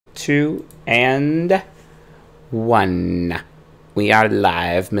Two, and one. We are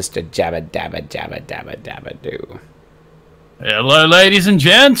live, Mr. Jabba Dabba Jabba Dabba Dabba Doo. Hello, ladies and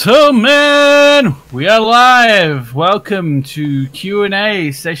gentlemen. We are live. Welcome to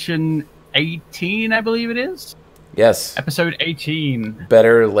Q&A session 18, I believe it is. Yes. Episode 18.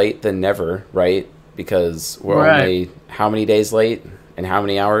 Better late than never, right? Because we're only how many days late and how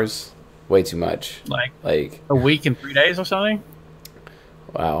many hours? Way too much. Like a week and 3 days or something?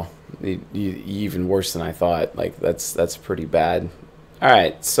 Wow. Even worse than I thought. Like, that's pretty bad. All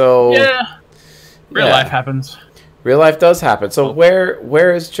right, so... Yeah. Real life happens. Real life does happen. So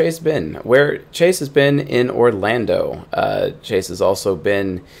where has Chase been? Chase has been in Orlando. Chase has also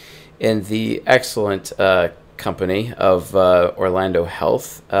been in the excellent company of Orlando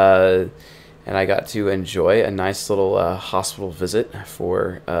Health. And I got to enjoy a nice little hospital visit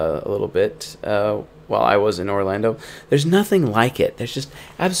for a little bit while I was in Orlando. There's nothing like it. There's just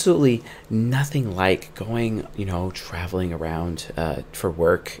absolutely nothing like going, traveling around for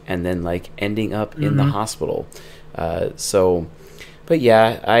work and then like ending up in the hospital. But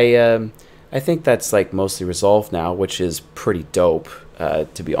yeah, I think that's like mostly resolved now, which is pretty dope,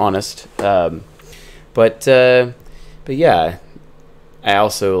 to be honest. But yeah, I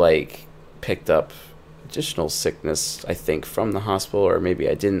also like picked up additional sickness, I think, from the hospital, or maybe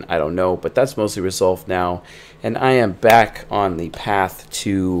I didn't, I don't know, but that's mostly resolved now, and I am back on the path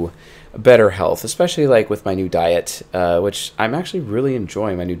to better health, especially like with my new diet, which I'm actually really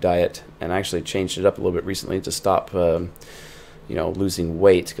enjoying my new diet, and I actually changed it up a little bit recently to stop losing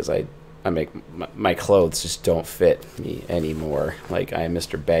weight, because I make my clothes just don't fit me anymore. Like, I am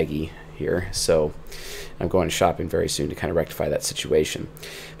Mr. Baggy here, so I'm going shopping very soon to kind of rectify that situation.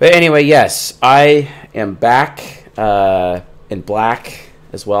 But anyway, yes, I am back in black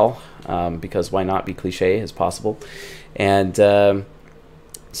as well, because why not be cliche as possible? And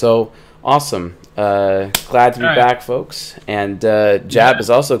so awesome. Glad to be back, folks. And Jab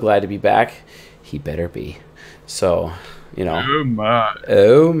is also glad to be back. He better be. So, Oh my.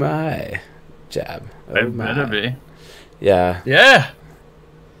 Oh my. Jab. Oh It my. better be. Yeah. Yeah.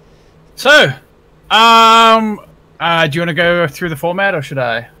 So, do you want to go through the format, or should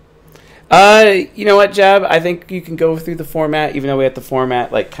I? You know what, Jab? I think you can go through the format, even though we have the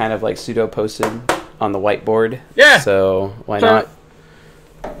format like kind of like pseudo posted on the whiteboard. Yeah. So why not?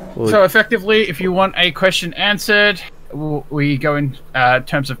 So effectively, if you want a question answered, we go in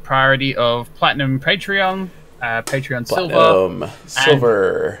terms of priority of Platinum, Patreon, Patreon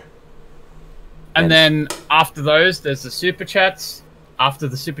Silver. And then after those, there's the Super Chats. After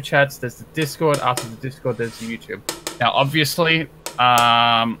the Super Chats, there's the Discord. After the Discord, there's the YouTube. Now, obviously,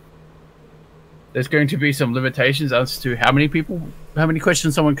 there's going to be some limitations as to how many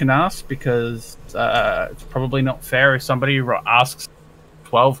questions someone can ask, because it's probably not fair if somebody asks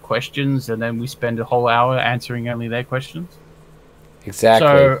 12 questions and then we spend a whole hour answering only their questions. Exactly.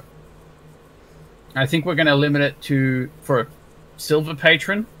 So I think we're going to limit it to, for a Silver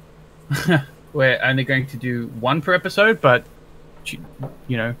Patron, we're only going to do one per episode, but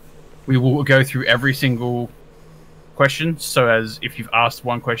we will go through every single question, so as if you've asked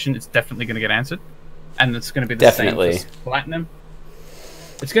one question, it's definitely going to get answered. And it's going to be the same for Platinum.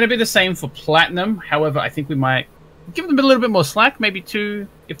 It's going to be the same for Platinum. However, I think we might give them a little bit more slack, maybe 2,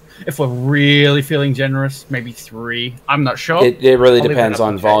 if we're really feeling generous, maybe 3. I'm not sure. It really depends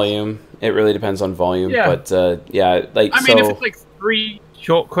on volume. It really depends on volume. Yeah. But if it's like 3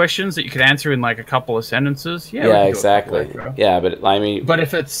 short questions that you could answer in like a couple of sentences, yeah, exactly. Yeah, but I mean, but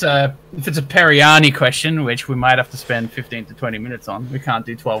if it's a Periani question, which we might have to spend 15 to 20 minutes on, we can't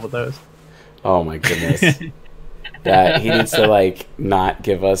do 12 of those. Oh my goodness. Yeah, he needs to like not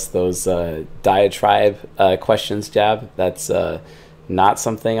give us those diatribe questions, Jab. That's not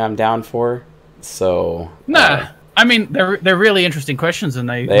something I'm down for. So I mean, they're really interesting questions, and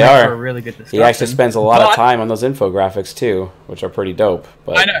they are for a really good discussion. He actually spends a lot of time on those infographics too, which are pretty dope.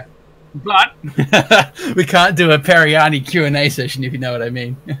 But I know, but we can't do a Periani Q&A session, if you know what I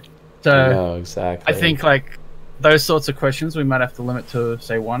mean. So no, exactly. I think like those sorts of questions we might have to limit to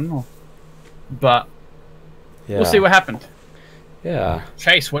say 1, but we'll see what happened. Yeah.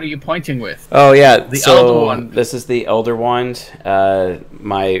 Chase, what are you pointing with? Oh yeah, the Elder Wand. This is the Elder Wand.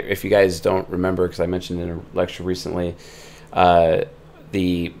 If you guys don't remember, because I mentioned in a lecture recently,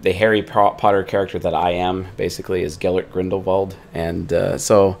 the Harry Potter character that I am basically is Gellert Grindelwald, and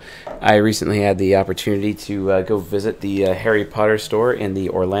so I recently had the opportunity to go visit the Harry Potter store in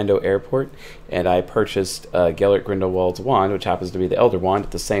the Orlando airport, and I purchased Gellert Grindelwald's wand, which happens to be the Elder Wand, at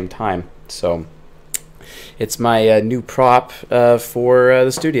the same time. So It's my new prop for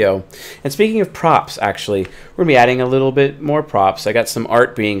the studio. And speaking of props, actually, we're going to be adding a little bit more props. I got some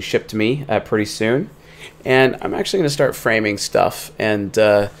art being shipped to me pretty soon. And I'm actually going to start framing stuff and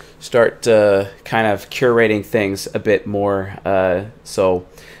start kind of curating things a bit more. So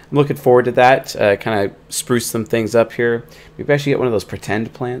I'm looking forward to that. Kind of spruce some things up here. Maybe I should get one of those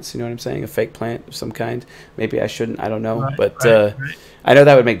pretend plants. You know what I'm saying? A fake plant of some kind. Maybe I shouldn't. I don't know. Right. I know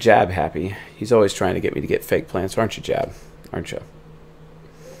that would make Jab happy. He's always trying to get me to get fake plants, aren't you, Jab? Aren't you?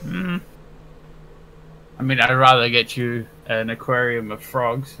 I mean, I'd rather get you an aquarium of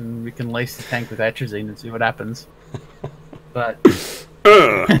frogs, and we can lace the tank with atrazine and see what happens. But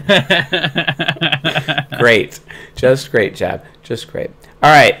great, just great, Jab, just great.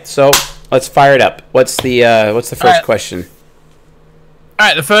 All right, so let's fire it up. What's the first question? All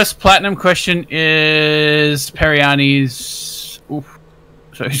right, the first platinum question is Periani's. Oof.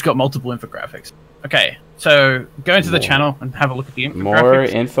 So he's got multiple infographics. Okay, so go into the channel and have a look at the infographics. More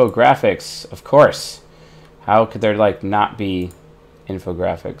infographics, of course. How could there not be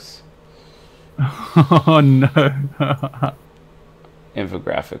infographics? Oh no.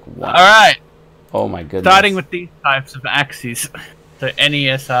 Infographic 1. All right. Oh my goodness. Starting with these types of axes. So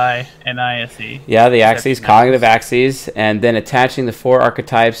NESI, NISE. Yeah, the axes, cognitive axes, and then attaching the 4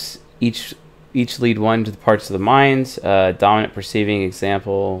 archetypes, each lead one to the parts of the mind. Dominant perceiving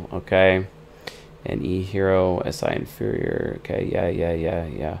example, okay. And E hero, SI inferior, okay,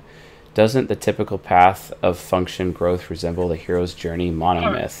 yeah. Doesn't the typical path of function growth resemble the hero's journey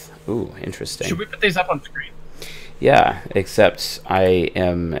monomyth? Ooh, interesting. Should we put these up on screen? Yeah, except I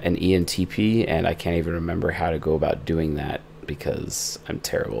am an ENTP and I can't even remember how to go about doing that because I'm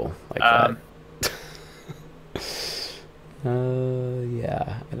terrible like that.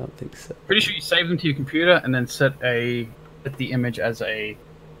 Yeah, I don't think so. Pretty sure you save them to your computer and then set the image as a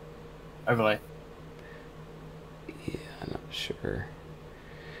overlay. Yeah, I'm not sure.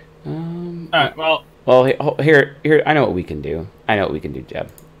 Alright, well, here, I know what we can do. Jeb.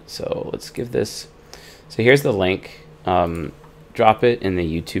 So let's give this. So here's the link. Drop it in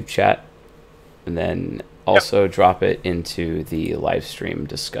the YouTube chat, and then also drop it into the live stream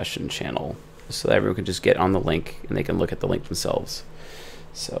discussion channel, so that everyone can just get on the link and they can look at the link themselves.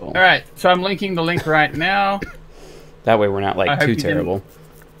 So. All right. So I'm linking the link right now. That way we're not too terrible.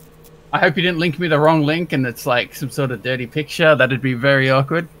 I hope you didn't link me the wrong link and it's like some sort of dirty picture. That'd be very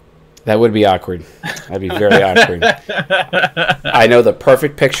awkward. That would be awkward. That'd be very awkward. I know the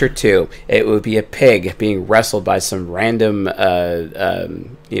perfect picture too. It would be a pig being wrestled by some random, a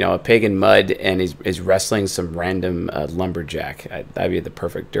pig in mud, and is wrestling some random lumberjack. That'd be the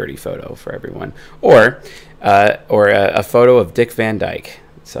perfect dirty photo for everyone. Or a photo of Dick Van Dyke.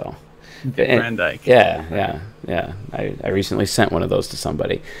 So. Van Dyke. Yeah. I recently sent one of those to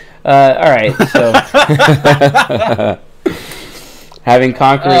somebody. All right, so having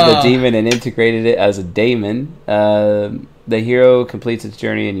conquered the demon and integrated it as a daemon, the hero completes its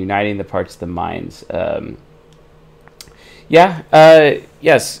journey in uniting the parts of the mind.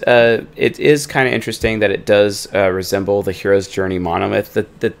 Yes, it is kind of interesting that it does resemble the hero's journey monomyth.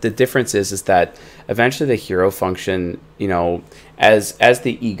 The difference is that eventually the hero function, as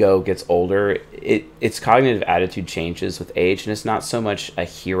the ego gets older, its cognitive attitude changes with age, and it's not so much a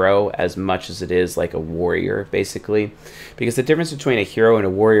hero as much as it is like a warrior, basically. Because the difference between a hero and a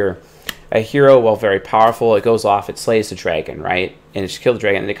warrior, a hero, while very powerful, it goes off, it slays the dragon, right? And it kills the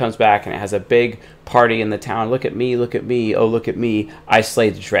dragon, and it comes back, and it has a big party in the town. Look at me, oh, look at me, I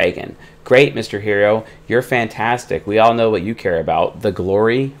slayed the dragon. Great, Mr. Hero, you're fantastic. We all know what you care about, the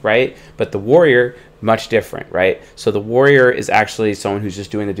glory, right? But the warrior, much different, right? So the warrior is actually someone who's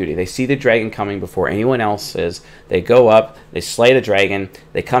just doing the duty. They see the dragon coming before anyone else is. They go up, they slay the dragon,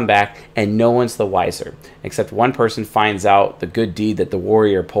 they come back, and no one's the wiser. Except one person finds out the good deed that the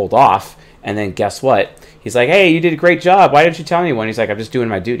warrior pulled off, and then guess what? He's like, hey, you did a great job. Why didn't you tell anyone? He's like, I'm just doing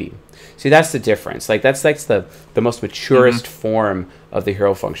my duty. See, that's the difference. That's the most maturest form of the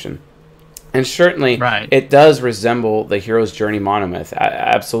hero function. And certainly, it does resemble the hero's journey monomyth.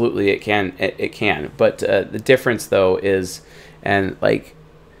 Absolutely, it can. It can. But the difference, though, is, well,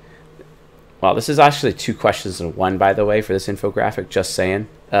 this is actually 2 questions in one, by the way, for this infographic. Just saying.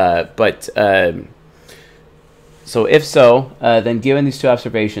 So if so, then given these 2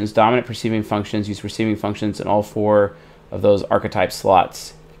 observations, dominant perceiving functions use receiving functions in all 4 of those archetype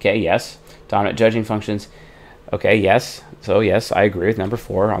slots. Okay, yes. Dominant judging functions. Okay, yes. So, yes, I agree with number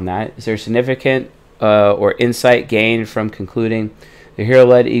 4 on that. Is there significant or insight gained from concluding the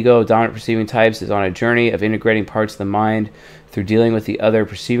hero-led ego dominant perceiving types is on a journey of integrating parts of the mind through dealing with the other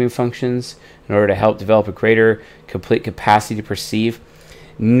perceiving functions in order to help develop a greater complete capacity to perceive?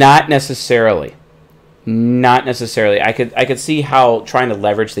 Not necessarily. Not necessarily. I could see how trying to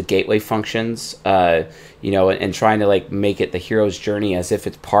leverage the gateway functions, and trying to like make it the hero's journey as if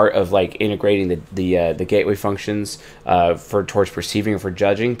it's part of like integrating the gateway functions for towards perceiving or for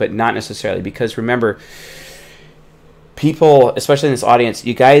judging, but not necessarily, because remember, people, especially in this audience,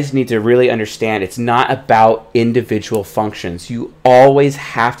 you guys need to really understand it's not about individual functions. You always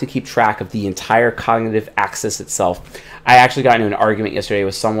have to keep track of the entire cognitive axis itself. I actually got into an argument yesterday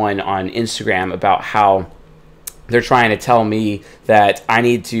with someone on Instagram about how they're trying to tell me that I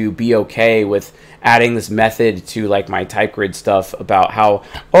need to be okay with adding this method to like my type grid stuff about how,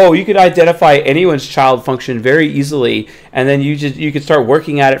 oh, you could identify anyone's child function very easily and then you could start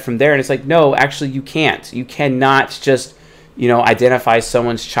working at it from there. And it's like, no, actually you can't. You cannot just identify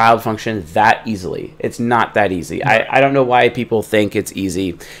someone's child function that easily. It's not that easy. I don't know why people think it's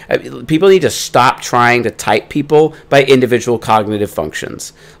easy. People need to stop trying to type people by individual cognitive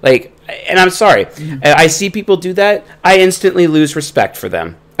functions. And I'm sorry, I see people do that. I instantly lose respect for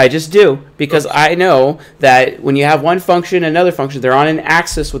them. I just do, because I know that when you have one function and another function, they're on an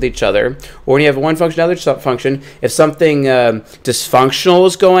axis with each other, or when you have one function and another function, if something dysfunctional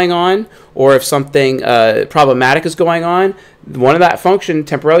is going on, or if something problematic is going on, one of that function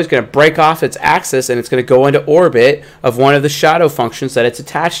temporarily is going to break off its axis and it's going to go into orbit of one of the shadow functions that it's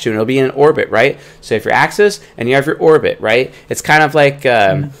attached to, and it'll be in an orbit, right? So if your axis and you have your orbit, right? It's kind of like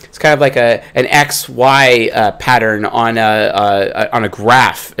an XY pattern on a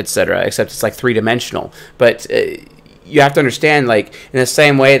graph, etc. Except it's like three-dimensional. But you have to understand, like, in the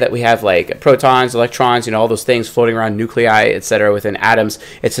same way that we have like protons, electrons, all those things floating around nuclei, etc. within atoms,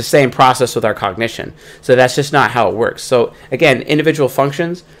 it's the same process with our cognition. So that's just not how it works. So again, individual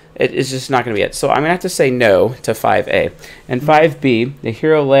functions, it is just not going to be it. So I'm going to have to say no to 5A. And 5B, the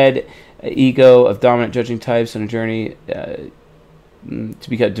hero-led ego of dominant judging types on a journey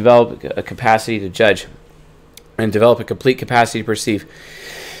to develop a capacity to judge and develop a complete capacity to perceive.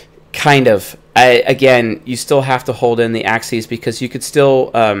 Kind of. Again, you still have to hold in the axes, because you could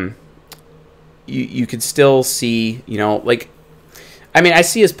still you could still see, I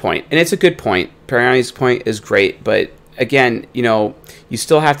see his point, and it's a good point. Periani's point is great, but again, you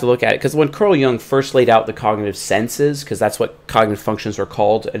still have to look at it, because when Carl Jung first laid out the cognitive senses, because that's what cognitive functions were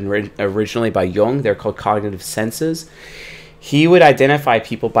called originally by Jung, they're called cognitive senses. He would identify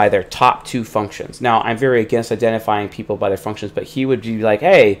people by their top two functions. Now, I'm very against identifying people by their functions, but he would be like,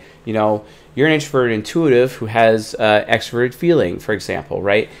 hey, you're an introverted intuitive who has extroverted feeling, for example,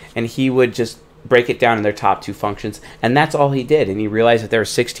 right? And he would just break it down in their top two functions, and that's all he did. And he realized that there are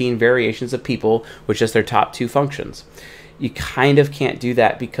 16 variations of people with just their top two functions. You kind of can't do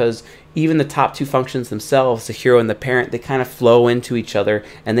that, because even the top two functions themselves, the hero and the parent, they kind of flow into each other,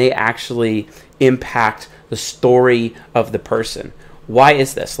 and they actually impact the story of the person. Why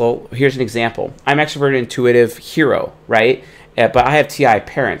is this? Well, here's an example. I'm extroverted intuitive hero, right? But I have TI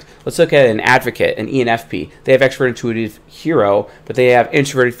parent. Let's look at an advocate, an ENFP. They have extroverted intuitive hero, but they have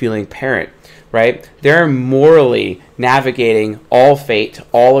introverted feeling parent, right? They're morally navigating all fate,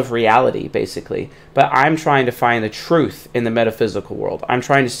 all of reality, basically. But I'm trying to find the truth in the metaphysical world. I'm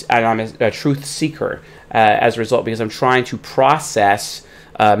a truth seeker as a result, because I'm trying to process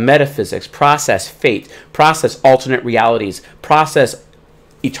metaphysics, process fate, process alternate realities, process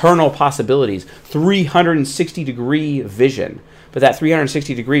eternal possibilities, 360-degree vision. But that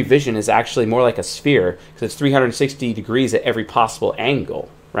 360-degree vision is actually more like a sphere, because it's 360 degrees at every possible angle,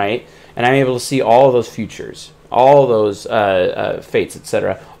 right? And I'm able to see all of those futures, all of those fates,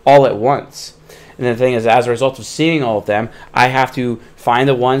 etc., all at once. And the thing is, as a result of seeing all of them, I have to find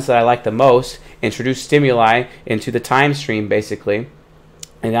the ones that I like the most, introduce stimuli into the time stream, basically.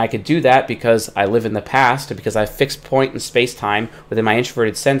 And I could do that because I live in the past, and because I have fixed point in space-time within my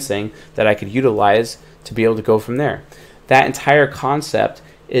introverted sensing that I could utilize to be able to go from there. That entire concept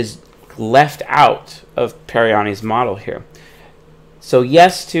is left out of Periani's model here. So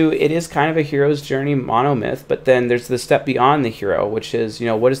yes, it is kind of a hero's journey monomyth, but then there's the step beyond the hero, which is,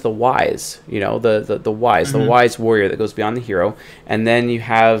 what is the wise? The wise, the wise warrior that goes beyond the hero. And then you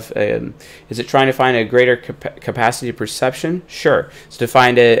have, is it trying to find a greater capacity of perception? Sure. So to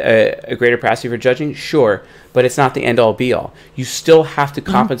find a greater capacity for judging? Sure. But it's not the end-all be-all. You still have to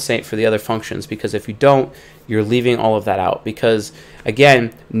compensate for the other functions, because if you don't, you're leaving all of that out. Because,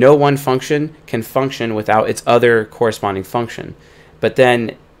 again, no one function can function without its other corresponding function. But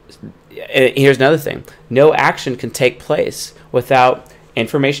then, here's another thing. No action can take place without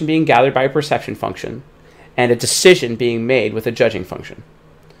information being gathered by a perception function and a decision being made with a judging function.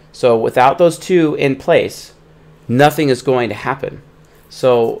 So without those two in place, nothing is going to happen.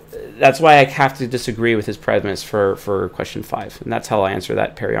 So that's why I have to disagree with his premise for question 5, and that's how I answer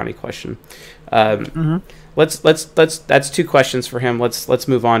that Periani question. Let's that's 2 questions for him. Let's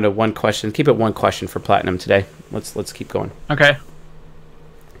move on to 1 question. Keep it 1 question for Platinum today. Let's keep going. Okay.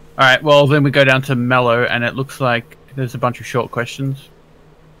 All right. Well, then we go down to Mellow, and it looks like there's a bunch of short questions.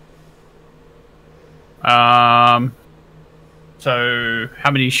 So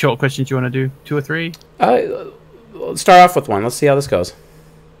how many short questions do you want to do? 2 or 3? Let's start off with 1. Let's see how this goes.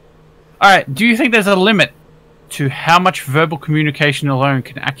 All right. Do you think there's a limit to how much verbal communication alone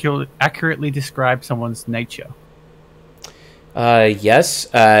can accurately describe someone's nature? Yes.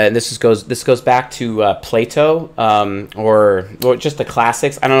 This goes back to Plato, or just the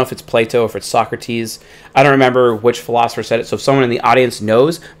classics. I don't know if it's Plato or if it's Socrates. I don't remember which philosopher said it. So if someone in the audience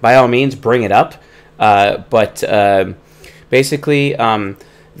knows, by all means, bring it up. But basically,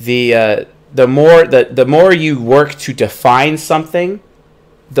 the more you work to define something,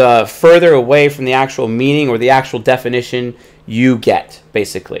 the further away from the actual meaning or the actual definition you get,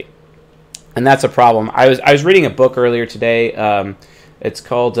 basically. And that's a problem. I was reading a book earlier today. It's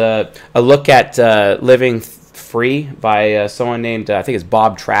called A Look at Living Free by someone named, I think it's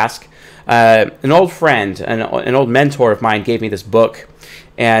Bob Trask. An old friend, an old mentor of mine gave me this book.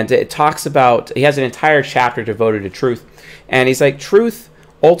 And it talks about, he has an entire chapter devoted to truth. And he's like, truth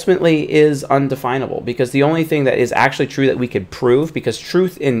ultimately is undefinable, because the only thing that is actually true that we could prove, because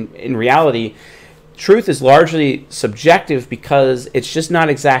truth in reality, truth is largely subjective because it's just not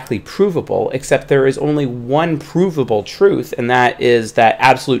exactly provable, except there is only one provable truth, and that is that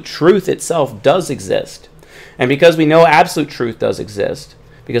absolute truth itself does exist. And because we know absolute truth does exist,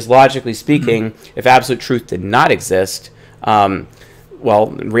 because logically speaking, if absolute truth did not exist, well,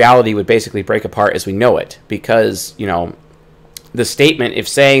 reality would basically break apart as we know it, because, the statement, if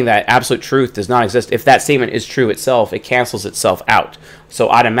saying that absolute truth does not exist, if that statement is true itself, it cancels itself out. So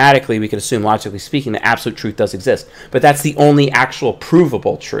automatically we could assume, logically speaking, that absolute truth does exist. But that's the only actual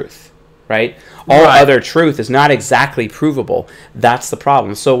provable truth, right? All other truth is not exactly provable. That's the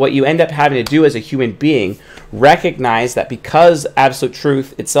problem. So what you end up having to do as a human being, recognize that because absolute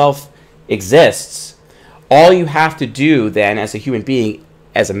truth itself exists, all you have to do then as a human being,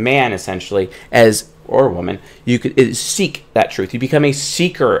 as a man essentially, or a woman, is seek that truth. You become a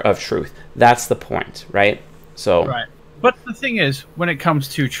seeker of truth. That's the point, right? So, right. But the thing is, when it comes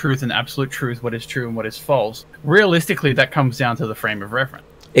to truth and absolute truth, what is true and what is false, realistically, that comes down to the frame of reference.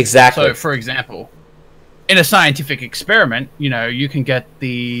 Exactly. So, for example, in a scientific experiment, you can get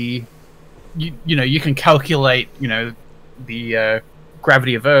you can calculate, the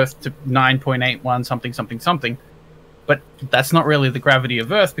gravity of Earth to 9.81 something. But that's not really the gravity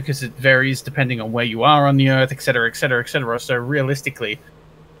of Earth, because it varies depending on where you are on the Earth, etc., etc., etc. So realistically,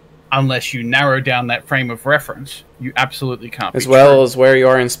 unless you narrow down that frame of reference, you absolutely can't. As well as where you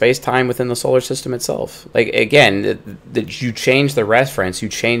are in space-time within the solar system itself. Like, again, you change the reference, you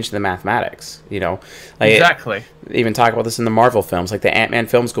change the mathematics, Exactly. Even talk about this in the Marvel films, like the Ant-Man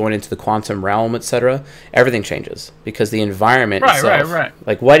films going into the quantum realm, etc. Everything changes because the environment itself. Right.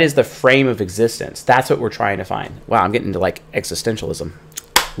 Like, what is the frame of existence? That's what we're trying to find. Wow, I'm getting into, existentialism.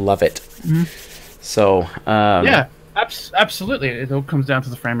 Love it. Mm-hmm. So, yeah. Absolutely, it all comes down to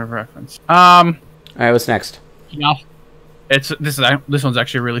the frame of reference. All right, what's next? Yeah, this one's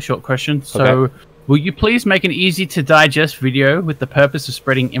actually a really short question. So, okay. Will you please make an easy to digest video with the purpose of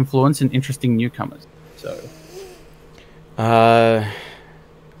spreading influence and interesting newcomers? So,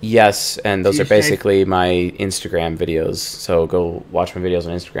 yes, and those are basically my Instagram videos. So go watch my videos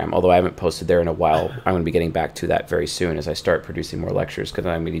on Instagram. Although I haven't posted there in a while, I'm going to be getting back to that very soon as I start producing more lectures, because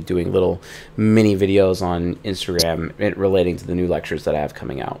I'm going to be doing little mini videos on Instagram relating to the new lectures that I have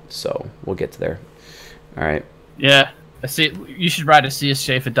coming out. So we'll get to there. All right. Yeah, I see. You should write a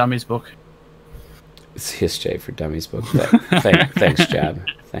CSJ for Dummies book. CSJ for Dummies book. Thanks, Jab.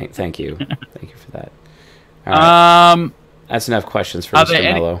 Thank you. Thank you for that. All right. That's enough questions for Mr.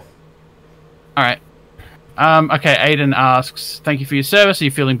 Mello. All right. Okay, Aiden asks, thank you for your service. Are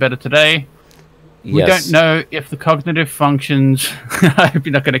you feeling better today? Yes. We don't know if the cognitive functions... I hope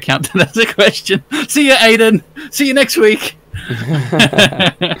you're not going to count that as a question. See you, Aiden. See you next week.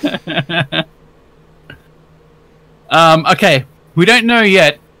 Okay. We don't know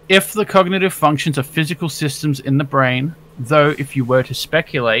yet if the cognitive functions are physical systems in the brain, though if you were to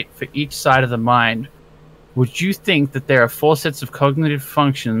speculate for each side of the mind, would you think that there are 4 sets of cognitive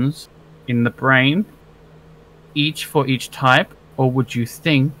functions in the brain, each for each type, or would you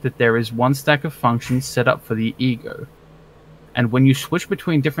think that there is one stack of functions set up for the ego? And when you switch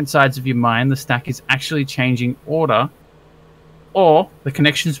between different sides of your mind, the stack is actually changing order, or the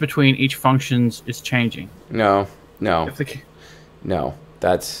connections between each functions is changing? No.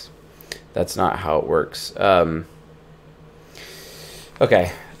 That's not how it works.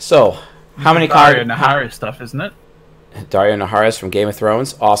 Okay, so how many Dario Naharis stuff, isn't it? Dario Naharis from Game of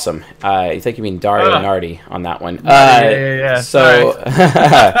Thrones, awesome. I think you mean Dario Nardi on that one. Yeah. So,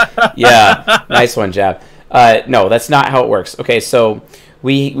 yeah, nice one, Jab. No, that's not how it works. Okay, so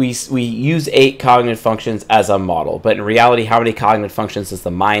we use 8 cognitive functions as a model, but in reality, how many cognitive functions does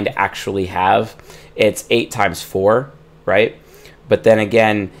the mind actually have? It's 8 times 4, right? But then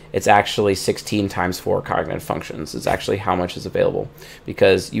again, it's actually 16 times 4 cognitive functions. It's actually how much is available,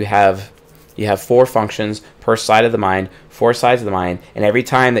 because you have 4 functions per side of the mind, 4 sides of the mind, and every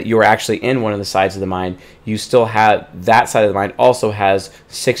time that you are actually in one of the sides of the mind, you still have that side of the mind also has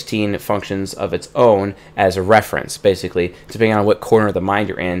 16 functions of its own as a reference, basically, depending on what corner of the mind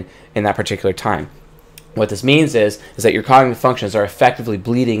you're in that particular time. What this means is that your cognitive functions are effectively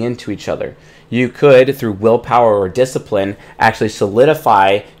bleeding into each other. You could, through willpower or discipline, actually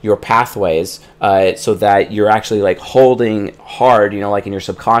solidify your pathways so that you're actually like holding hard, like in your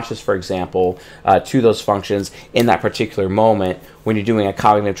subconscious, for example, to those functions in that particular moment when you're doing a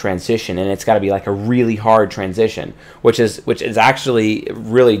cognitive transition. And it's got to be like a really hard transition, which is actually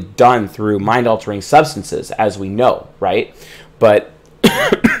really done through mind-altering substances, as we know, right? But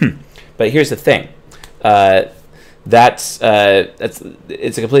but here's the thing. It's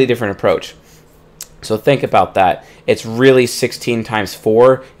a completely different approach. So think about that. It's really 16 times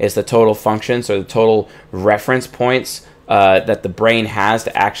 4 is the total functions or the total reference points that the brain has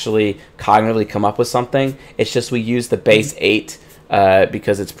to actually cognitively come up with something. It's just we use the base 8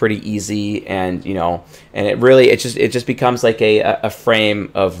 because it's pretty easy, and and it just becomes like a frame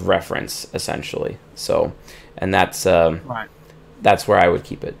of reference essentially. So, and that's right. That's where I would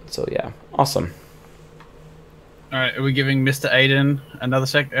keep it. So yeah, awesome. All right, are we giving Mr. Aiden another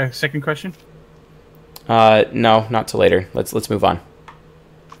second question? No, not till later. Let's move on.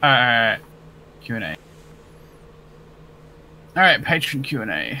 All right, Q&A. All right, patron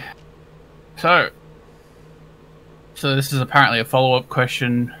Q&A. So this is apparently a follow-up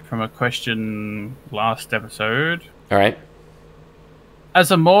question from a question last episode. All right.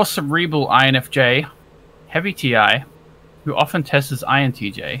 As a more cerebral INFJ, heavy TI, who often tests as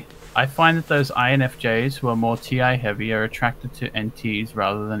INTJ, I find that those INFJs who are more TI heavy are attracted to NTs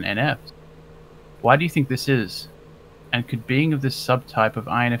rather than NFs. Why do you think this is? And could being of this subtype of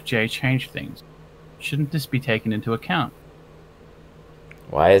INFJ change things? Shouldn't this be taken into account?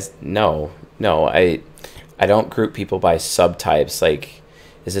 No, I don't group people by subtypes. Like,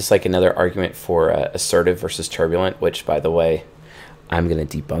 is this like another argument for assertive versus turbulent? Which, by the way, I'm going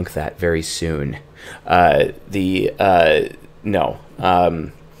to debunk that very soon. No.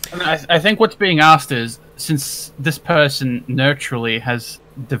 I think what's being asked is, since this person naturally has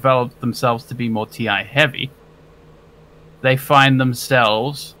developed themselves to be more TI heavy, they find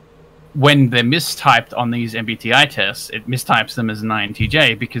themselves, when they're mistyped on these MBTI tests, it mistypes them as an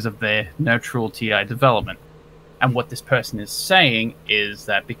INTJ because of their natural TI development. And what this person is saying is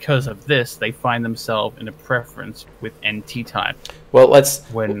that because of this, they find themselves in a preference with NT type. Well, let's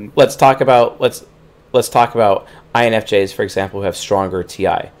talk about INFJs, for example, who have stronger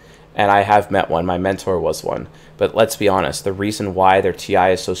TI. And I have met one. My mentor was one. But let's be honest. The reason why their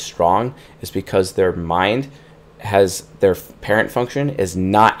TI is so strong is because their mind has, their parent function is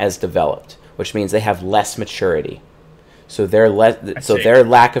not as developed, which means they have less maturity. So their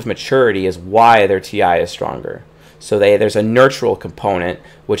lack of maturity is why their TI is stronger. So there's a nurtural component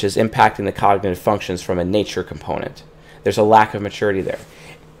which is impacting the cognitive functions from a nature component. There's a lack of maturity there.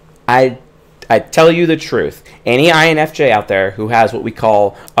 I tell you the truth. Any INFJ out there who has what we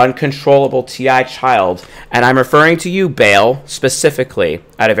call uncontrollable TI child, and I'm referring to you, Bale, specifically,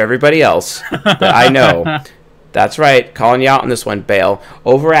 out of everybody else that I know. That's right, calling you out on this one, Bale.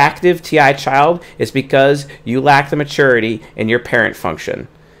 Overactive TI child is because you lack the maturity in your parent function.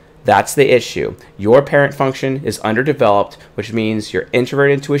 That's the issue. Your parent function is underdeveloped, which means your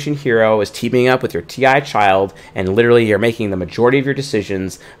introverted intuition hero is teaming up with your TI child, and literally you're making the majority of your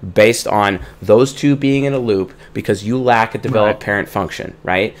decisions based on those two being in a loop because you lack a developed parent function,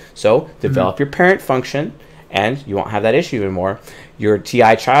 right? So develop your parent function, and you won't have that issue anymore. Your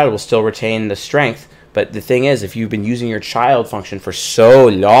TI child will still retain the strength. But the thing is, if you've been using your child function for so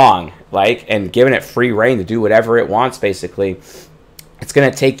long, and giving it free reign to do whatever it wants, basically, it's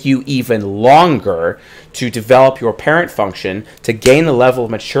going to take you even longer to develop your parent function to gain the level of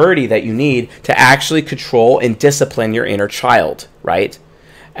maturity that you need to actually control and discipline your inner child, right?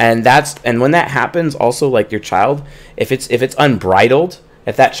 And when that happens, also, like, your child, if it's unbridled,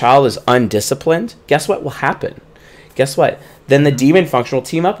 if that child is undisciplined, guess what will happen? Guess what? Then the demon function will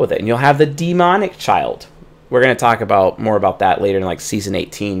team up with it, and you'll have the demonic child, we're going to talk about more about that later in like season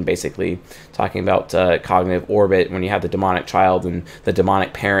 18, basically talking about cognitive orbit, when you have the demonic child and the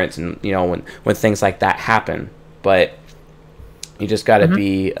demonic parents, and when things like that happen. But you just got to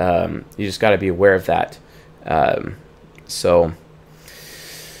be aware of that. But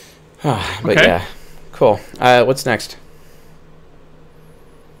okay. Yeah, cool. What's next?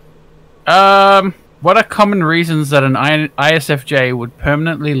 What are common reasons that an ISFJ would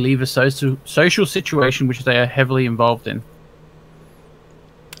permanently leave a social situation which they are heavily involved in?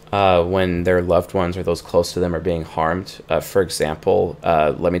 When their loved ones or those close to them are being harmed. For example,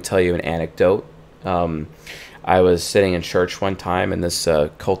 let me tell you an anecdote. I was sitting in church one time in this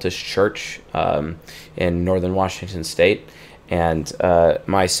cultist church in northern Washington State, and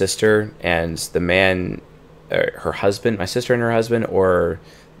my sister and the man, her husband, my sister and her husband, or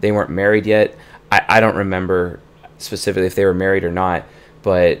they weren't married yet. I don't remember specifically if they were married or not,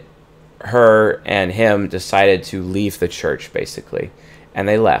 but her and him decided to leave the church, basically, and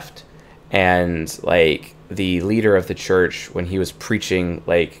they left. And like the leader of the church, when he was preaching,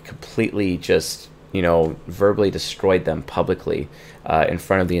 like completely just verbally destroyed them publicly in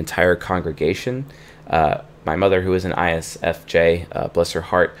front of the entire congregation. My mother, who is an ISFJ, bless her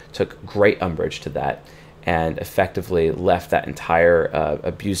heart, took great umbrage to that and effectively left that entire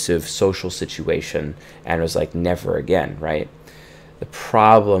abusive social situation and was like, never again, right? The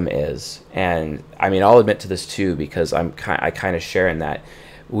problem is, and I mean, I'll admit to this too, because I kind of share in that,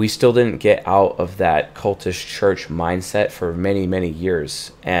 we still didn't get out of that cultish church mindset for many, many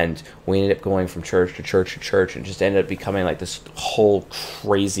years. And we ended up going from church to church to church and just ended up becoming like this whole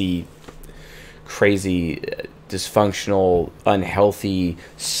crazy, dysfunctional, unhealthy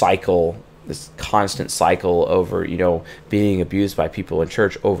cycle, this constant cycle over, being abused by people in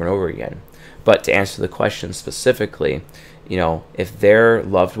church over and over again. But to answer the question specifically, if their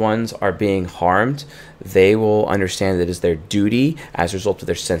loved ones are being harmed, they will understand that it is their duty as a result of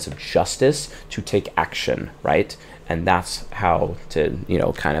their sense of justice to take action, right? And that's how to,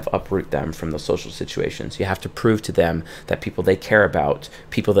 kind of uproot them from those social situations. You have to prove to them that people they care about,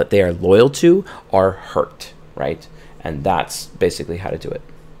 people that they are loyal to, are hurt, right? And that's basically how to do it.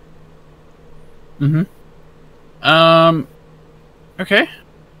 Okay.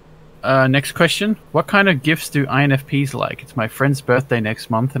 Next question. What kind of gifts do INFPs like? It's my friend's birthday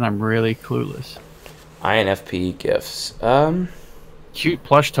next month and I'm really clueless. INFP gifts. Cute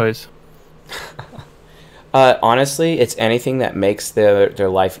plush toys. Honestly, it's anything that makes their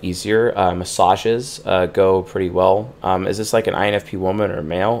life easier. Massages go pretty well. Is this like an INFP woman or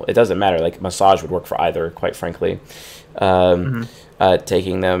male? It doesn't matter. Like massage would work for either, quite frankly.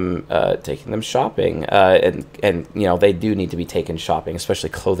 Taking them shopping, and they do need to be taken shopping, especially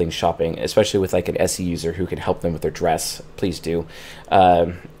clothing shopping, especially with like an SE user who can help them with their dress. Please do,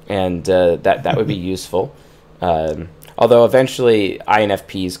 and that would be useful. Although eventually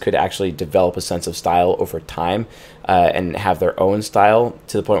INFPs could actually develop a sense of style over time and have their own style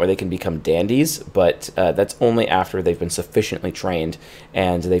to the point where they can become dandies, but that's only after they've been sufficiently trained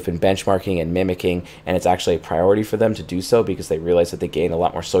and they've been benchmarking and mimicking, and it's actually a priority for them to do so because they realize that they gain a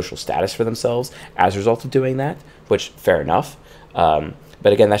lot more social status for themselves as a result of doing that, which, fair enough.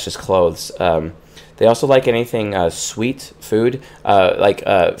 But again, that's just clothes. They also like anything sweet food,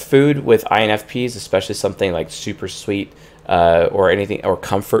 like food with INFPs, especially something like super sweet or anything, or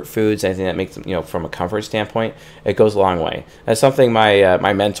comfort foods, anything that makes them, from a comfort standpoint, it goes a long way. That's something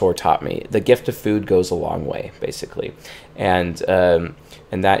my mentor taught me. The gift of food goes a long way, basically, and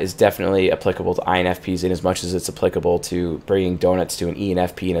that is definitely applicable to INFPs in as much as it's applicable to bringing donuts to an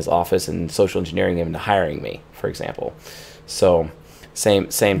ENFP in his office and social engineering him into hiring me, for example. So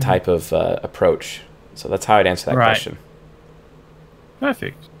same type of approach. So that's how I'd answer that question.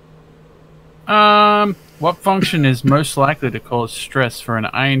 Perfect. What function is most likely to cause stress for an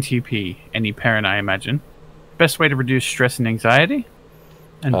INTP? Any parent, I imagine. Best way to reduce stress and anxiety?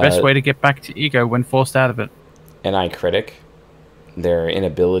 And best way to get back to ego when forced out of it? An I-critic. Their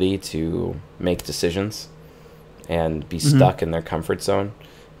inability to make decisions and be stuck in their comfort zone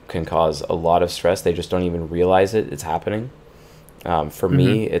can cause a lot of stress. They just don't even realize it's happening. For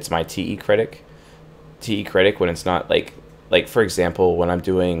me, it's my TE critic. TE critic, when it's not like for example, when I'm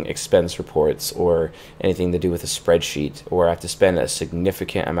doing expense reports or anything to do with a spreadsheet, or I have to spend a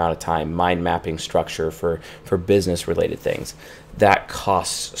significant amount of time mind mapping structure for business related things, that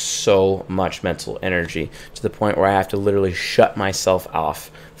costs so much mental energy to the point where I have to literally shut myself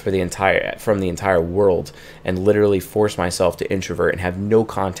off from the entire world and literally force myself to introvert and have no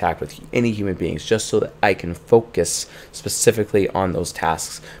contact with any human beings, just so that I can focus specifically on those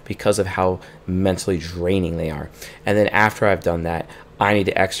tasks because of how mentally draining they are. And then after I've done that, I need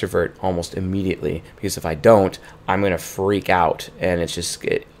to extrovert almost immediately, because if I don't, I'm going to freak out, and it's just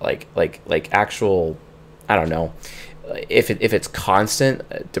like actual, I don't know, if it's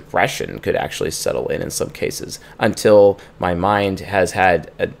constant, depression could actually settle in some cases until my mind has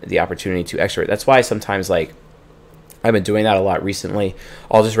had the opportunity to extrovert. That's why sometimes, like, I've been doing that a lot recently.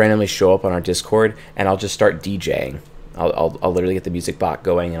 I'll just randomly show up on our Discord and I'll just start DJing. I'll literally get the music bot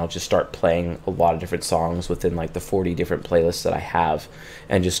going, and I'll just start playing a lot of different songs within like the 40 different playlists that I have,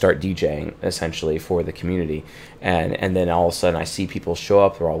 and just start DJing essentially for the community. And then all of a sudden I see people show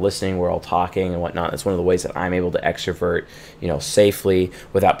up, they're all listening, we're all talking and whatnot. That's one of the ways that I'm able to extrovert, safely,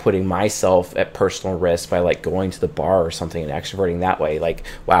 without putting myself at personal risk by like going to the bar or something and extroverting that way. Like,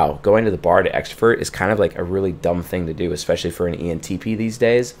 wow, going to the bar to extrovert is kind of like a really dumb thing to do, especially for an ENTP these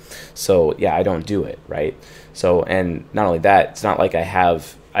days. So yeah, I don't do it, right? So, and not only that, it's not like I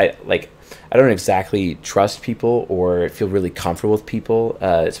don't exactly trust people or feel really comfortable with people,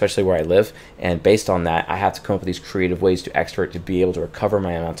 especially where I live. And based on that, I have to come up with these creative ways to extrovert, to be able to recover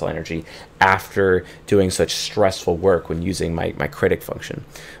my mental energy after doing such stressful work when using my critic function.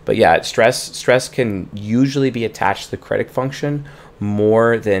 But yeah, stress can usually be attached to the critic function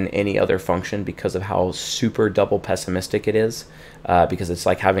more than any other function, because of how super double pessimistic it is, because it's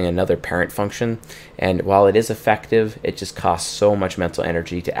like having another parent function. And while it is effective, it just costs so much mental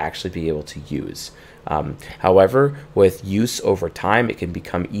energy to actually be able to use. However, with use over time, it can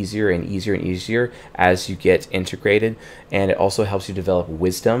become easier and easier and easier as you get integrated, and it also helps you develop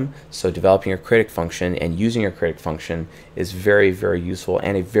wisdom. So developing your critic function and using your critic function is very, very useful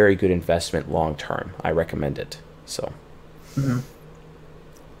and a very good investment long term. I recommend it. So. Mm-hmm.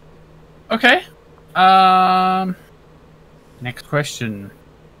 Okay. Next question.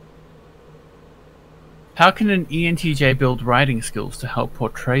 How can an ENTJ build writing skills to help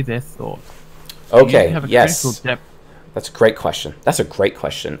portray their thoughts? Okay, yes. That's a great question.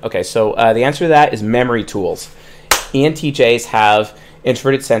 Okay, so the answer to that is memory tools. ENTJs have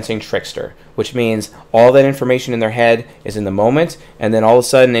introverted sensing trickster, which means all that information in their head is in the moment, and then all of a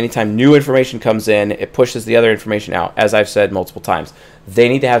sudden, anytime new information comes in, it pushes the other information out. As I've said multiple times, they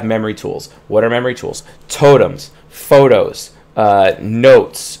need to have memory tools. What are memory tools? Totems, photos,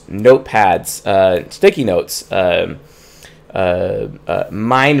 notes, notepads, sticky notes,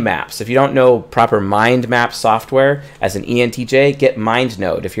 mind maps. If you don't know proper mind map software as an ENTJ, get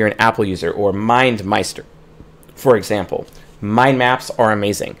MindNode if you're an Apple user, or MindMeister, for example. Mind maps are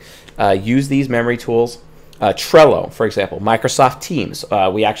amazing. Use these memory tools. Trello, for example. Microsoft Teams.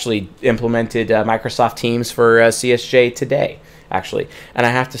 We actually implemented Microsoft Teams for CSJ today, actually. And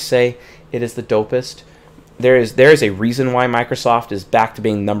I have to say, it is the dopest. There is a reason why Microsoft is back to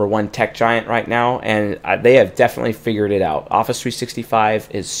being #1 tech giant right now, and they have definitely figured it out. Office 365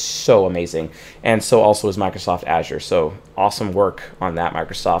 is so amazing, and so also is Microsoft Azure. So awesome work on that,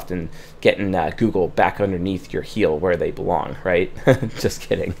 Microsoft, and getting Google back underneath your heel where they belong, right? Just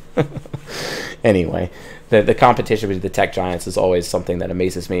kidding. Anyway, the competition between the tech giants is always something that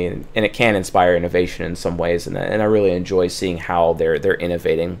amazes me, and it can inspire innovation in some ways, and I really enjoy seeing how they're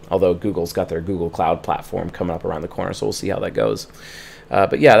innovating, although Google's got their Google Cloud platform coming up around the corner, so we'll see how that goes.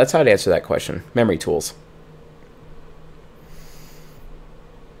 But yeah, that's how I'd answer that question. Memory tools.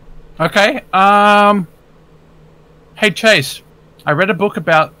 Okay. Hey, Chase, I read a book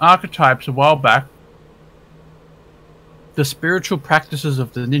about archetypes a while back. The Spiritual Practices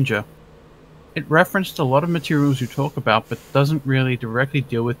of the Ninja. It referenced a lot of materials you talk about, but doesn't really directly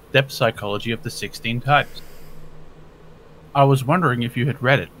deal with depth psychology of the 16 types. I was wondering if you had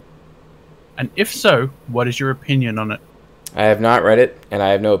read it. And if so, what is your opinion on it? I have not read it, and I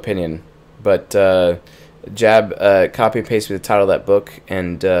have no opinion. But Jab, copy and paste me the title of that book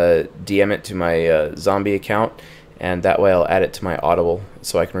and DM it to my zombie account, and that way I'll add it to my Audible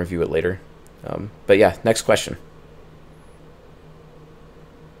so I can review it later. But yeah, next question.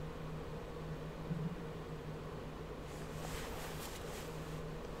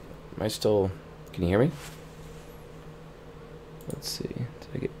 Am I still... Can you hear me? Let's see. Did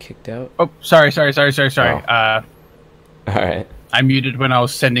I get kicked out? Oh, sorry. Oh. All right. I muted when I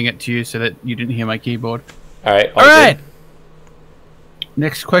was sending it to you so that you didn't hear my keyboard. All right. All right.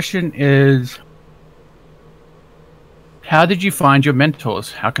 Next question is, how did you find your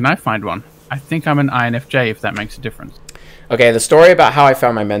mentors? How can I find one? I think I'm an INFJ, if that makes a difference. Okay, the story about how I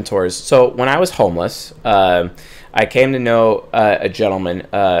found my mentors. So when I was homeless, I came to know a gentleman,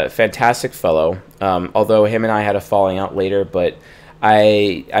 a fantastic fellow, although him and I had a falling out later, but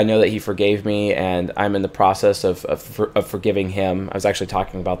I know that he forgave me, and I'm in the process of forgiving him. I was actually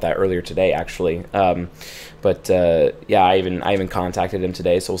talking about that earlier today, actually. But yeah, I even contacted him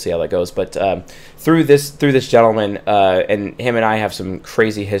today, so we'll see how that goes. But through this gentleman, and him and I have some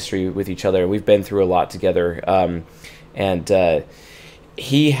crazy history with each other. We've been through a lot together, and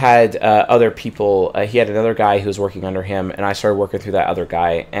he had other people. He had another guy who was working under him, and I started working through that other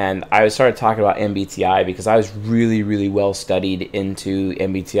guy. And I started talking about MBTI because I was really, really well studied into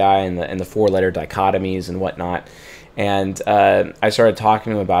MBTI and the 4-letter dichotomies and whatnot. And I started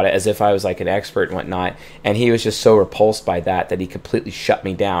talking to him about it as if I was like an expert and whatnot. And he was just so repulsed by that he completely shut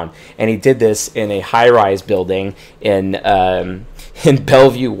me down. And he did this in a high-rise building in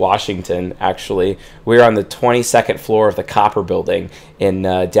Bellevue, Washington, actually. We were on the 22nd floor of the Copper Building in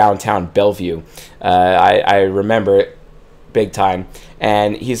downtown Bellevue. I remember it big time.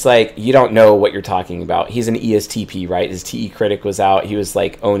 And he's like, you don't know what you're talking about. He's an ESTP, right? His TE critic was out. He was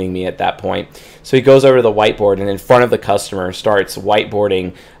like owning me at that point. So he goes over to the whiteboard and in front of the customer starts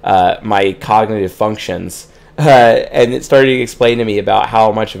whiteboarding my cognitive functions. And it started to explain to me about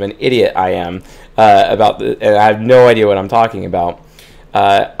how much of an idiot I am and I have no idea what I'm talking about.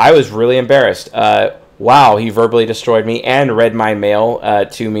 I was really embarrassed. Wow, he verbally destroyed me and read my mail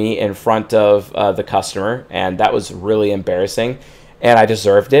to me in front of the customer, and that was really embarrassing. And I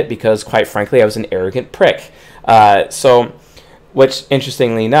deserved it because, quite frankly, I was an arrogant prick. Which,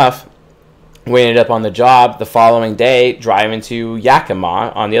 interestingly enough, we ended up on the job the following day driving to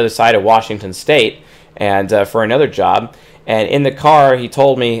Yakima on the other side of Washington State and for another job. And in the car, he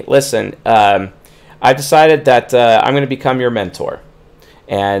told me, listen, I've decided that I'm going to become your mentor.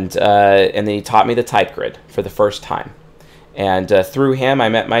 And then he taught me the type grid for the first time. And through him, I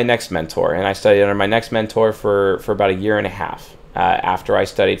met my next mentor. And I studied under my next mentor for about a year and a half. After I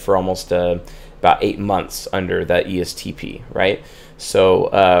studied for almost about 8 months under the ESTP, right?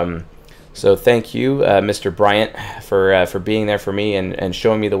 So thank you, Mr. Bryant, for being there for me and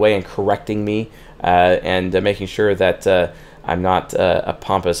showing me the way and correcting me and making sure that I'm not a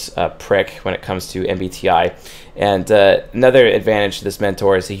pompous prick when it comes to MBTI. And another advantage to this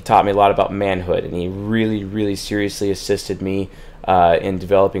mentor is he taught me a lot about manhood, and he really, really seriously assisted me in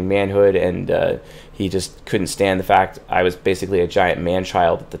developing manhood, and he just couldn't stand the fact I was basically a giant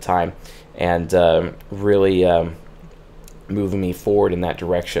man-child at the time, and really moving me forward in that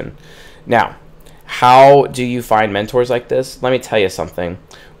direction. Now, how do you find mentors like this? Let me tell you something.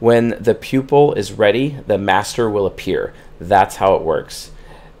 When the pupil is ready, the master will appear. That's how it works.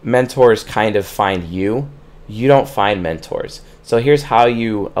 Mentors kind of find you. You don't find mentors. So here's how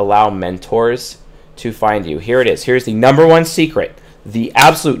you allow mentors to find you. Here it is. Here's the number one secret. The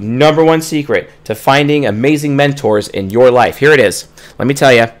absolute number one secret to finding amazing mentors in your life. Here it is. Let me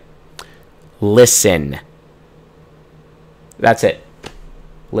tell you. Listen. That's it.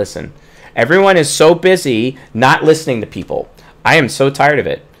 Listen. Everyone is so busy not listening to people. I am so tired of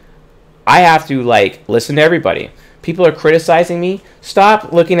it. I have to listen to everybody. People are criticizing me.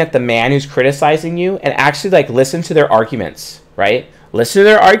 Stop looking at the man who's criticizing you and actually listen to their arguments, right? Listen to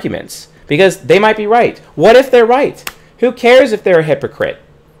their arguments because they might be right. What if they're right? Who cares if they're a hypocrite?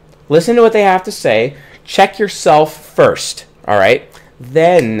 Listen to what they have to say. Check yourself first, all right?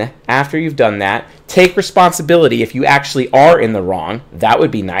 Then, after you've done that, take responsibility if you actually are in the wrong. That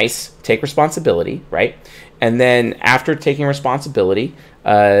would be nice. Take responsibility, right? And then after taking responsibility,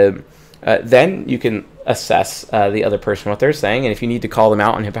 then you can assess the other person, what they're saying. And if you need to call them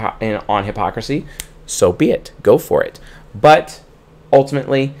out on hypocrisy, so be it. Go for it. But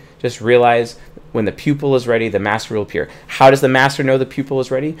ultimately, just realize when the pupil is ready, the master will appear. How does the master know the pupil is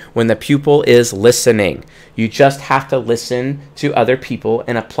ready? When the pupil is listening. You just have to listen to other people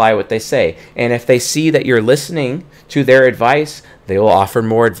and apply what they say. And if they see that you're listening to their advice, they will offer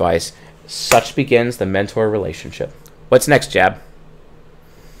more advice. Such begins the mentor relationship. What's next, Jab?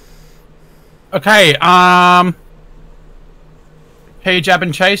 Okay, hey, Jab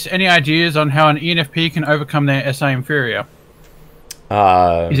and Chase, any ideas on how an ENFP can overcome their SI inferior?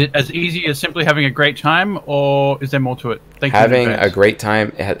 Is it as easy as simply having a great time, or is there more to it? Having a great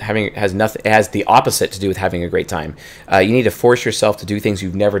time has nothing. It has the opposite to do with having a great time. You need to force yourself to do things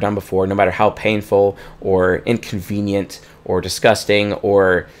you've never done before, no matter how painful or inconvenient or disgusting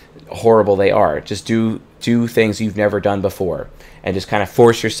or horrible they are. Just do things you've never done before, and just kind of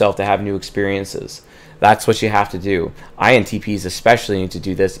force yourself to have new experiences. That's what you have to do. INTPs especially need to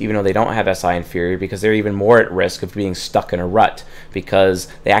do this, even though they don't have SI inferior, because they're even more at risk of being stuck in a rut, because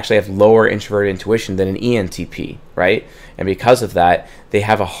they actually have lower introverted intuition than an ENTP, right? And because of that, they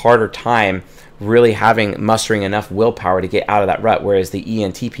have a harder time really mustering enough willpower to get out of that rut, whereas the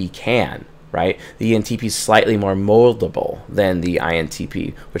ENTP can, right? The ENTP is slightly more moldable than the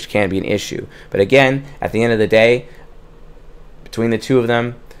INTP, which can be an issue. But again, at the end of the day, between the two of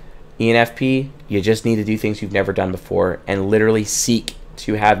them, ENFP, you just need to do things you've never done before and literally seek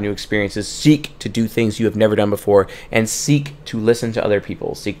to have new experiences, seek to do things you have never done before, and seek to listen to other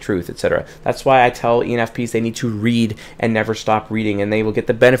people, seek truth, etc. That's why I tell ENFPs they need to read and never stop reading, and they will get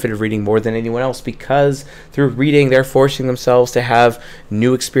the benefit of reading more than anyone else, because through reading they're forcing themselves to have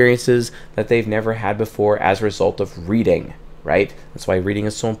new experiences that they've never had before as a result of reading, right? That's why reading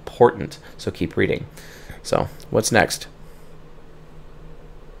is so important, so keep reading. So, what's next?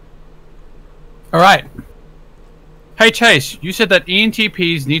 All right. Hey Chase, you said that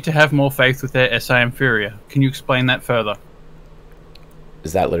ENTPs need to have more faith with their SI inferior. Can you explain that further?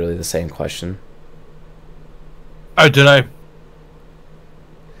 Is that literally the same question? Oh, did I?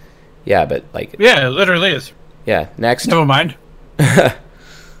 Yeah, but like... Yeah, it literally is. Yeah, next. Never mind.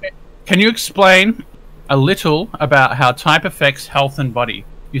 Can you explain a little about how type affects health and body?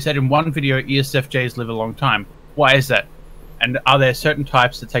 You said in one video ESFJs live a long time. Why is that? And are there certain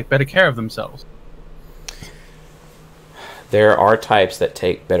types that take better care of themselves? There are types that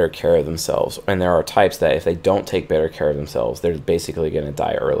take better care of themselves, and there are types that if they don't take better care of themselves, they're basically going to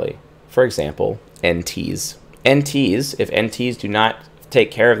die early. For example, NTs. NTs, if NTs do not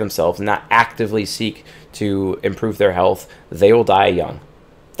take care of themselves, not actively seek to improve their health, they will die young.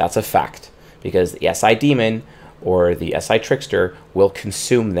 That's a fact, because the SI demon or the SI trickster will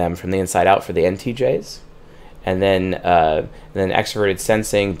consume them from the inside out for the NTJs. And then extroverted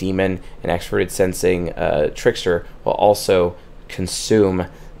sensing demon and extroverted sensing trickster will also consume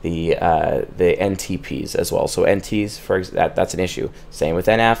the NTPs as well. So NTs, that's an issue. Same with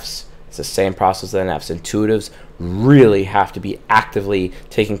NFs. It's the same process with NFs. Intuitives really have to be actively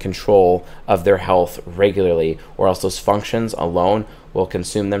taking control of their health regularly, or else those functions alone will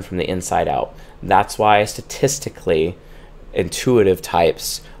consume them from the inside out. That's why statistically, intuitive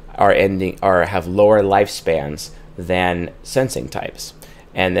types have lower lifespans than sensing types.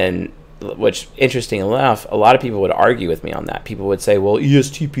 And then, which interesting enough, a lot of people would argue with me on that. People would say, well,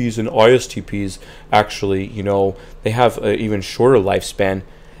 ESTPs and ISTPs actually, they have an even shorter lifespan.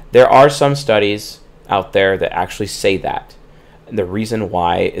 There are some studies out there that actually say that. And the reason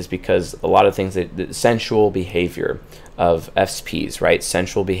why is because a lot of things, the sensual behavior of SPs, right?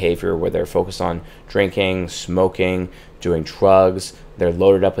 Sensual behavior where they're focused on drinking, smoking, doing drugs. They're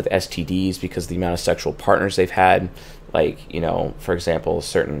loaded up with STDs because of the amount of sexual partners they've had. Like, for example, a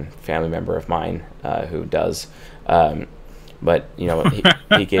certain family member of mine who does. But,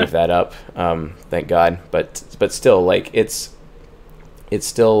 he gave that up, thank God. But still, like, it's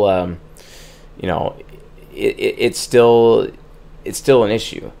still, it's still an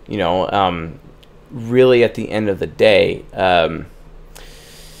issue, really at the end of the day,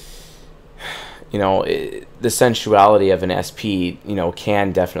 the sensuality of an SP,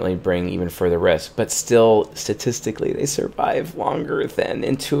 can definitely bring even further risk, but still statistically they survive longer than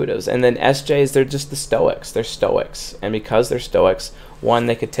intuitives. And then SJs, they're just the stoics. They're stoics, and because they're stoics, one,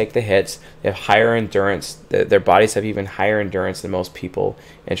 they could take the hits. They have higher endurance. Their bodies have even higher endurance than most people.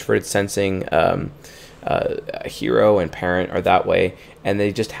 Introverted sensing, a hero and parent are that way, and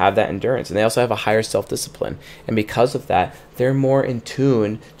they just have that endurance, and they also have a higher self-discipline, and because of that they're more in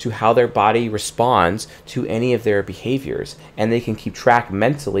tune to how their body responds to any of their behaviors, and they can keep track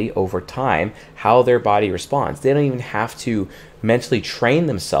mentally over time how their body responds. They don't even have to mentally train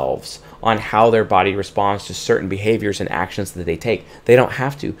themselves on how their body responds to certain behaviors and actions that they take. They don't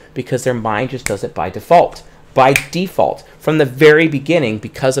have to, because their mind just does it by default. By default, from the very beginning,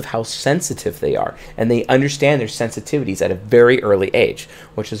 because of how sensitive they are. And they understand their sensitivities at a very early age,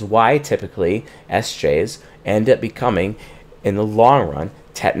 which is why typically SJs end up becoming, in the long run,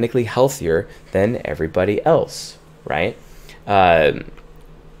 technically healthier than everybody else, right? Then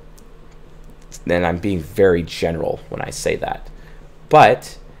I'm being very general when I say that.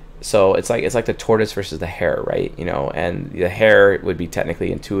 But so it's like the tortoise versus the hare, right? And the hare would be technically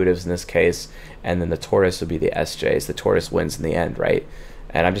intuitives in this case, and then the tortoise would be the SJs. The tortoise wins in the end, right?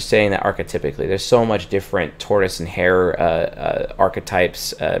 And I'm just saying that archetypically, there's so much different tortoise and hare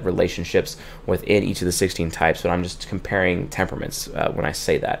archetypes, relationships within each of the 16 types, but I'm just comparing temperaments when I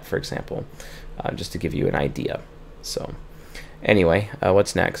say that, for example, just to give you an idea. So anyway,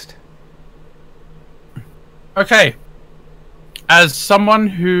 what's next? Okay. As someone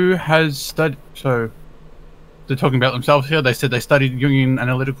who has studied, so they're talking about themselves here. They said they studied Jungian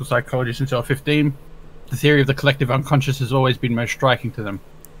analytical psychology since they were 15. The theory of the collective unconscious has always been most striking to them.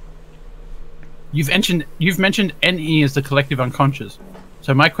 You've mentioned NE as the collective unconscious.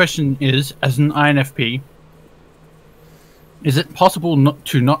 So my question is, as an INFP, Is it possible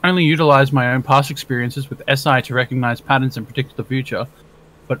to not only utilize my own past experiences with SI to recognize patterns and predict the future,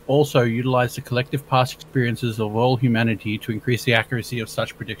 but also utilize the collective past experiences of all humanity to increase the accuracy of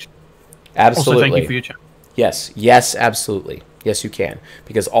such predictions? Absolutely. Also, thank you for your chat. Yes. Yes, absolutely. Yes, you can.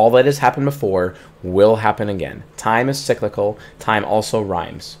 Because all that has happened before will happen again. Time is cyclical. Time also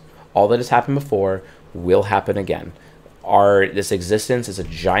rhymes. All that has happened before will happen again. This existence is a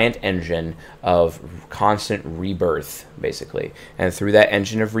giant engine of constant rebirth, basically. And through that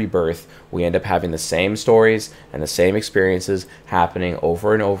engine of rebirth, we end up having the same stories and the same experiences happening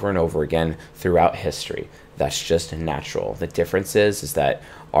over and over and over again throughout history. That's just natural. The difference is that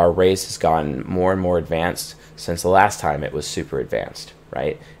our race has gotten more and more advanced since the last time it was super advanced,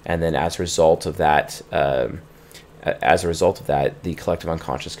 right? And then as a result of that, the collective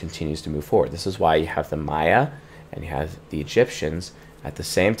unconscious continues to move forward. This is why you have the Maya and you have the Egyptians at the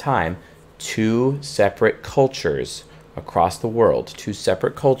same time, two separate cultures across the world, two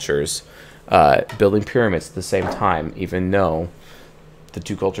separate cultures building pyramids at the same time, even though the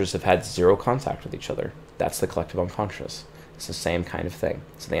two cultures have had zero contact with each other. That's the collective unconscious. It's the same kind of thing.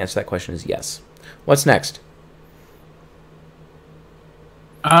 So the answer to that question is yes. What's next?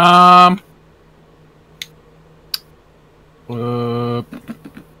 Are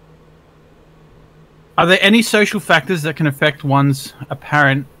there any social factors that can affect one's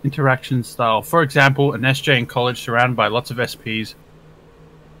apparent interaction style? For example, an SJ in college surrounded by lots of SPs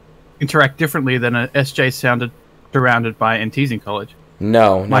interact differently than an SJ surrounded by NTs in college.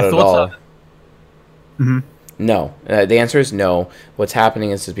 No, not at all. Mm-hmm. No. The answer is no. What's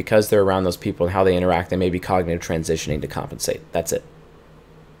happening is because they're around those people and how they interact, they may be cognitive transitioning to compensate. That's it.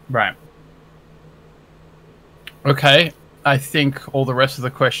 Right. Okay. I think all the rest of the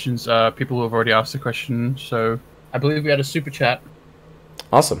questions are people who have already asked the question. So I believe we had a super chat.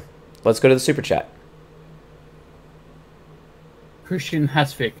 Awesome. Let's go to the super chat. Christian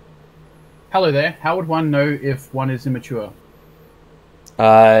Hasvik. Hello there. How would one know if one is immature?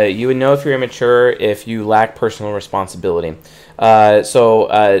 You would know if you're immature if you lack personal responsibility.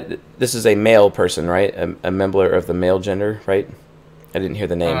 So this is a male person, right? A member of the male gender, right? I didn't hear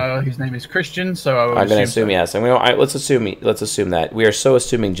the name. His name is Christian, so I'm going to assume so. Yes. Let's assume that we are so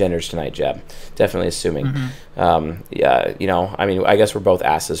assuming genders tonight, Jeb. Definitely assuming. Mm-hmm. Yeah, you know, I mean, I guess we're both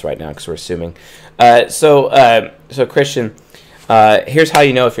asses right now because we're assuming. So Christian, here's how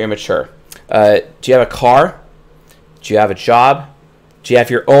you know if you're immature. Do you have a car? Do you have a job? Do you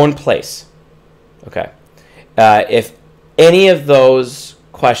have your own place? Okay. If any of those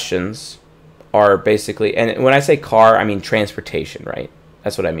questions are basically, and when I say car, I mean transportation, right?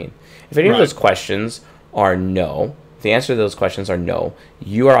 That's what I mean. If any of those questions are no, if the answer to those questions are no,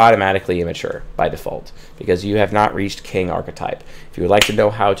 you are automatically immature by default because you have not reached King Archetype. If you would like to know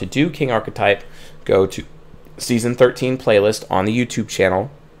how to do King Archetype, go to Season 13 playlist on the YouTube channel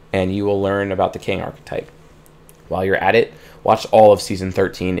and you will learn about the King Archetype. While you're at it, watch all of Season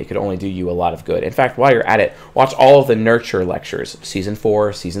 13. It could only do you a lot of good. In fact, while you're at it, watch all of the Nurture lectures. Season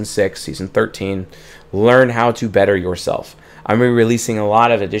 4, Season 6, Season 13. Learn how to better yourself. I'm going to be releasing a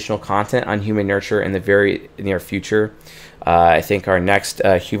lot of additional content on human nurture in the very near future. I think our next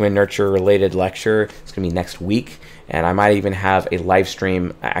human nurture related lecture is going to be next week. And I might even have a live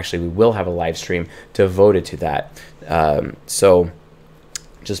stream. Actually, we will have a live stream devoted to that. So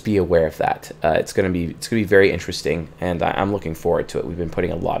just be aware of that. It's gonna be very interesting, and I'm looking forward to it. We've been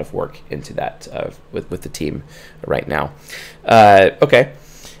putting a lot of work into that with the team right now. Okay,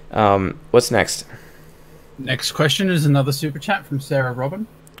 what's next? Next question is another super chat from Sarah Robin.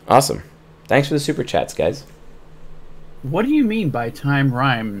 Awesome, thanks for the super chats, guys. What do you mean by time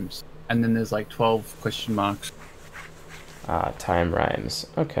rhymes? And then there's like 12 question marks. Time rhymes.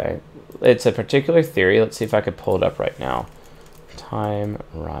 Okay, it's a particular theory. Let's see if I could pull it up right now. Time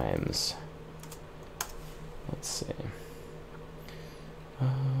rhymes. Let's see.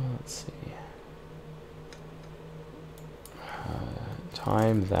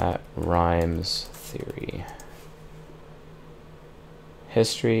 Time that rhymes theory.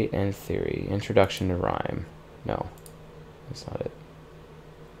 History and theory. Introduction to rhyme. No, that's not it.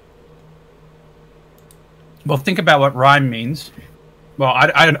 Well, think about what rhyme means. Well,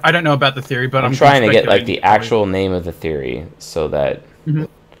 I don't know about the theory, but I'm trying to get like the actual name of the theory so that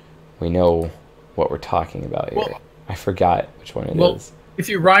we know what we're talking about here. Well, I forgot which one it is. If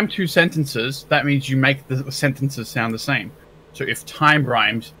you rhyme two sentences, that means you make the sentences sound the same. So if time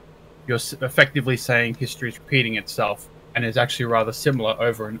rhymes, you're effectively saying history is repeating itself and is actually rather similar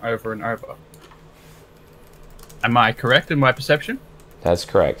over and over and over. Am I correct in my perception? That's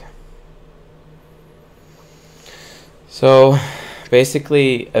correct. So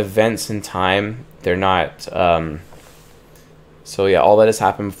basically, events in time, they're not So yeah, all that has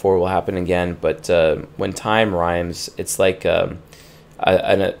happened before will happen again. But when time rhymes, it's like a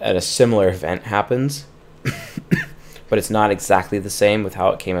similar event happens, but it's not exactly the same with how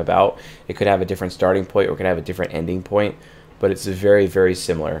it came about. It could have a different starting point or it could have a different ending point, but it's very, very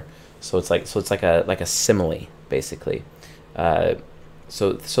similar. So it's like a simile basically.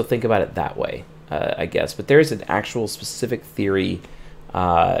 So think about it that way, I guess. But there's an actual specific theory,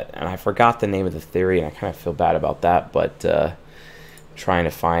 and I forgot the name of the theory, and I kind of feel bad about that. But trying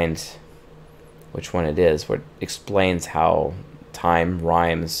to find which one it is, what explains how time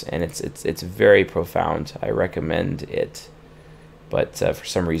rhymes, and it's very profound. I recommend it. But for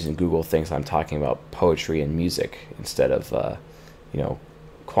some reason, Google thinks I'm talking about poetry and music instead of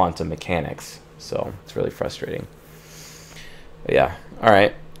quantum mechanics. So it's really frustrating. But yeah. All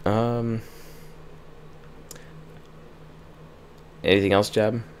right. Anything else,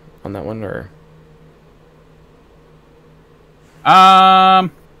 Jab, on that one, or?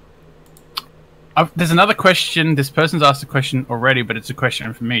 There's another question. This person's asked a question already, but it's a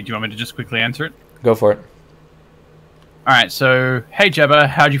question for me. Do you want me to just quickly answer it? Go for it. All right. So, hey, Jabba,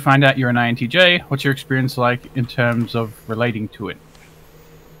 how'd you find out you're an INTJ? What's your experience like in terms of relating to it?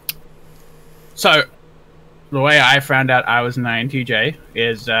 So, the way I found out I was an INTJ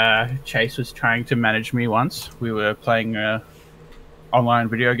is Chase was trying to manage me once. We were playing an online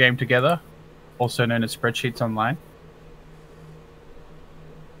video game together, also known as Spreadsheets Online.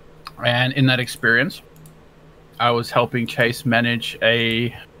 And in that experience, I was helping Chase manage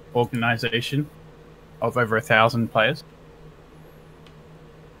a organization of over 1,000 players.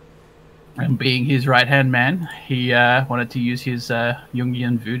 And being his right-hand man, he wanted to use his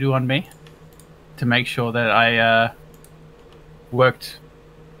Jungian voodoo on me to make sure that I worked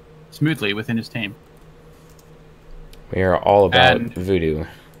smoothly within his team. We are all about voodoo.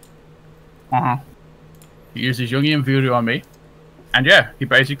 He used his Jungian voodoo on me. And yeah, he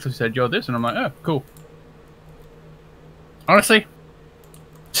basically said, you're this. And I'm like, oh, cool. Honestly,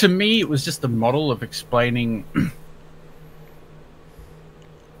 to me, it was just a model of explaining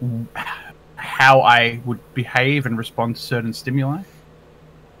how I would behave and respond to certain stimuli.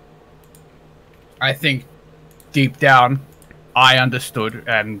 I think deep down, I understood,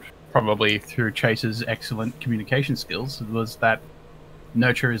 and probably through Chase's excellent communication skills, was that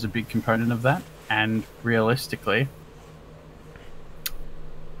nurture is a big component of that. And realistically,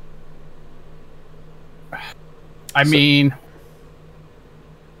 I mean,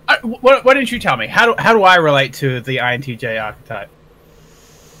 why didn't you tell me? How do I relate to the INTJ archetype?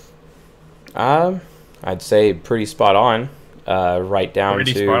 I'd say pretty spot on. Right down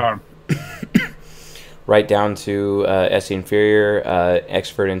to SE inferior,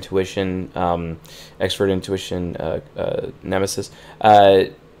 expert intuition, nemesis.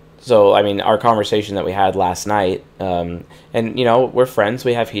 So, I mean, our conversation that we had last night, and, we're friends.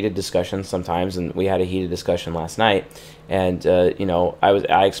 We have heated discussions sometimes, and we had a heated discussion last night. And,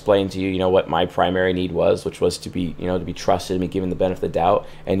 I explained to you, what my primary need was, which was to be trusted and be given the benefit of the doubt.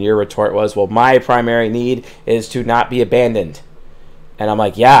 And your retort was, well, my primary need is to not be abandoned. And I'm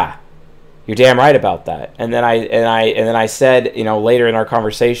like, yeah, you're damn right about that. And then I said, later in our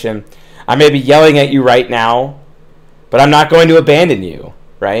conversation, I may be yelling at you right now, but I'm not going to abandon you.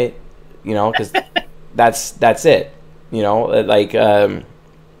 Right, because that's it. And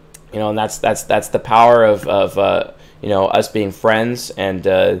that's the power of us being friends and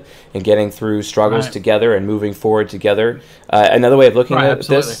getting through struggles together and moving forward together. Another way of looking at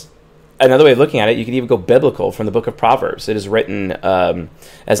this, another way of looking at it, you could even go biblical from the book of Proverbs. It is written,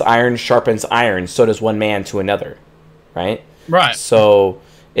 as iron sharpens iron, so does one man to another. Right. Right. So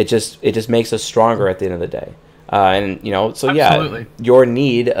it just makes us stronger at the end of the day. Absolutely. Your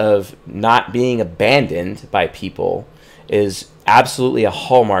need of not being abandoned by people is absolutely a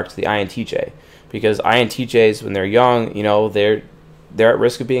hallmark to the INTJ, because INTJs, when they're young, they're at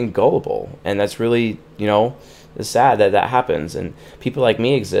risk of being gullible, and that's really, it's sad that happens, and people like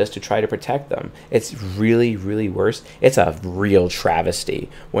me exist to try to protect them. It's really, really worse. It's a real travesty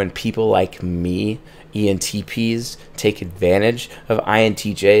when people like me, ENTPs, take advantage of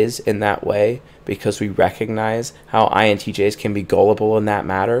INTJs in that way, because we recognize how INTJs can be gullible in that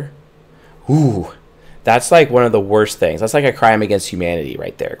matter. Ooh, that's like one of the worst things. That's like a crime against humanity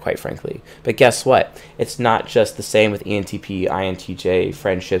right there, quite frankly. But guess what? It's not just the same with ENTP, INTJ,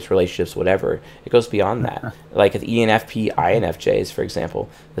 friendships, relationships, whatever. It goes beyond that. Like with ENFP, INFJs, for example,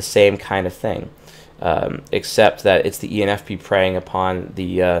 the same kind of thing. except that it's the ENFP preying upon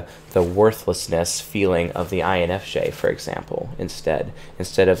the worthlessness feeling of the INFJ, for example. Instead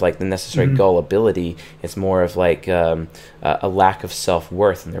of like the necessary gullibility, it's more of like a lack of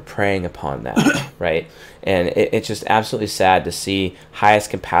self-worth, and they're preying upon that, right? And it's just absolutely sad to see highest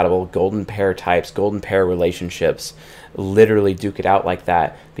compatible golden pair types, golden pair relationships literally duke it out like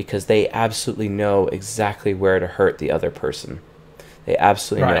that, because they absolutely know exactly where to hurt the other person. They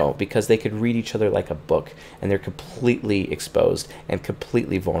absolutely know, because they could read each other like a book, and they're completely exposed and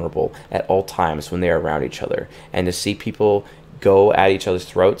completely vulnerable at all times when they're around each other. And to see people go at each other's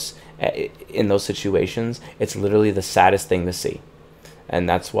throats in those situations, it's literally the saddest thing to see. And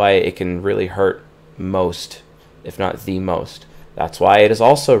that's why it can really hurt most, if not the most. That's why it is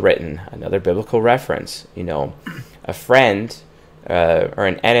also written, another biblical reference, you know, a friend or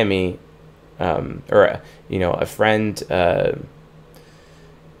an enemy, or a friend.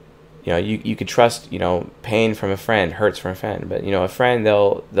 You could trust, pain from a friend hurts from a friend, but a friend,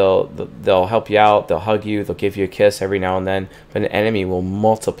 they'll help you out, they'll hug you, they'll give you a kiss every now and then, but an enemy will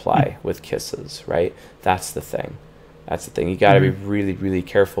multiply with kisses, right? That's the thing. You got to be really, really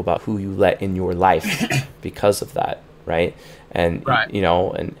careful about who you let in your life because of that, right? And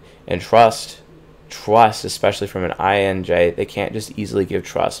and trust, especially from an INJ, they can't just easily give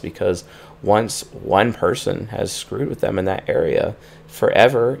trust, because once one person has screwed with them in that area,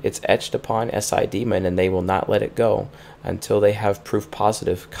 forever it's etched upon SI demon, and they will not let it go until they have proof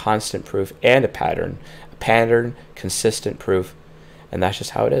positive, constant proof, and a pattern, consistent proof. And that's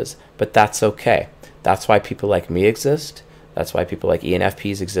just how it is. But that's okay. That's why people like me exist. That's why people like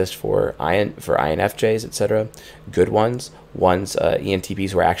ENFPs exist for INFJs, etc. Good ones,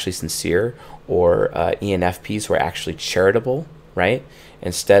 ENTPs who are actually sincere, or ENFPs who are actually charitable, right?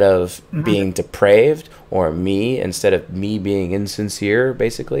 Instead of being depraved, or instead of me being insincere,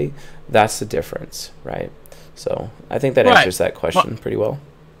 basically. That's the difference, right? So I think that answers that question pretty well.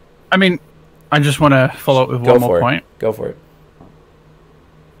 I mean, I just want to follow up with one more point. Go for it.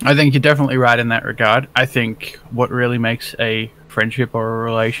 I think you're definitely right in that regard. I think what really makes a friendship or a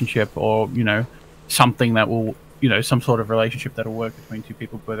relationship, or, something that will, some sort of relationship that'll work between two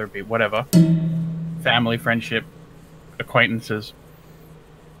people, whether it be whatever, family, friendship, acquaintances,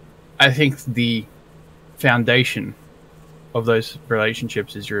 I think the foundation of those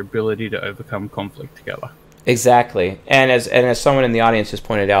relationships is your ability to overcome conflict together. Exactly. And as someone in the audience has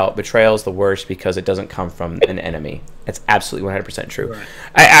pointed out, betrayal is the worst because it doesn't come from an enemy. It's absolutely 100% true. Right.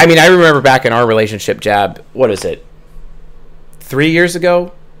 I mean, I remember back in our relationship, Jab, what is it? 3 years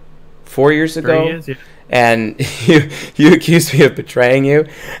ago? 4 years ago? 3 years, yeah. And you accused me of betraying you.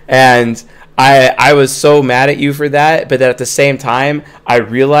 And I was so mad at you for that. But then at the same time, I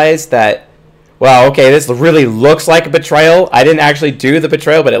realized that, well, okay, this really looks like a betrayal. I didn't actually do the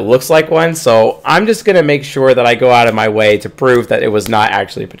betrayal, but it looks like one. So I'm just going to make sure that I go out of my way to prove that it was not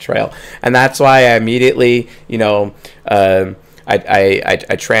actually a betrayal. And that's why I immediately, I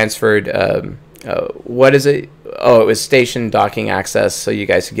transferred, what is it? Oh, it was station docking access, so you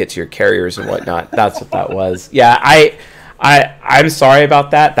guys could get to your carriers and whatnot. That's what that was. Yeah, I'm sorry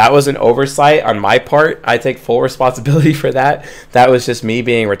about that. That was an oversight on my part. I take full responsibility for that. That was just me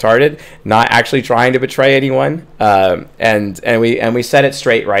being retarded, not actually trying to betray anyone. And we set it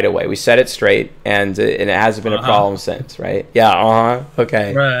straight right away. We set it straight, and it hasn't been a problem since, right? Yeah.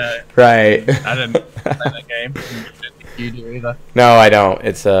 Okay. Right. I didn't play that game. You do either. No, I don't.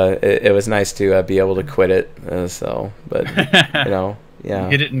 It was nice to be able to quit it. But yeah.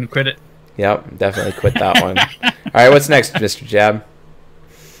 Hit it and quit it. Yep, definitely quit that one. All right, what's next, Mr. Jab?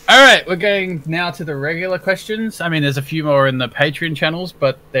 All right, we're going now to the regular questions. I mean, there's a few more in the Patreon channels,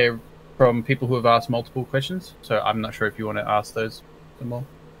 but they're from people who have asked multiple questions, so I'm not sure if you want to ask those some more.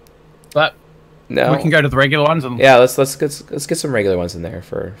 But no, we can go to the regular ones. Yeah, let's get some regular ones in there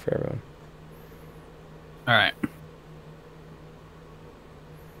for everyone. All right.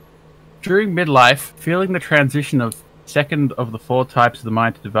 During midlife, feeling the transition of second of the 4 types of the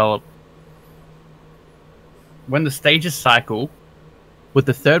mind to develop. When the stages cycle, would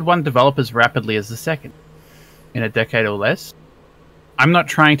the third one develop as rapidly as the second, in a decade or less? I'm not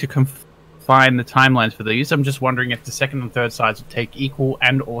trying to confine the timelines for these. I'm just wondering if the second and third sides would take equal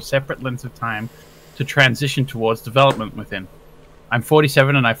and or separate lengths of time to transition towards development within. I'm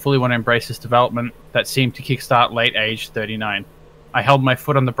 47 and I fully want to embrace this development that seemed to kickstart late age 39. I held my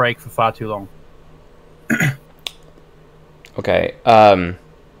foot on the brake for far too long. Okay.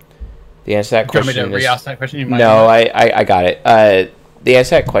 The answer to that question is... Do you want me to re-ask that question? No, I got it. The answer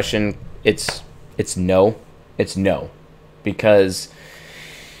to that question, it's no. It's no. Because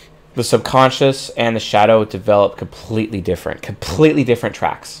the subconscious and the shadow develop completely different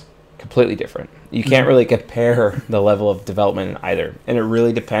tracks. Completely different. You can't really compare the level of development in either. And it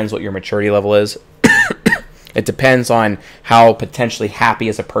really depends what your maturity level is. It depends on how potentially happy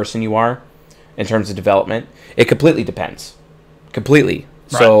as a person you are in terms of development. It completely depends. Completely.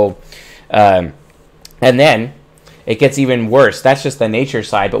 Right. So, and then it gets even worse. That's just the nature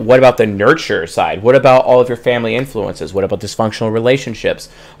side. But what about the nurture side? What about all of your family influences? What about dysfunctional relationships?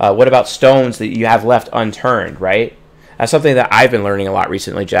 What about stones that you have left unturned, right? That's something that I've been learning a lot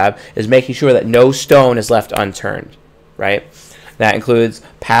recently, Jab, is making sure that no stone is left unturned, right? That includes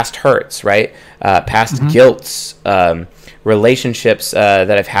past hurts, right? Past guilts, relationships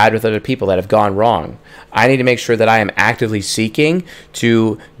that I've had with other people that have gone wrong. I need to make sure that I am actively seeking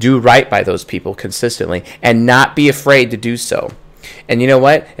to do right by those people consistently and not be afraid to do so. And you know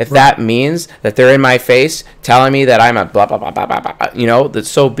what? If that means that they're in my face telling me that I'm a blah, blah, blah, blah, blah, blah, you know, that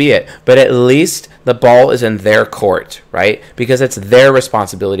so be it. But at least the ball is in their court, right? Because it's their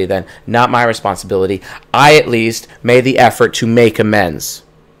responsibility then, not my responsibility. I at least made the effort to make amends.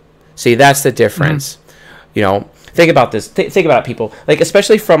 See, that's the difference. You know, think about this. Think about it, people. Like,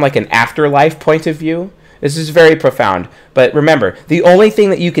 especially from like an afterlife point of view. This is very profound. But remember, the only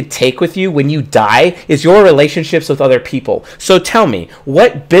thing that you could take with you when you die is your relationships with other people. So tell me,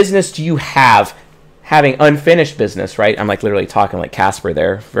 what business do you have having unfinished business, right? I'm like literally talking like Casper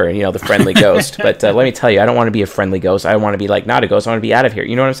there for, you know, the friendly ghost. But let me tell you, I don't want to be a friendly ghost. I want to be like not a ghost. I want to be out of here.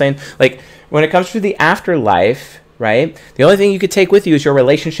 You know what I'm saying? Like when it comes to the afterlife, right? The only thing you could take with you is your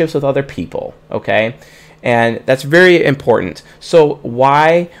relationships with other people, okay? And that's very important. So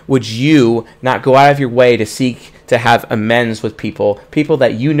why would you not go out of your way to seek to have amends with people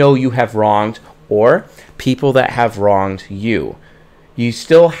that you know you have wronged or people that have wronged you? You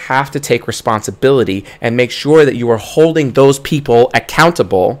still have to take responsibility and make sure that you are holding those people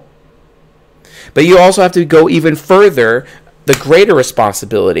accountable. But you also have to go even further, the greater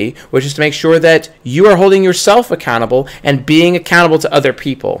responsibility, which is to make sure that you are holding yourself accountable and being accountable to other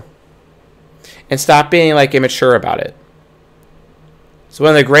people. And stop being like immature about it. It's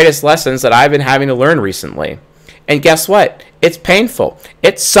one of the greatest lessons that I've been having to learn recently. And guess what? It's painful.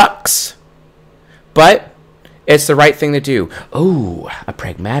 It sucks. But it's the right thing to do. Oh, a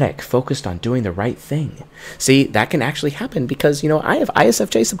pragmatic, focused on doing the right thing. See, that can actually happen because, you know, I have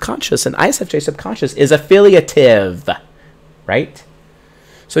ISFJ subconscious, and ISFJ subconscious is affiliative, right?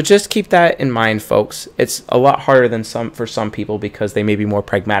 So just keep that in mind, folks. It's a lot harder than for some people because they may be more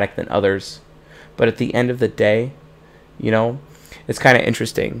pragmatic than others. But at the end of the day, you know, it's kind of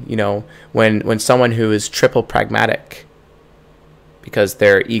interesting, you know, when someone who is triple pragmatic, because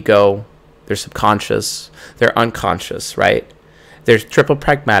their ego, their subconscious, their unconscious, right? They're triple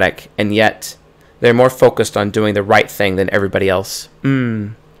pragmatic, and yet they're more focused on doing the right thing than everybody else.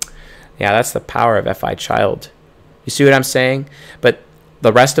 Yeah, that's the power of FI child. You see what I'm saying? But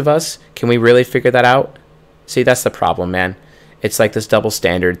the rest of us, can we really figure that out? See, that's the problem, man. It's like this double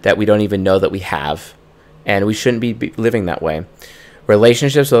standard that we don't even know that we have. And we shouldn't be living that way.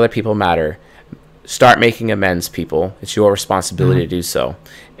 Relationships with other people matter. Start making amends, people. It's your responsibility to do so.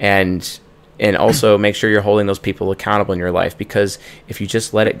 And also make sure you're holding those people accountable in your life. Because if you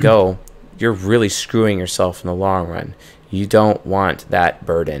just let it go, you're really screwing yourself in the long run. You don't want that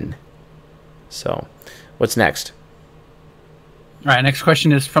burden. So, what's next? All right, next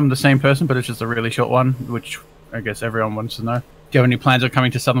question is from the same person, but it's just a really short one, which I guess everyone wants to know. Do you have any plans of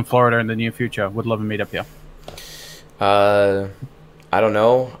coming to Southern Florida in the near future? Would love to meet up here. I don't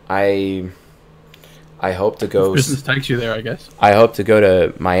know. I hope to go. If business takes you there, I guess. I hope to go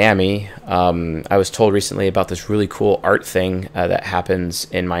to Miami. I was told recently about this really cool art thing that happens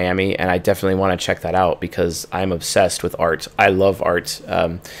in Miami, and I definitely want to check that out because I'm obsessed with art. I love art.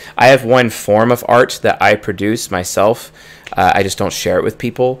 I have one form of art that I produce myself. I just don't share it with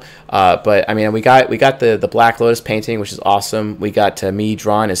people. But I mean, we got the Black Lotus painting, which is awesome. We got me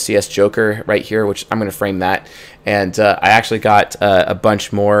drawn as CS Joker right here, which I'm going to frame that. And I actually got a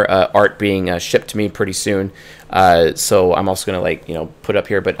bunch more art being shipped to me pretty soon. So I'm also going to put up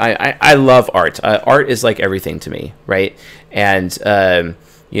here. But I love art. Art is like everything to me, right? And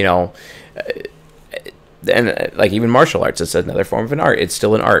and like even martial arts, it's another form of an art. It's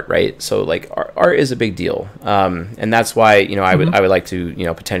still an art, right? So like art is a big deal, and that's why I would like to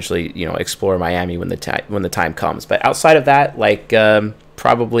potentially explore Miami when the time comes. But outside of that,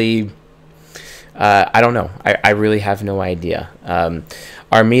 probably I don't know. I really have no idea.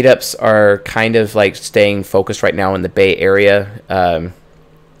 Our meetups are kind of like staying focused right now in the Bay Area,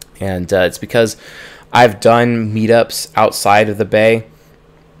 and it's because I've done meetups outside of the Bay,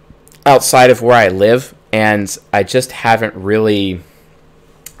 outside of where I live. And I just haven't really,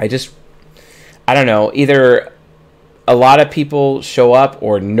 I don't know, either a lot of people show up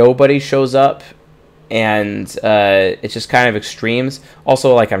or nobody shows up, and it's just kind of extremes.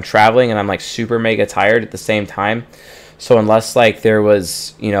 Also, like, I'm traveling and I'm like super mega tired at the same time, so unless like there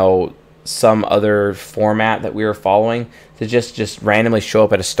was, you know, some other format that we were following, to just randomly show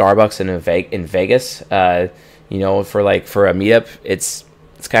up at a Starbucks in Vegas, you know, for a meetup, it's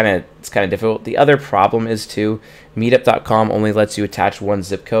kind of difficult. The other problem is too, meetup.com only lets you attach one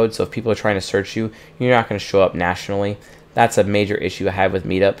zip code, so if people are trying to search you, you're not going to show up nationally. That's a major issue I have with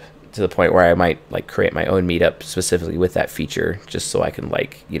Meetup, to the point where I might like create my own Meetup specifically with that feature, just so I can,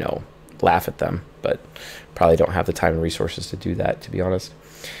 like, you know, laugh at them, but probably don't have the time and resources to do that, to be honest.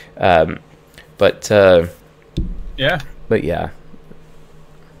 Yeah. But yeah.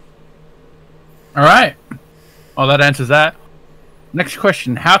 All right. Well, that answers that. Next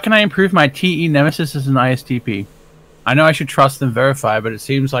question. How can I improve my TE Nemesis as an ISTP? I know I should trust and verify, but it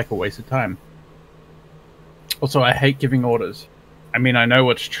seems like a waste of time. Also, I hate giving orders. I mean, I know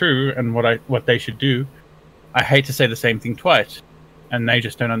what's true and what they should do. I hate to say the same thing twice, and they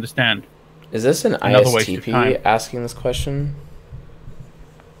just don't understand. Is this an ISTP asking this question?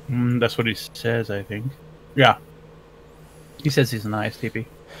 That's what he says, I think. Yeah. He says he's an ISTP.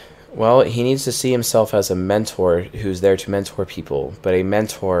 Well, he needs to see himself as a mentor who's there to mentor people, but a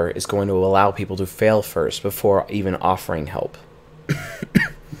mentor is going to allow people to fail first before even offering help.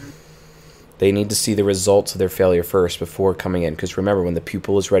 They need to see the results of their failure first before coming in, because remember, when the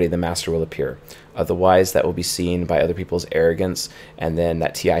pupil is ready, the master will appear. Otherwise, that will be seen by other people's arrogance, and then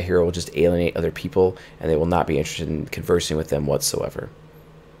that TI hero will just alienate other people, and they will not be interested in conversing with them whatsoever.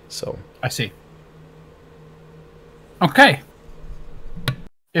 So I see. Okay.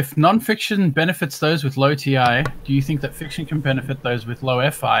 If non-fiction benefits those with low TI, do you think that fiction can benefit those with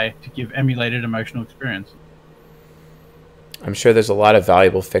low FI to give emulated emotional experience? I'm sure there's a lot of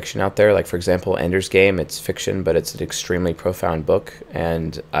valuable fiction out there. Like, for example, Ender's Game. It's fiction, but it's an extremely profound book.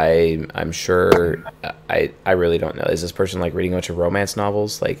 And I'm sure... I really don't know. Is this person, like, reading a bunch of romance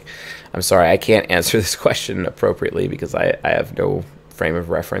novels? Like, I'm sorry, I can't answer this question appropriately because I have no frame of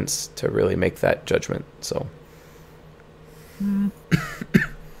reference to really make that judgment. So...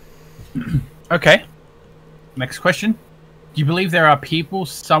 Okay. Next question. Do you believe there are people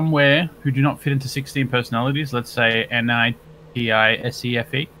somewhere who do not fit into 16 personalities? Let's say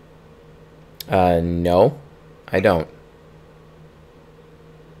NITI-SEFE? No, I don't.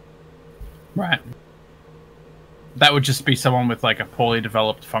 Right. That would just be someone with like a poorly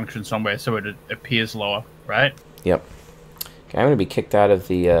developed function somewhere, so it appears lower, right? Yep. Okay, I'm going to be kicked out of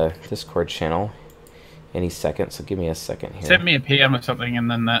the Discord channel any second, so give me a second here. Send me a PM or something,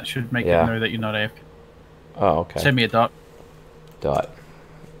 and then that should make it know that you're not AFK. Oh, okay. Send me a dot. All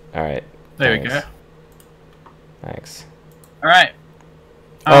right. There we go. Thanks. All right.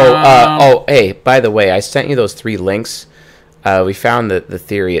 Hey, by the way, I sent you those 3 links. We found that the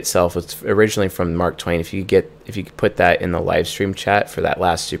theory itself was originally from Mark Twain. If you could put that in the live stream chat for that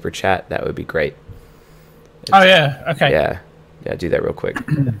last super chat, that would be great. Oh yeah. Okay. Yeah, do that real quick.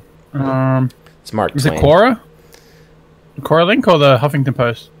 It's Mark Twain. Is it Quora? The Quora link or the Huffington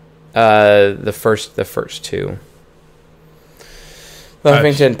Post? The first 2. The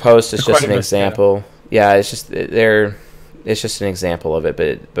Huffington Post is just an example. Yeah, it's just an example of it,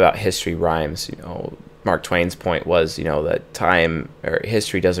 but about history rhymes. You know, Mark Twain's point was, you know, that time or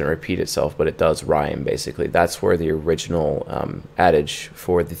history doesn't repeat itself, but it does rhyme. Basically, that's where the original adage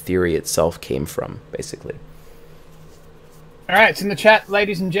for the theory itself came from. Basically. All right, it's in the chat,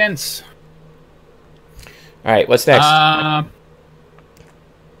 ladies and gents. All right, what's next? I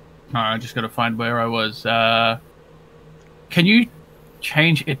just got to find where I was. Can you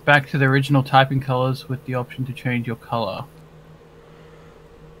change it back to the original typing colors with the option to change your color?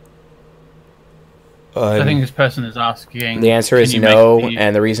 I think this person is asking... The answer is no,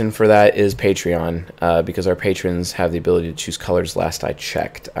 and the reason for that is Patreon, because our patrons have the ability to choose colors last I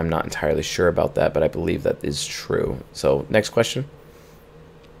checked. I'm not entirely sure about that, but I believe that is true. So, next question.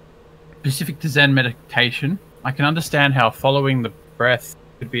 Specific to Zen meditation, I can understand how following the breath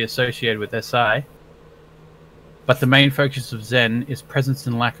could be associated with SI, but the main focus of Zen is presence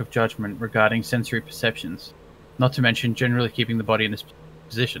and lack of judgment regarding sensory perceptions, not to mention generally keeping the body in this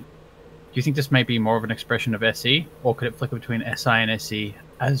position. Do you think this may be more of an expression of SE, or could it flicker between SI and SE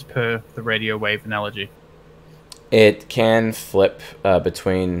as per the radio wave analogy? It can flip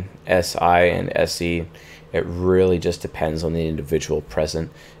between SI and SE. It really just depends on the individual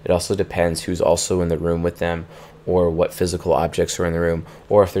present. It also depends who's also in the room with them, or what physical objects are in the room,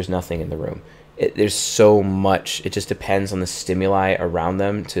 or if there's nothing in the room. there's so much. It just depends on the stimuli around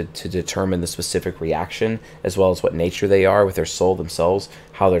them to determine the specific reaction, as well as what nature they are with their soul themselves,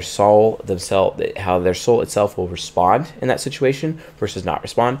 how their soul itself will respond in that situation versus not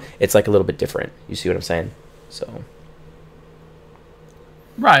respond. It's like a little bit different. You see what I'm saying? So.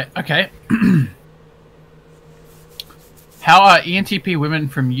 Right. Okay. How are ENTP women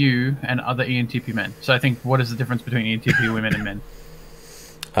from you and other ENTP men? So I think, what is the difference between ENTP women and men?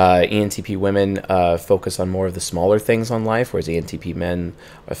 ENTP women focus on more of the smaller things on life, whereas ENTP men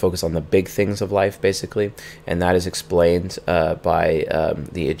focus on the big things of life, basically. And that is explained by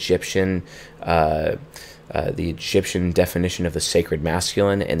the Egyptian definition of the sacred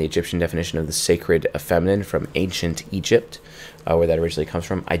masculine and the Egyptian definition of the sacred feminine from ancient Egypt, where that originally comes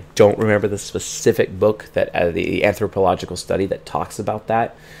from. I don't remember the specific book, that the anthropological study that talks about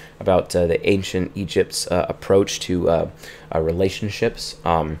that, about the ancient Egypt's approach to relationships.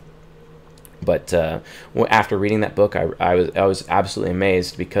 But after reading that book, I was absolutely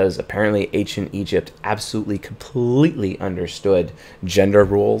amazed, because apparently ancient Egypt absolutely completely understood gender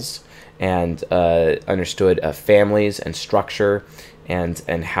roles and understood families and structure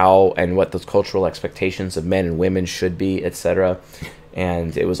and how and what those cultural expectations of men and women should be, etc.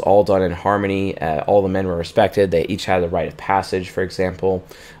 And it was all done in harmony. All the men were respected. They each had the rite of passage, for example.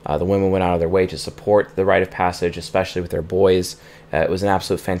 The women went out of their way to support the rite of passage, especially with their boys. It was an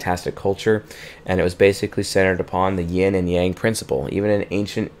absolute fantastic culture, and it was basically centered upon the yin and yang principle. Even in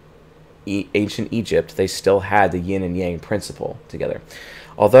ancient Egypt, they still had the yin and yang principle together.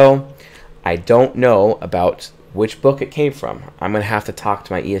 Although I don't know about which book it came from. I'm going to have to talk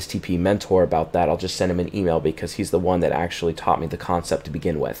to my ESTP mentor about that. I'll just send him an email, because he's the one that actually taught me the concept to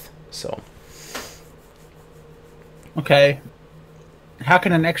begin with. So. Okay. How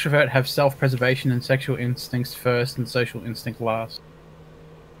can an extrovert have self-preservation and sexual instincts first and social instinct last?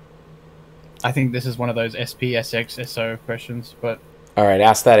 I think this is one of those SP, SX, SO questions, but... All right,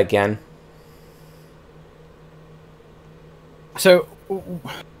 ask that again. So,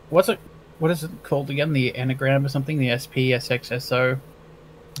 what is it called again? The Enneagram or something? The SP, SX, SO?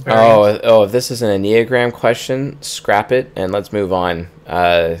 Oh, if this is an Enneagram question, scrap it and let's move on.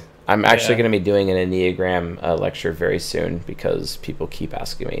 I'm actually going to be doing an Enneagram lecture very soon, because people keep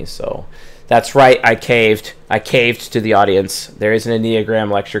asking me. So that's right. I caved to the audience. There is an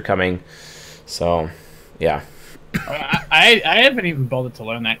Enneagram lecture coming. So, yeah. I haven't even bothered to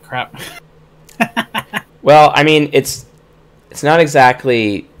learn that crap. Well, I mean, it's not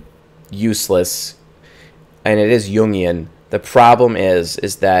exactly useless, and it is Jungian. The problem is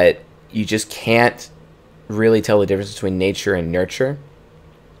that you just can't really tell the difference between nature and nurture.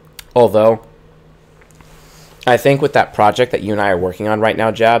 Although, I think with that project that you and I are working on right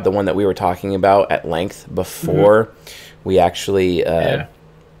now, Jab, the one that we were talking about at length before we actually...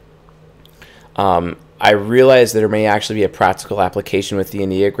 I realized there may actually be a practical application with the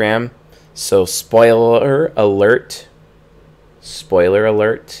Enneagram. So, spoiler alert.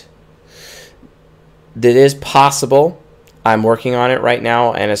 It is possible. I'm working on it right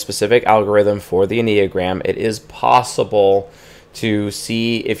now, and a specific algorithm for the Enneagram. It is possible to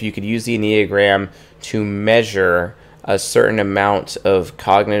see if you could use the Enneagram to measure a certain amount of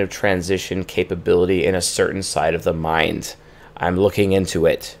cognitive transition capability in a certain side of the mind. I'm looking into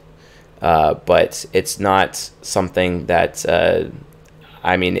it, but it's not something that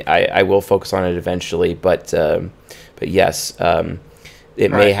I will focus on it eventually. But yes,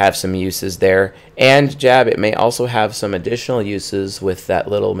 it may have some uses there. And Jab, it may also have some additional uses with that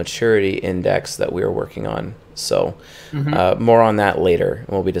little maturity index that we are working on. So more on that later.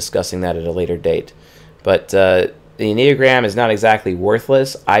 We'll be discussing that at a later date. But the Enneagram is not exactly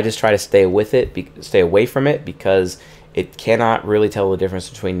worthless. I just try to stay away from it, because it cannot really tell the difference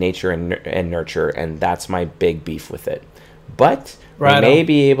between nature and nurture, and that's my big beef with it. But we may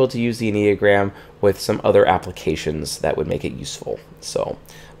be able to use the Enneagram with some other applications that would make it useful. So,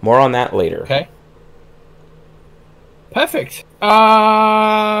 more on that later. Okay. Perfect.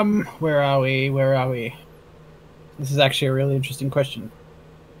 Where are we? This is actually a really interesting question.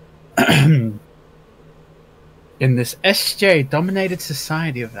 In this SJ-dominated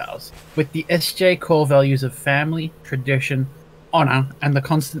society of ours, with the SJ core values of family, tradition, honor, and the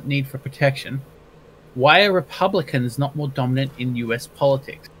constant need for protection, why are Republicans not more dominant in US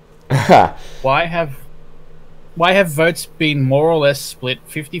politics? Why have votes been more or less split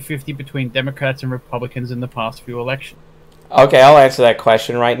 50-50 between Democrats and Republicans in the past few elections? Okay, I'll answer that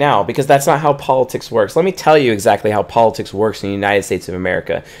question right now, because that's not how politics works. Let me tell you exactly how politics works in the United States of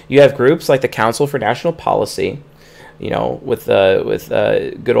America. You have groups like the Council for National Policy with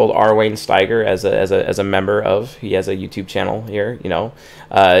good old R. Wayne Steiger as a member of. He has a YouTube channel here.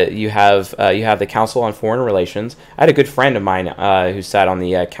 You have the Council on Foreign Relations. I had a good friend of mine who sat on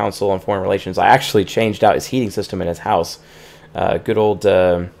the Council on Foreign Relations. I actually changed out his heating system in his house. Good old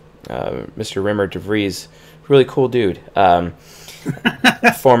Mr. Rimmer DeVries, really cool dude.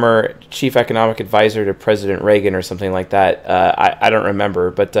 Former chief economic advisor to President Reagan or something like that. I don't remember,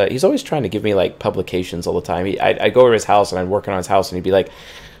 but he's always trying to give me like publications all the time. I'd go over to his house and I'd work on his house and he'd be like,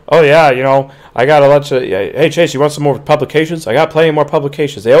 "Oh yeah, I got a bunch of. Hey Chase, you want some more publications? I got plenty more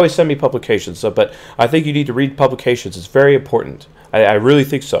publications. They always send me publications, but I think you need to read publications. It's very important. I really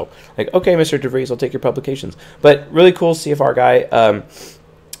think so." Like, okay, Mr. DeVries, I'll take your publications. But really cool CFR guy.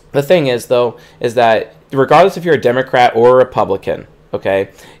 The thing is, though, is that regardless if you're a Democrat or a Republican,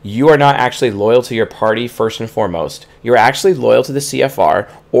 okay, you are not actually loyal to your party first and foremost. You're actually loyal to the CFR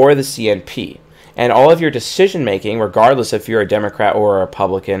or the CNP. And all of your decision making, regardless if you're a Democrat or a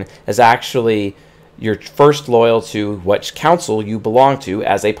Republican, is actually you're first loyal to which council you belong to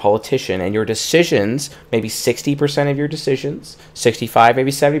as a politician. And your decisions, maybe 60% of your decisions, 65,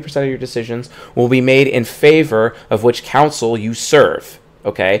 maybe 70% of your decisions, will be made in favor of which council you serve.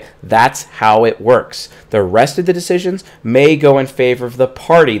 Okay, that's how it works. The rest of the decisions may go in favor of the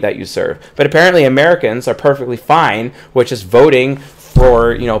party that you serve. But apparently Americans are perfectly fine with just voting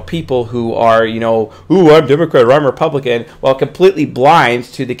for, people who are, ooh, I'm Democrat or I'm Republican, while completely blind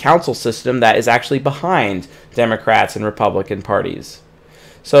to the council system that is actually behind Democrats and Republican parties.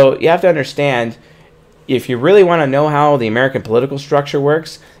 So you have to understand, if you really want to know how the American political structure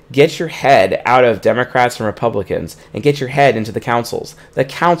works, get your head out of Democrats and Republicans and get your head into the councils. The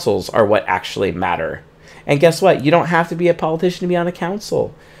councils are what actually matter. And guess what? You don't have to be a politician to be on a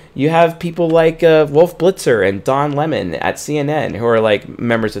council. You have people like Wolf Blitzer and Don Lemon at CNN who are like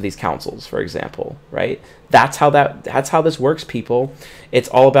members of these councils, for example, right? That's how this works, people. It's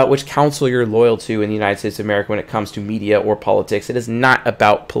all about which council you're loyal to in the United States of America when it comes to media or politics. It is not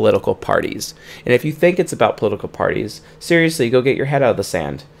about political parties. And if you think it's about political parties, seriously, go get your head out of the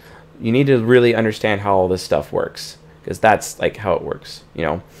sand. You need to really understand how all this stuff works, because that's like how it works,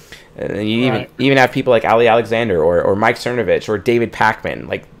 And you even have people like Ali Alexander or Mike Cernovich or David Pakman.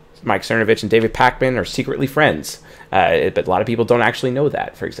 Like Mike Cernovich and David Pakman are secretly friends, but a lot of people don't actually know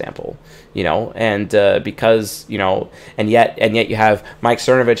that, for example, and because and yet you have Mike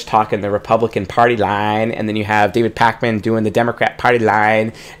Cernovich talking the Republican Party line, and then you have David Pakman doing the Democrat Party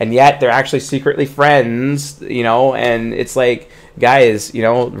line, and yet they're actually secretly friends, and it's like, guys,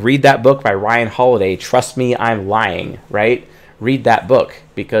 read that book by Ryan Holiday, Trust Me, I'm Lying, right? Read that book,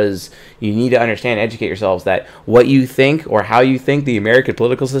 because you need to understand, educate yourselves that what you think or how you think the American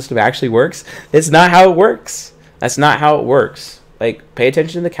political system actually works, it's not how it works. That's not how it works. Like, pay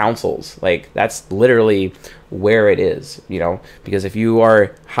attention to the councils. Like, that's literally where it is, because if you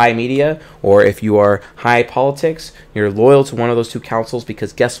are high media or if you are high politics, you're loyal to one of those two councils,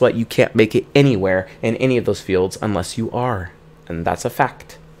 because guess what? You can't make it anywhere in any of those fields unless you are. And that's a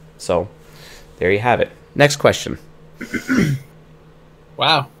fact. So, there you have it. Next question.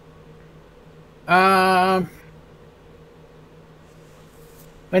 Wow.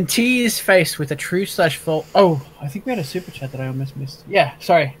 When T is faced with a true/false... Oh, I think we had a super chat that I almost missed. Yeah,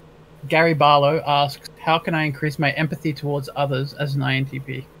 sorry. Gary Barlow asks, how can I increase my empathy towards others as an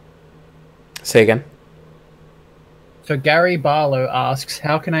INTP? Say again. So Gary Barlow asks,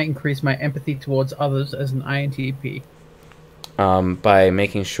 how can I increase my empathy towards others as an INTP? By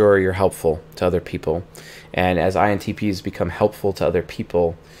making sure you're helpful to other people. And as INTPs become helpful to other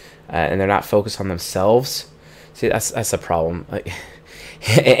people, and they're not focused on themselves, see, that's a problem.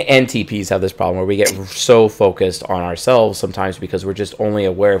 NTPs have this problem where we get so focused on ourselves sometimes because we're just only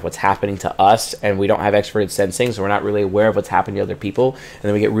aware of what's happening to us, and we don't have extroverted sensing, so we're not really aware of what's happening to other people, and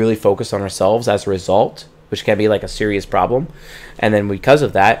then we get really focused on ourselves as a result, which can be like a serious problem. And then because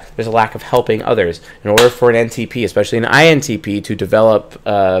of that, there's a lack of helping others. In order for an NTP, especially an INTP, to develop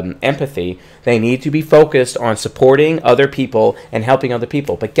empathy, they need to be focused on supporting other people and helping other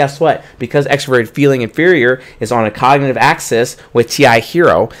people. But guess what? Because extroverted feeling inferior is on a cognitive axis with TI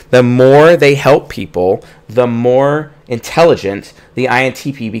Hero, the more they help people, the more intelligent the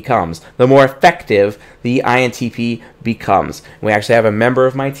INTP becomes, the more effective the INTP becomes. We actually have a member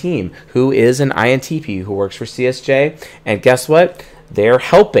of my team who is an INTP who works for CSJ, and guess what? they're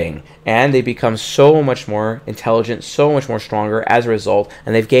helping, and they become so much more intelligent, so much more stronger as a result,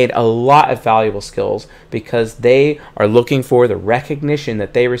 and they've gained a lot of valuable skills because they are looking for the recognition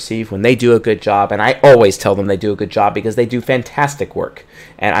that they receive when they do a good job. And I always tell them they do a good job because they do fantastic work,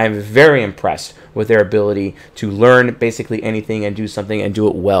 and I'm very impressed with their ability to learn basically anything and do something and do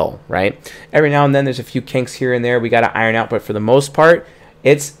it well, right? Every now and then there's a few kinks here and there we got to iron out, but for the most part,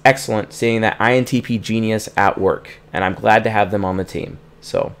 it's excellent seeing that INTP genius at work, and I'm glad to have them on the team.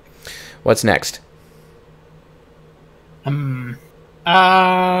 So, what's next? Next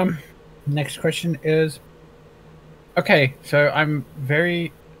question is, okay, so I'm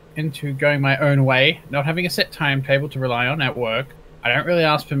very into going my own way, not having a set timetable to rely on at work. I don't really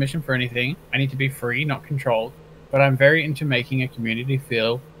ask permission for anything. I need to be free, not controlled. But I'm very into making a community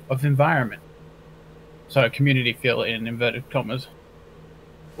feel of environment. So a community feel in inverted commas.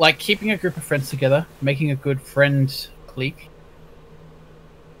 Like keeping a group of friends together, making a good friends clique.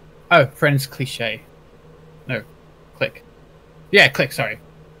 Oh, friends cliche. No, click. Yeah, click, sorry.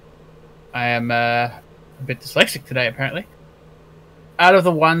 I am a bit dyslexic today, apparently. Out of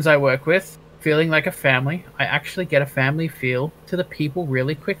the ones I work with, feeling like a family, I actually get a family feel to the people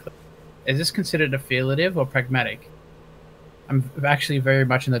really quickly. Is this considered affiliative or pragmatic? I'm actually very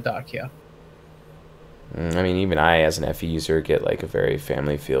much in the dark here. I mean, even I, as an FE user, get like a very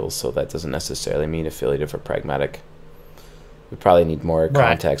family feel, so that doesn't necessarily mean affiliative or pragmatic. We probably need more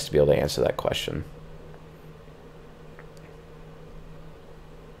context to be able to answer that question.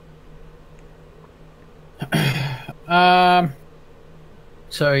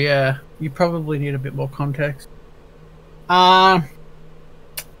 So yeah, you probably need a bit more context. I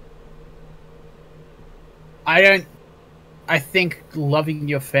think loving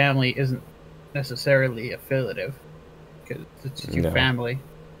your family isn't necessarily affiliative because it's your family.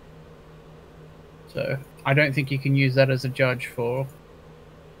 So I don't think you can use that as a judge for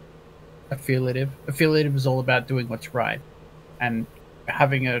affiliative. Affiliative is all about doing what's right, and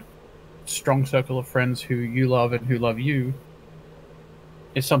having a strong circle of friends who you love and who love you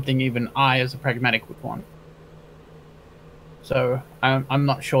is something even I, as a pragmatic, would want. So I'm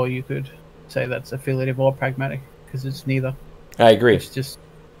not sure you could say that's affiliative or pragmatic because it's neither. I agree. It's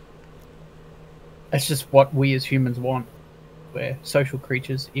just what we as humans want. We're social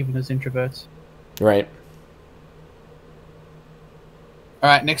creatures, even as introverts. Right. All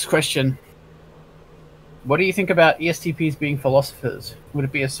right, next question. What do you think about ESTPs being philosophers? Would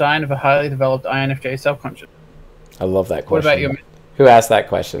it be a sign of a highly developed INFJ subconscious? I love that question. What about your... Who asked that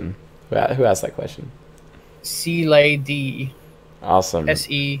question? Who asked that question? C-Lady. Awesome.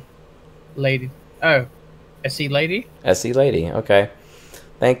 S-E Lady. Oh, S-E Lady? S-E Lady, okay.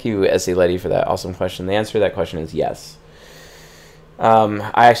 Thank you, S-E Lady, for that awesome question. The answer to that question is yes.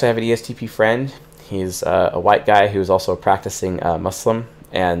 I actually have an ESTP friend. He's a white guy who's also a practicing Muslim,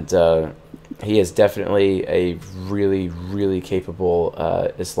 and he is definitely a really, really capable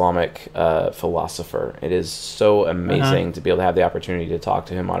Islamic philosopher. It is so amazing to be able to have the opportunity to talk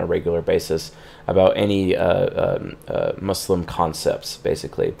to him on a regular basis about any Muslim concepts,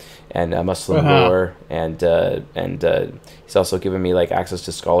 basically, and Muslim lore, and he's also given me like access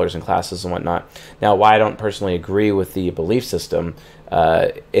to scholars and classes and whatnot. Now, why I don't personally agree with the belief system,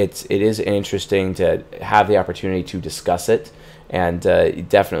 it is interesting to have the opportunity to discuss it. And it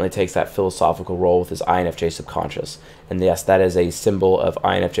definitely takes that philosophical role with his INFJ subconscious. And yes, that is a symbol of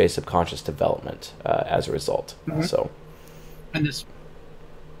INFJ subconscious development as a result. So, and this...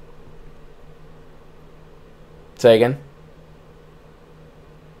 Say again?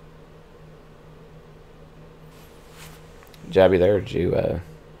 Jabby there, or did you...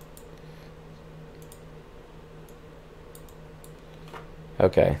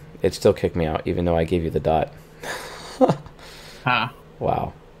 Okay, it still kicked me out, even though I gave you the dot.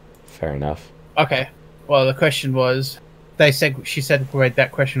 Wow. Fair enough. Okay. Well, the question was, she segued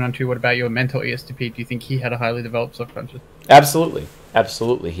that question onto what about your mentor ESTP? Do you think he had a highly developed subconscious? Absolutely.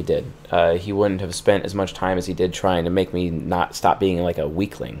 Absolutely he did. He wouldn't have spent as much time as he did trying to make me not stop being like a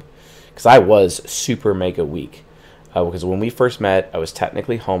weakling. Because I was super mega weak. Because when we first met, I was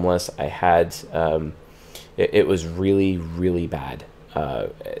technically homeless. I had... it was really, really bad.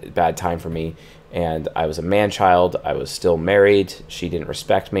 Bad time for me. And I was a man-child. I was still married. She didn't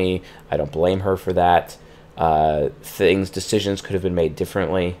respect me. I don't blame her for that. Decisions could have been made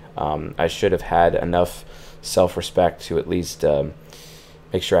differently. I should have had enough self-respect to at least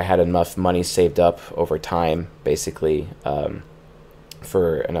make sure I had enough money saved up over time, basically,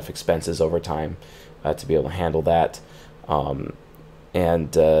 for enough expenses over time to be able to handle that.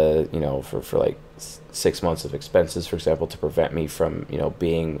 and for like 6 months of expenses, for example, to prevent me from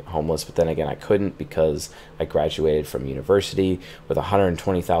being homeless. But then again, I couldn't, because I graduated from university with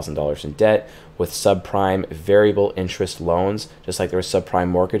 $120,000 in debt, with subprime variable interest loans, just like there were subprime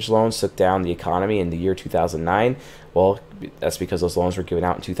mortgage loans took down the economy in the year 2009. Well, that's because those loans were given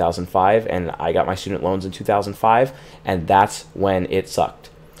out in 2005, and I got my student loans in 2005, and that's when it sucked,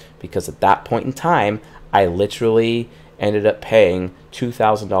 because at that point in time, I literally ended up paying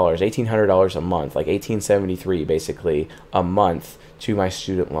 $2,000, $1,800 a month, like $1,873 basically a month, to my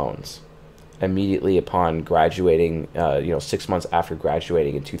student loans immediately upon graduating, 6 months after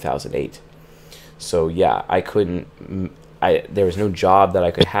graduating in 2008. So yeah, there was no job that I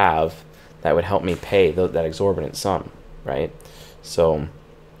could have that would help me pay that exorbitant sum, right? So,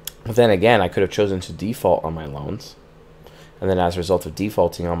 but then again, I could have chosen to default on my loans, and then as a result of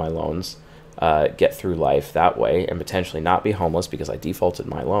defaulting on my loans, get through life that way and potentially not be homeless because I defaulted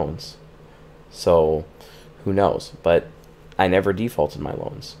my loans. So who knows? But I never defaulted my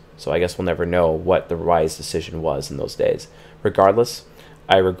loans. So I guess we'll never know what the wise decision was in those days. Regardless,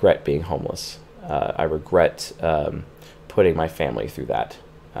 I regret being homeless. I regret putting my family through that,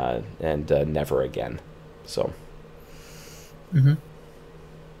 and never again. So. Mm-hmm.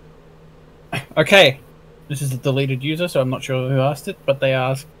 Okay. This is a deleted user, so I'm not sure who asked it, but they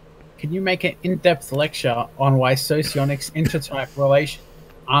asked, can you make an in-depth lecture on why socionics intertype relations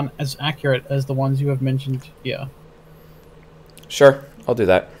aren't as accurate as the ones you have mentioned here? Sure, I'll do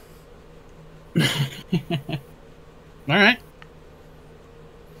that. All right.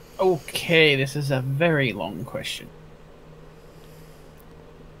 Okay, this is a very long question.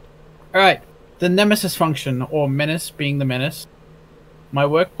 All right. The nemesis function, or menace being the menace. My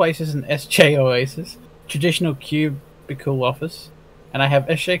workplace is an SJ Oasis, traditional cubicle office, and I have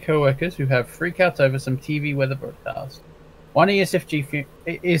SJ co-workers who have freakouts over some TV weather broadcast. One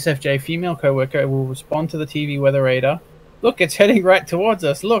ESFJ female co-worker will respond to the TV weather radar. Look, it's heading right towards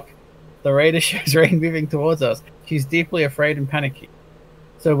us. Look. The radar shows rain moving towards us. She's deeply afraid and panicky.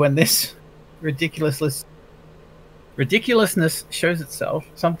 So when this ridiculousness shows itself,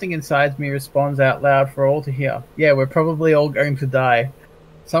 something inside me responds out loud for all to hear. Yeah, we're probably all going to die.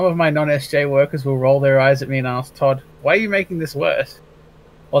 Some of my non-SJ workers will roll their eyes at me and ask, Todd, why are you making this worse?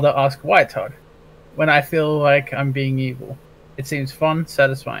 Or they'll ask, why, Todd? When I feel like I'm being evil. It seems fun,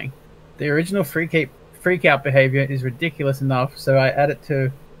 satisfying. The original freak out behavior is ridiculous enough, so I add it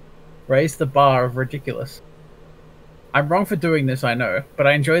to raise the bar of ridiculous. I'm wrong for doing this, I know, but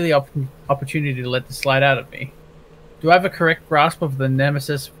I enjoy the opportunity to let this slide out of me. Do I have a correct grasp of the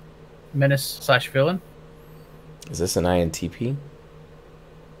nemesis, menace/villain? Is this an INTP?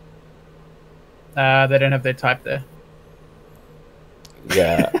 They don't have their type there.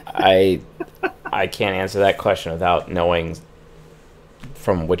 Yeah, I can't answer that question without knowing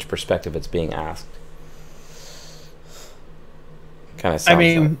from which perspective it's being asked. Kind of sounds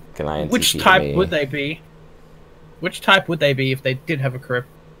like an INTP. Which type would they be? Which type would they be if they did have a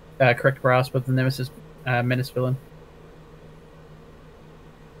correct grasp of the nemesis, menace villain?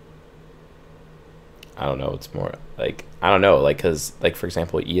 I don't know. It's more like, I don't know, like, because, like, for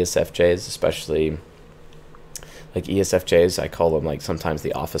example, ESFJs, especially, like, ESFJs, I call them, like, sometimes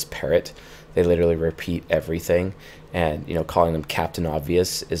the office parrot. They literally repeat everything, and, calling them Captain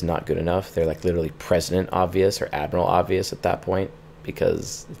Obvious is not good enough. They're, like, literally President Obvious or Admiral Obvious at that point,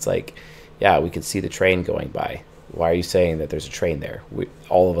 because it's like, yeah, we can see the train going by. Why are you saying that there's a train there?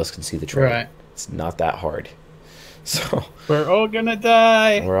 All of us can see the train. Right. It's not that hard. So we're all gonna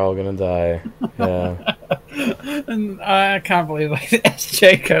die. We're all gonna die. Yeah. And I can't believe, like, the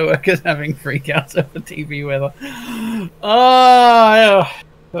SJ co-workers having freakouts over TV weather. Oh,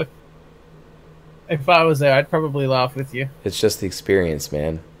 look, if I was there, I'd probably laugh with you. It's just the experience,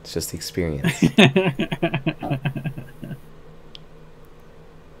 man. It's just the experience.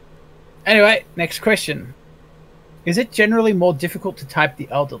 Anyway, next question. Is it generally more difficult to type the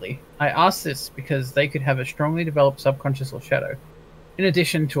elderly? I ask this because they could have a strongly developed subconscious or shadow, in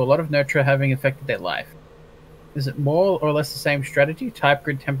addition to a lot of nurture having affected their life. Is it more or less the same strategy, type,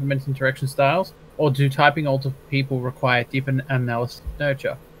 grid, temperament, interaction styles, or do typing older people require deeper analysis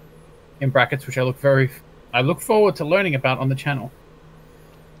nurture? In brackets, which I look forward to learning about on the channel.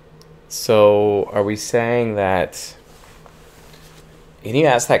 So, are we saying that... Can you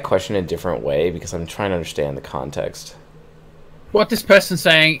ask that question a different way? Because I'm trying to understand the context. What this person's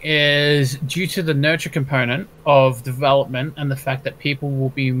saying is, due to the nurture component of development and the fact that people will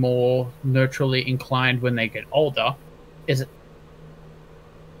be more nurturally inclined when they get older,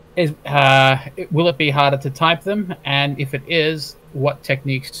 will it be harder to type them? And if it is, what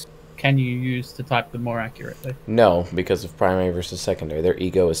techniques can you use to type them more accurately? No, because of primary versus secondary. Their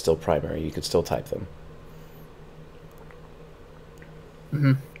ego is still primary. You could still type them.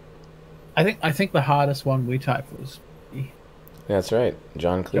 Mm-hmm. I think the hardest one we typed was That's right,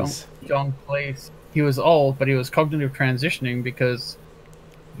 John Cleese. John Cleese. He was old, but he was cognitive transitioning because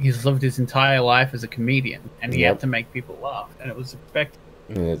he's lived his entire life as a comedian, and he had to make people laugh, and it was expected.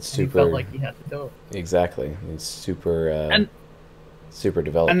 And it's super. He felt like he had to do it. Exactly. It's super. Super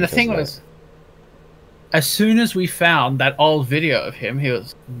developed. And the thing was, as soon as we found that old video of him, he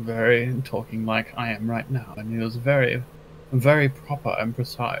was very talking like I am right now, and he was very, very proper and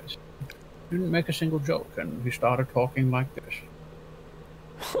precise. He didn't make a single joke, and he started talking like this.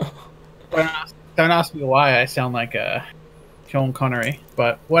 Don't ask me why I sound like Sean Connery,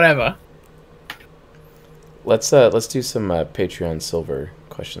 but whatever. Let's do some Patreon silver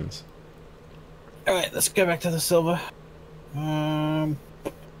questions. All right, let's go back to the silver.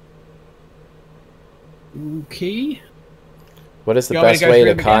 Okay. What is the best way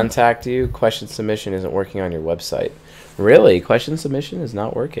to contact you? Question submission isn't working on your website. Really? Question submission is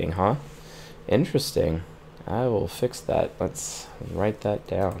not working, huh? Interesting. I will fix that. Let's write that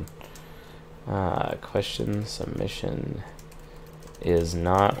down. Question submission is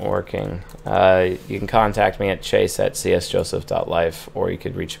not working. You can contact me at chase@csjoseph.life, or you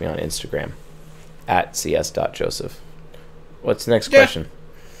could reach me on Instagram at cs.joseph. What's the next question?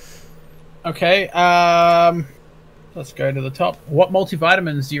 Okay, let's go to the top. What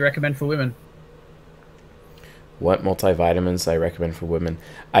multivitamins do you recommend for women? What multivitamins I recommend for women?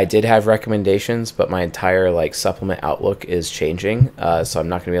 I did have recommendations, but my entire supplement outlook is changing, so I'm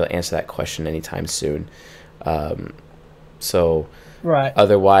not going to be able to answer that question anytime soon. Right.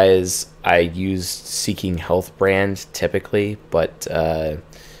 Otherwise, I use Seeking Health brand typically, but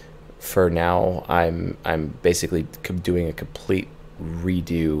for now, I'm basically doing a complete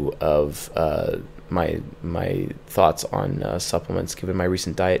redo of my thoughts on supplements given my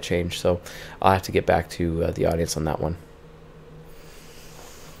recent diet change. So I'll have to get back to the audience on that one.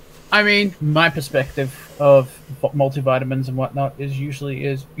 I mean, my perspective of multivitamins and whatnot is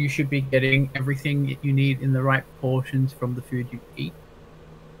usually you should be getting everything that you need in the right portions from the food you eat.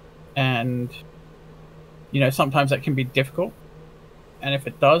 And, sometimes that can be difficult. And if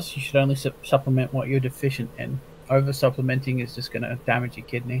it does, you should only supplement what you're deficient in. Over supplementing is just going to damage your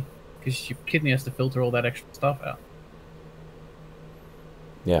kidney, because your kidney has to filter all that extra stuff out.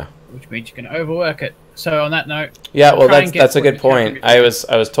 Yeah. Which means you're going to overwork it. So on that note, yeah, well, that's a good point. I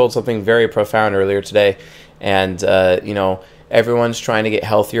was told something very profound earlier today, and everyone's trying to get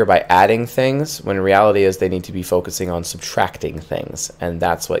healthier by adding things, when in reality is they need to be focusing on subtracting things, and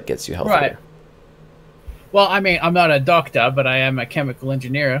that's what gets you healthier. Right. Well, I mean, I'm not a doctor, but I am a chemical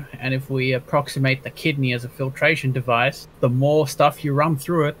engineer, and if we approximate the kidney as a filtration device, the more stuff you run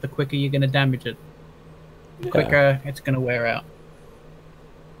through it, the quicker you're going to damage it. The quicker it's going to wear out.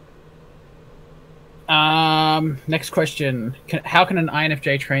 Next question. How can an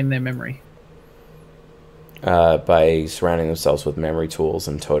INFJ train their memory? By surrounding themselves with memory tools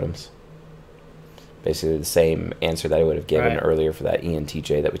and totems. Basically the same answer that I would have given earlier for that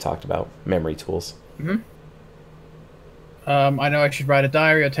ENTJ that we talked about. Memory tools. Mm-hmm. I know I should write a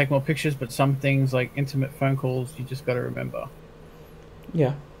diary or take more pictures, but some things like intimate phone calls, you just got to remember.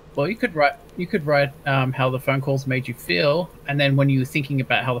 Yeah. Well, you could write how the phone calls made you feel, and then when you're thinking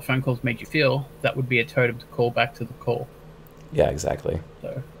about how the phone calls made you feel, that would be a totem to call back to the call. Yeah, exactly.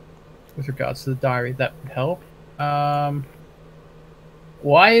 So, with regards to the diary, that would help.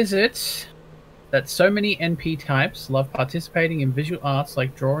 Why is it that so many NP types love participating in visual arts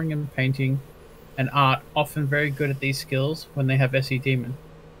like drawing and painting, and art, often very good at these skills when they have SE Demon?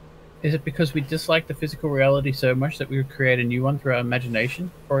 Is it because we dislike the physical reality so much that we would create a new one through our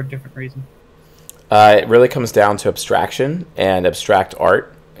imagination, or a different reason? It really comes down to abstraction and abstract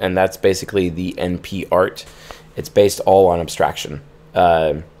art, and that's basically the NP art. It's based all on abstraction.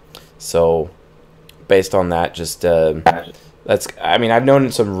 So based on that, I've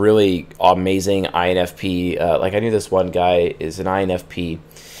known some really amazing INFP. I knew this one guy is an INFP,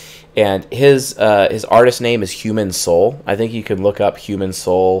 and his artist name is Human Soul. I think you can look up Human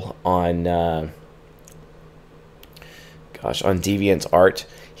Soul on DeviantArt.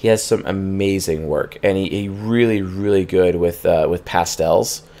 He has some amazing work, and he really, really good with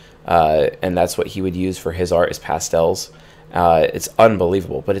pastels, and that's what he would use for his art, is pastels. It's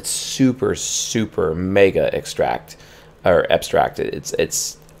unbelievable, but it's super, super mega abstract.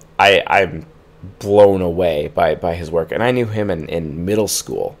 I'm blown away by his work, and I knew him in middle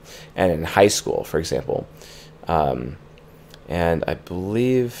school and in high school, for example, and I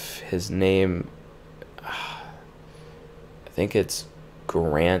believe his name, I think it's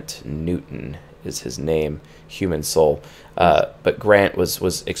Grant Newton is his name, Human Soul. But Grant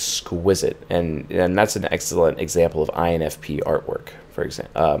was exquisite, and that's an excellent example of INFP artwork, for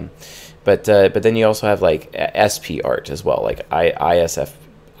example. But then you also have like SP art as well, like ISFPs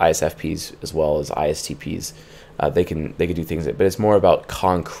as well as ISTPs. They can do things, but it's more about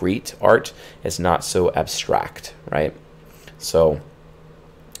concrete art. It's not so abstract, right? So,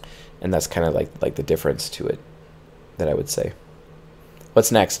 and that's kind of like the difference to it that I would say. What's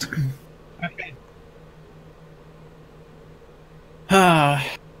next? Okay.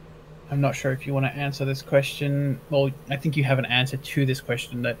 I'm not sure if you want to answer this question. Well, I think you have an answer to this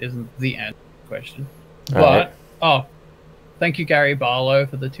question that isn't the answer to the question. But, thank you, Gary Barlow,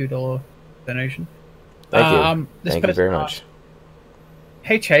 for the $2 donation. Thank you. Thank you very much.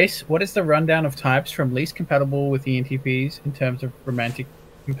 Hey, Chase, what is the rundown of types from least compatible with ENTPs in terms of romantic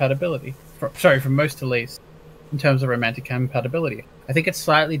compatibility? From most to least in terms of romantic compatibility. I think it's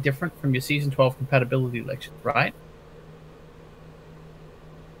slightly different from your Season 12 compatibility lecture, right?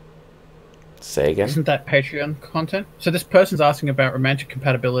 Say again? Isn't that Patreon content? So this person's asking about romantic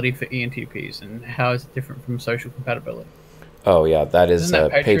compatibility for ENTPs and how is it different from social compatibility? Oh yeah, that is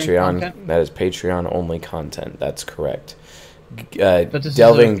Patreon. Content? That is Patreon only content. That's correct.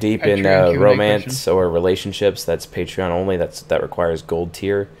 Delving deep in romance or relationships, that's Patreon only. That requires gold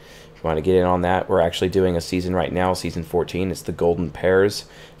tier. If you want to get in on that, we're actually doing a season right now, season 14. It's the golden pairs.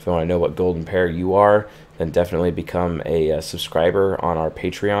 If you want to know what golden pair you are, then definitely become a subscriber on our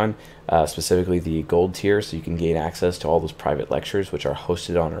Patreon, specifically the gold tier, so you can gain access to all those private lectures, which are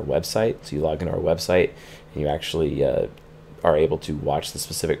hosted on our website. So you log into our website, and you actually are able to watch the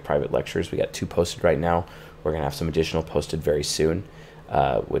specific private lectures. We got 2 posted right now. We're going to have some additional posted very soon,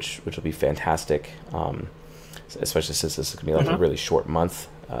 which will be fantastic, especially since this is going to be like a really short month.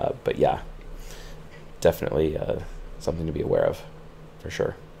 But yeah, definitely something to be aware of, for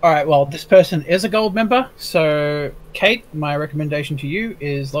sure. All right, well, this person is a gold member. So, Kate, my recommendation to you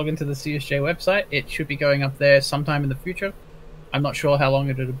is log into the CSJ website. It should be going up there sometime in the future. I'm not sure how long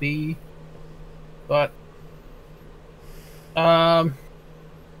it'll be, but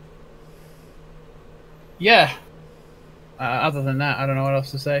yeah. Other than that, I don't know what else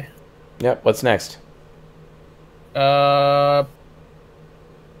to say. Yep. What's next?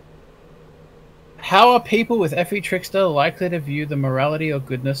 How are people with FE Trickster likely to view the morality or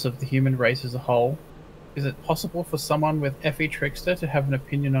goodness of the human race as a whole? Is it possible for someone with FE Trickster to have an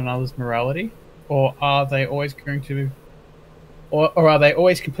opinion on others' morality, or are they always going to, or are they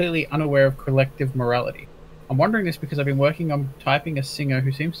always completely unaware of collective morality? I'm wondering this because I've been working on typing a singer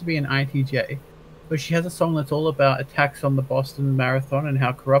who seems to be an INTJ, but she has a song that's all about attacks on the Boston Marathon and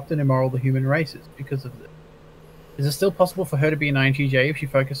how corrupt and immoral the human race is because of this. Is it still possible for her to be an INTJ if she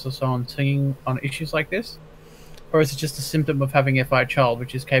focuses on singing on issues like this? Or is it just a symptom of having FI child,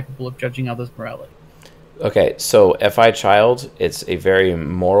 which is capable of judging others' morality? Okay, so FI child, it's a very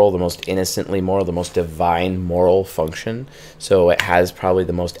moral, the most innocently moral, the most divine moral function. So it has probably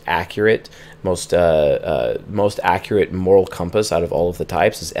the most accurate, most accurate moral compass out of all of the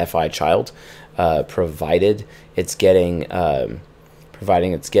types is FI child, provided it's getting the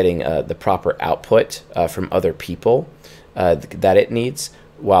proper output from other people that it needs,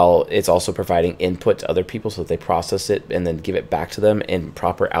 while it's also providing input to other people so that they process it and then give it back to them in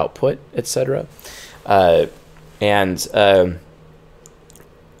proper output, etc. Based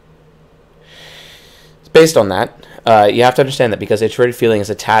on that, you have to understand that because introverted feeling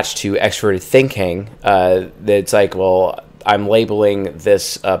is attached to extroverted thinking, that it's like, well, I'm labeling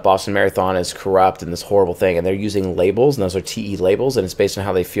this Boston Marathon as corrupt and this horrible thing, and they're using labels, and those are TE labels, and it's based on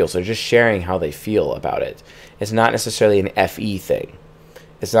how they feel. So they're just sharing how they feel about it. It's not necessarily an FE thing.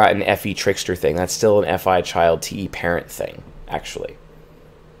 It's not an FE trickster thing. That's still an FI child TE parent thing, actually.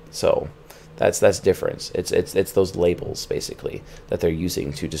 So that's difference. It's those labels basically that they're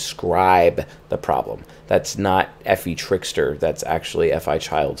using to describe the problem. That's not FE trickster. That's actually FI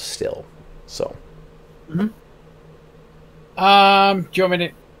child still. So. Mm-hmm. Do you want me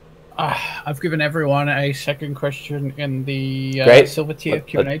to? I've given everyone a second question in the silver tier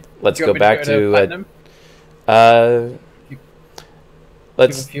Q&A. Let's go back to platinum.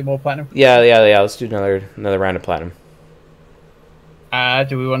 Let's give a few more platinum. Yeah. Let's do another round of platinum.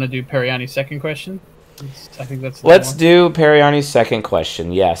 Do we want to do Periani's second question? I think that's. Let's do Periani's second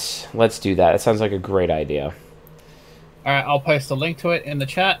question. Yes, let's do that. It sounds like a great idea. All right, I'll post a link to it in the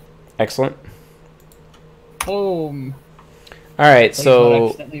chat. Excellent. Boom. All right, so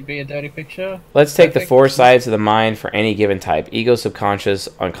accidentally be a dirty picture. Let's take the 4 sides of the mind for any given type: ego, subconscious,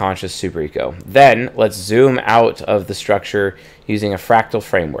 unconscious, superego. Then let's zoom out of the structure using a fractal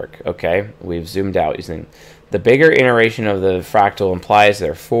framework. Okay, we've zoomed out using The bigger iteration of the fractal implies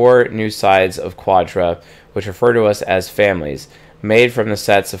there are 4 new sides of Quadra, which refer to us as families, made from the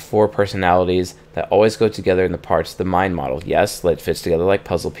sets of 4 personalities that always go together in the parts of the mind model. Yes, it fits together like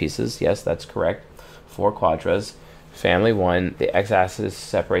puzzle pieces. Yes, that's correct. 4 quadras. Family 1, the x-axis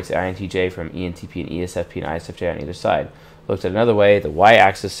separates the INTJ from ENTP and ESFP and ISFJ on either side. Looked at another way, the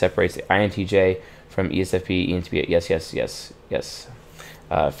y-axis separates the INTJ from ESFP, ENTP. Yes, yes, yes, yes.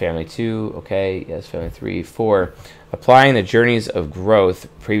 Family 2, okay, yes. Family 3, 4. Applying the journeys of growth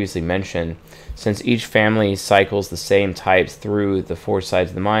previously mentioned, since each family cycles the same types through the 4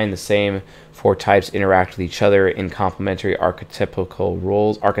 sides of the mind, the same 4 types interact with each other in complementary archetypal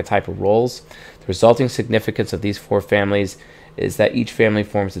roles. The resulting significance of these 4 families is that each family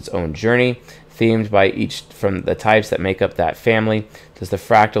forms its own journey, themed by each from the types that make up that family. Does the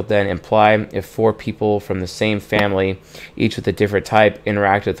fractal then imply if 4 people from the same family, each with a different type,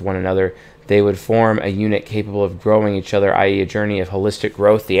 interact with one another, they would form a unit capable of growing each other, i.e. a journey of holistic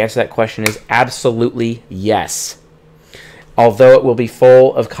growth? The answer to that question is absolutely yes. Although it will be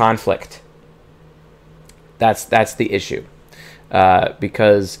full of conflict. That's the issue.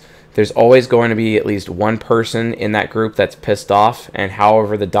 Because there's always going to be at least one person in that group that's pissed off, and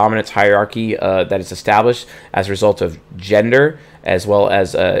however the dominance hierarchy that is established as a result of gender, as well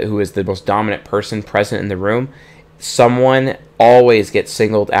as who is the most dominant person present in the room, someone always gets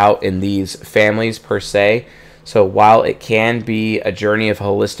singled out in these families per se. So while it can be a journey of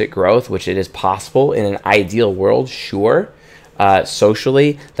holistic growth, which it is possible in an ideal world, sure,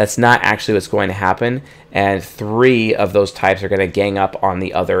 socially, that's not actually what's going to happen. And 3 of those types are going to gang up on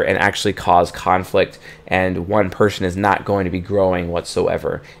the other and actually cause conflict. And one person is not going to be growing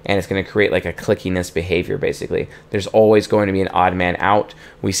whatsoever. And it's going to create like a clickiness behavior, basically. There's always going to be an odd man out.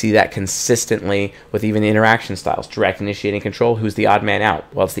 We see that consistently with even the interaction styles. Direct, initiating, control. Who's the odd man out?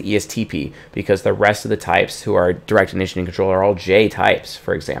 Well, it's the ESTP, because the rest of the types who are direct, initiating, control are all J types,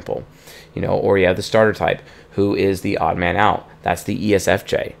 for example. You know, or you have the starter type, who is the odd man out. That's the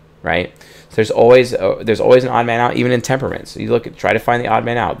ESFJ, right? So there's always an odd man out, even in temperaments. You try to find the odd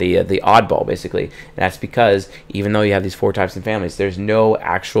man out, the oddball, basically. And that's because even though you have these 4 types in families, there's no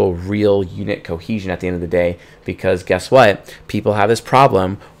actual real unit cohesion at the end of the day. Because guess what? People have this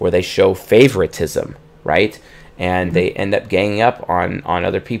problem where they show favoritism, right? And they end up ganging up on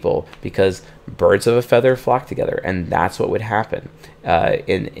other people because birds of a feather flock together, and that's what would happen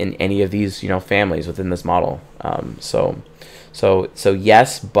in any of these families within this model. So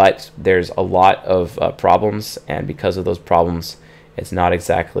yes, but there's a lot of problems, and because of those problems, it's not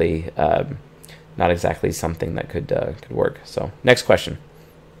exactly something that could work. So next question.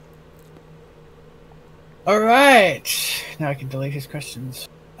 All right, now I can delete his questions.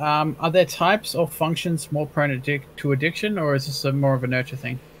 Are there types or functions more prone to addiction, or is this more of a nurture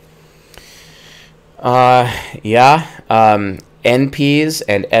thing? Yeah. NPs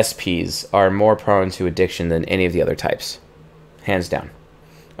and SPs are more prone to addiction than any of the other types, hands down.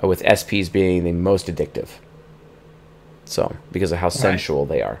 With SPs being the most addictive. So, because of how sensual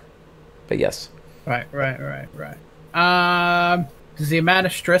they are. But yes. Right. Does the amount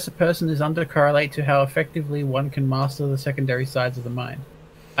of stress a person is under correlate to how effectively one can master the secondary sides of the mind?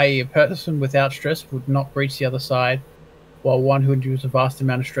 I.e., a person without stress would not breach the other side, while one who endures a vast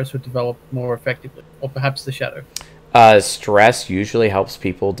amount of stress would develop more effectively, or perhaps the shadow. Stress usually helps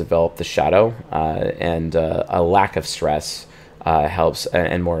people develop the shadow, and a lack of stress helps,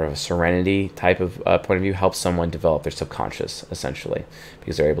 and more of a serenity type of point of view helps someone develop their subconscious, essentially,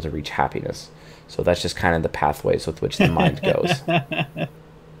 because they're able to reach happiness. So that's just kind of the pathways with which the mind goes.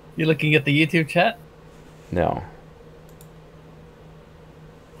 You're looking at the YouTube chat? No.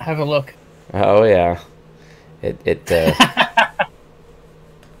 Have a look. Oh yeah, it.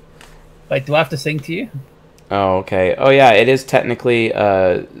 Wait, do I have to sing to you? Oh okay. Oh yeah, it is technically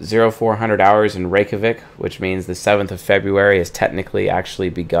 0400 hours in Reykjavik, which means the 7th of February is technically actually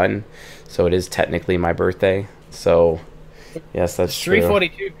begun. So it is technically my birthday. So yes, that's true.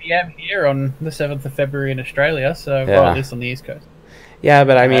 3:42 p.m. here on the 7th of February in Australia. So yeah. Well, at least on the East Coast. Yeah,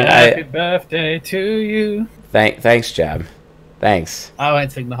 but I mean, happy birthday to you. Thanks, Jab. Thanks. I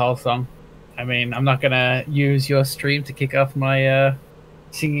won't sing the whole song. I mean, I'm not going to use your stream to kick off my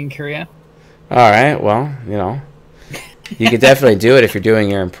singing career. All right. Well, you could definitely do it if you're doing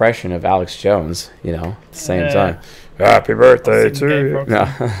your impression of Alex Jones, at the same time. Happy birthday to you. No.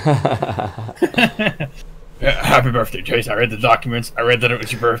 Happy birthday, Chase. I read the documents. I read that it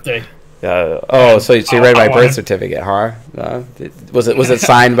was your birthday. So you read my birth certificate, huh? Was it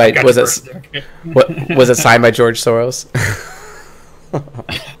signed by was it signed by George Soros?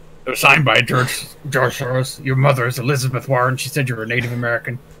 It was signed by George Soros. Your mother is Elizabeth Warren. She said you were a Native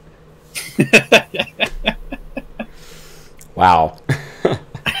American. Wow.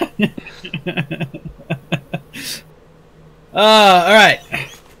 All right.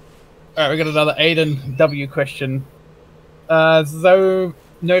 All right, we got another Aiden W question. Though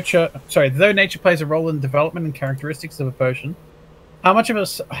nature plays a role in development and characteristics of a person, how much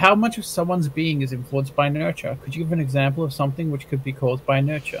of someone's being is influenced by nurture? Could you give an example of something which could be caused by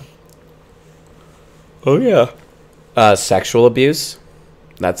nurture? Oh yeah. Sexual abuse.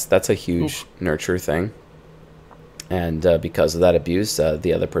 That's a huge nurture thing. And because of that abuse,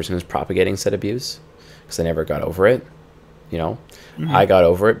 the other person is propagating said abuse because they never got over it. You know, I got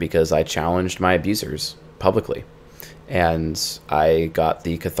over it because I challenged my abusers publicly. And I got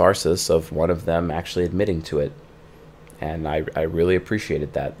the catharsis of one of them actually admitting to it. And I really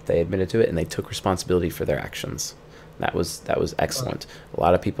appreciated that. They admitted to it and they took responsibility for their actions. That was excellent. A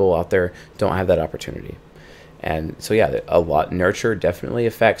lot of people out there don't have that opportunity. And so, yeah, nurture definitely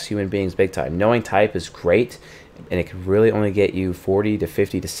affects human beings big time. Knowing type is great, and it can really only get you 40 to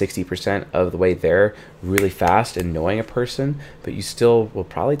 50 to 60% of the way there really fast in knowing a person, but you still will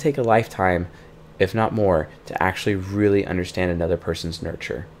probably take a lifetime, if not more, to actually really understand another person's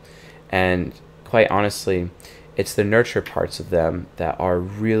nurture. And quite honestly, it's the nurture parts of them that are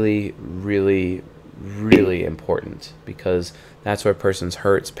really, really, really important, because that's where a person's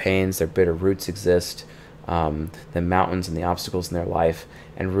hurts, pains, their bitter roots exist, the mountains and the obstacles in their life,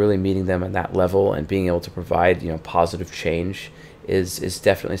 and really meeting them at that level and being able to provide, positive change is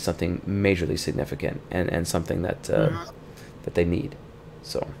definitely something majorly significant and something that that they need.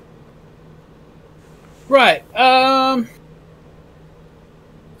 So. Right.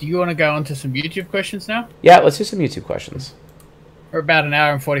 Do you want to go on to some YouTube questions now? Yeah, let's do some YouTube questions. We're about an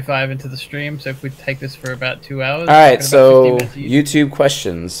hour and 45 into the stream, so if we take this for about 2 hours. All right, so YouTube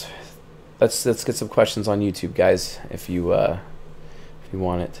questions. Let's get some questions on YouTube, guys, if you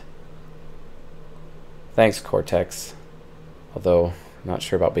want it. Thanks, Cortex. Although I'm not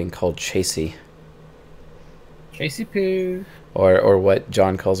sure about being called Chasey. Chasey Poo. Or what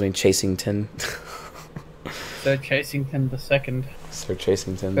John calls me, Chasington. Sir Chasington the second. Sir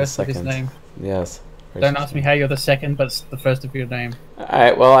Chasington the first second. Of his name. Yes. Don't ask me how you're the second, but it's the first of your name. All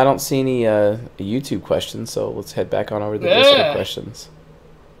right. Well, I don't see any YouTube questions, so let's head back on over to the Discord questions.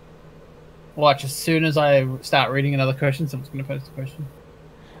 Watch, as soon as I start reading another question, someone's going to post a question.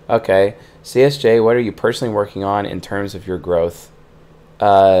 Okay. CSJ, what are you personally working on in terms of your growth?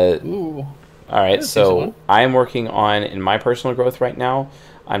 Ooh. All right. So I am working on, in my personal growth right now,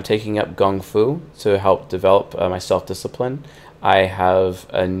 I'm taking up Gung Fu to help develop my self-discipline. I have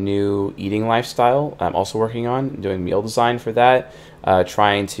a new eating lifestyle I'm also working on, doing meal design for that,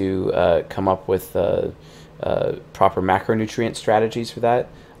 trying to come up with proper macronutrient strategies for that.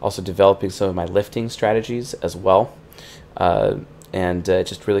 Also developing some of my lifting strategies as well. And it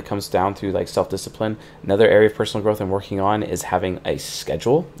just really comes down to like self-discipline. Another area of personal growth I'm working on is having a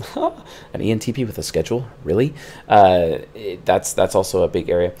schedule. An ENTP with a schedule, really? That's also a big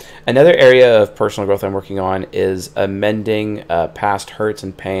area. Another area of personal growth I'm working on is amending past hurts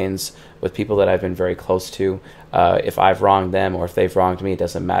and pains with people that I've been very close to. If I've wronged them or if they've wronged me, it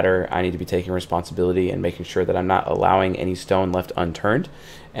doesn't matter. I need to be taking responsibility and making sure that I'm not allowing any stone left unturned.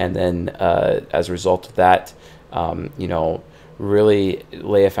 And then as a result of that, really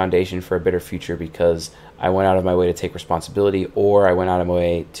lay a foundation for a better future, because I went out of my way to take responsibility, or I went out of my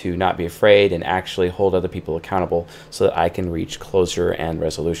way to not be afraid and actually hold other people accountable so that I can reach closure and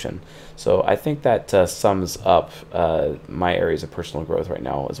resolution. So I think that sums up my areas of personal growth right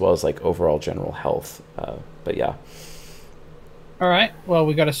now, as well as like overall general health. But yeah. All right. Well,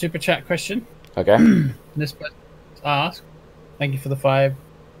 we got a super chat question. Okay. This person asked, thank you for the €5.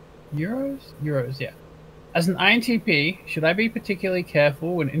 Euros, yeah. As an INTP, should I be particularly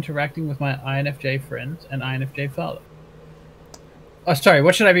careful when interacting with my INFJ friends and INFJ father? Oh, sorry,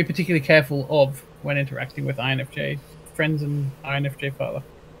 what should I be particularly careful of when interacting with INFJ friends and INFJ father?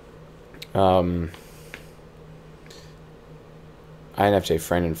 INFJ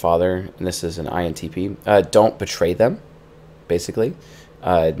friend and father, and this is an INTP. Don't betray them, basically.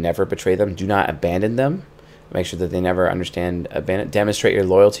 Never betray them. Do not abandon them. Make sure that they never understand abandon. Demonstrate your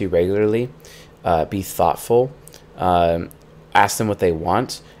loyalty regularly. Be thoughtful, ask them what they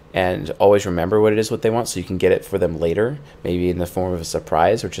want, and always remember what it is what they want so you can get it for them later, maybe in the form of a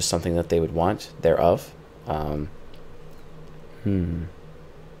surprise or just something that they would want thereof.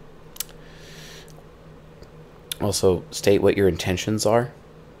 Also, state what your intentions are.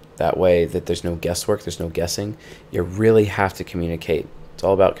 That way that there's no guesswork, there's no guessing. You really have to communicate. It's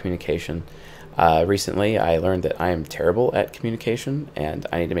all about communication. Recently, I learned that I am terrible at communication, and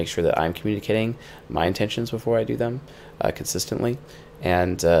I need to make sure that I'm communicating my intentions before I do them consistently.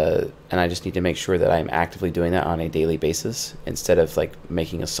 and I just need to make sure that I'm actively doing that on a daily basis instead of like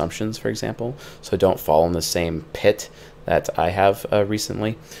making assumptions, for example. So don't fall in the same pit that I have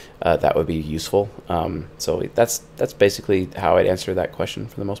recently. That would be useful. So that's basically how I'd answer that question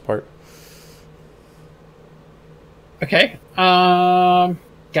for the most part. Okay.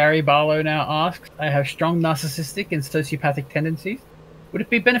 Gary Barlow now asks, I have strong narcissistic and sociopathic tendencies. Would it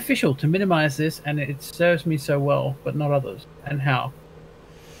be beneficial to minimize this, and it serves me so well, but not others? And how?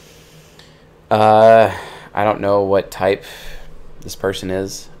 I don't know what type this person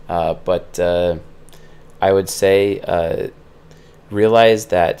is, but I would say realize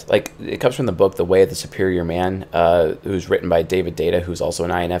that, like, it comes from the book The Way of the Superior Man, who's written by David Data, who's also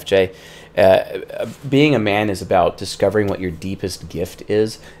an INFJ. Being a man is about discovering what your deepest gift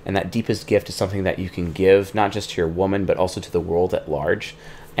is, and that deepest gift is something that you can give not just to your woman but also to the world at large,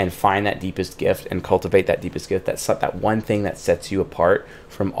 and find that deepest gift and cultivate that deepest gift. That's that one thing that sets you apart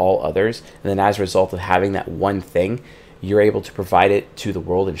from all others, and then as a result of having that one thing, you're able to provide it to the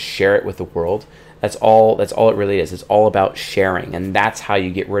world and share it with the world. That's all it really is. It's all about sharing, and that's how you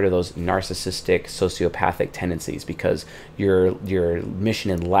get rid of those narcissistic, sociopathic tendencies, because your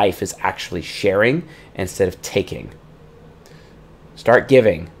mission in life is actually sharing instead of taking. Start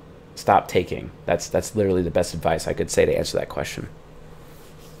giving, stop taking. That's literally the best advice I could say to answer that question.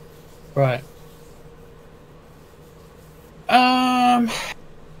 Right. Do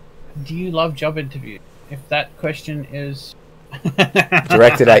you love job interviews? If that question is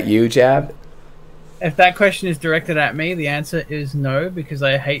directed at you, Jab? If that question is directed at me, the answer is no, because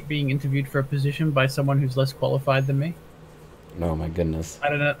I hate being interviewed for a position by someone who's less qualified than me. Oh my goodness. I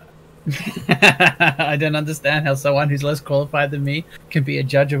don't know. I don't understand how someone who's less qualified than me can be a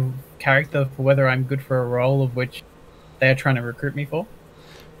judge of character for whether I'm good for a role of which they are trying to recruit me for.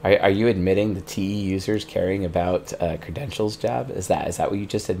 Are you admitting the TE users caring about credentials, Jab? Is that what you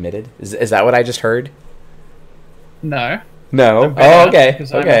just admitted? Is that what I just heard? No. No. Oh, okay.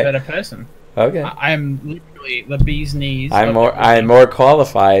 Because I'm a better person. Okay. I'm literally the bee's knees. I'm more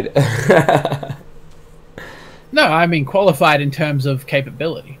qualified. No, I mean qualified in terms of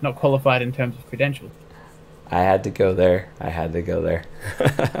capability, not qualified in terms of credentials. I had to go there.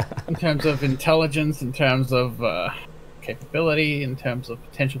 In terms of intelligence, in terms of capability, in terms of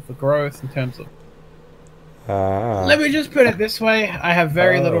potential for growth, in terms of... Let me just put it this way. I have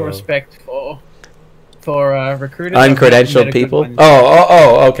very little respect for recruiters. Uncredentialed people?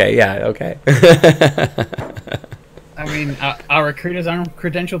 Oh, okay, yeah, okay. I mean, are recruiters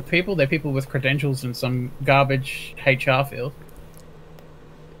uncredentialed people? They're people with credentials in some garbage HR field.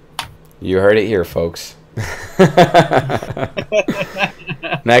 You heard it here, folks.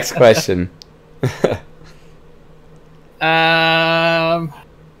 Next question. Let's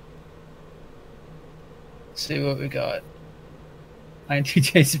see what we got.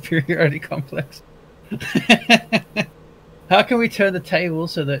 INTJ superiority complex. How can we turn the table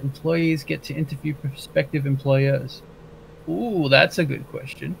so that employees get to interview prospective employers? Ooh, that's a good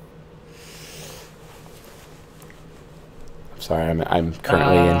question. I'm sorry, I'm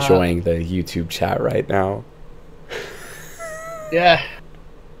currently enjoying the YouTube chat right now. Yeah.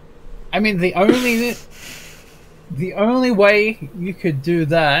 I mean, the only way you could do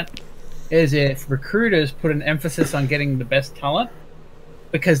that is if recruiters put an emphasis on getting the best talent,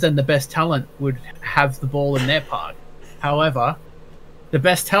 because then the best talent would have the ball in their park. However, the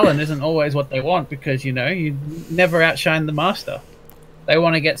best talent isn't always what they want, because, you never outshine the master. They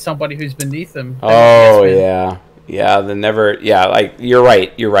want to get somebody who's beneath them. Oh, yeah. Yeah, like, you're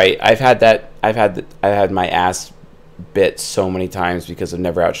right. I've had my ass bit so many times because I've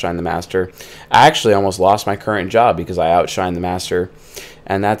never outshined the master. I actually almost lost my current job because I outshined the master,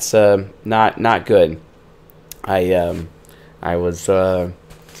 and that's not good. I was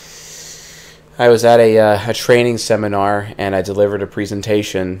at a training seminar, and I delivered a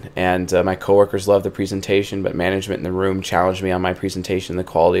presentation, and my coworkers loved the presentation, but management in the room challenged me on my presentation, the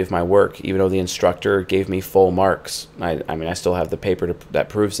quality of my work, even though the instructor gave me full marks. I mean, I still have the paper that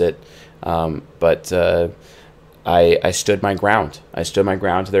proves it, but I stood my ground. I stood my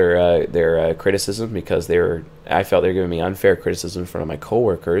ground to their criticism, because I felt they were giving me unfair criticism in front of my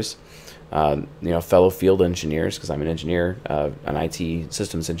coworkers, fellow field engineers, because I'm an engineer, an IT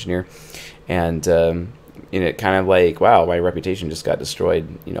systems engineer, and it kind of like, wow, my reputation just got destroyed,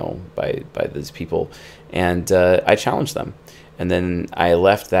 by these people, and I challenged them, and then I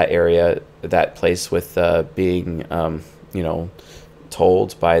left that place with being,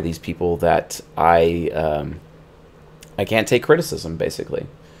 told by these people that I can't take criticism. Basically,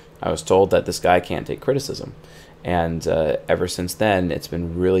 I was told that this guy can't take criticism. And ever since then, it's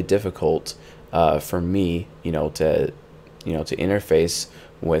been really difficult for me, to to interface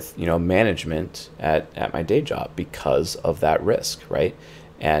with, management at my day job because of that risk, right?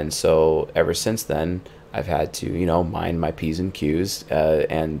 And so ever since then, I've had to, mind my P's and Q's,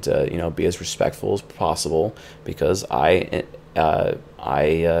 and be as respectful as possible, because I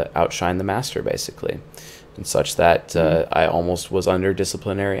outshine the master, basically, and such that I almost was under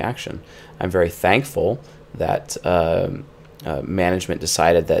disciplinary action. I'm very thankful that management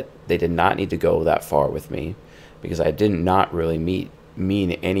decided that they did not need to go that far with me, because I did not really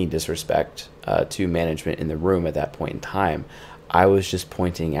mean any disrespect to management in the room at that point in time. I was just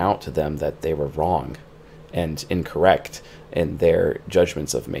pointing out to them that they were wrong and incorrect in their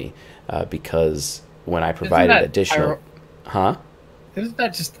judgments of me, because when I provided additional... Isn't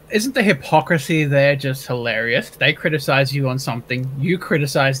the hypocrisy there just hilarious? They criticize you on something, you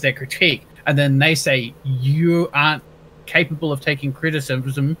criticize their critique, and then they say you aren't capable of taking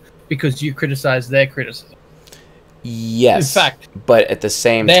criticism because you criticize their criticism. Yes. In fact, but at the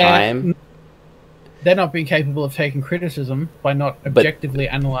same time, they're not being capable of taking criticism by not objectively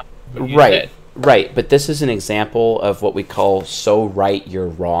analyzing what you said. Right, but this is an example of what we call so right you're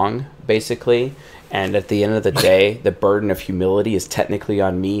wrong, basically. And at the end of the day, the burden of humility is technically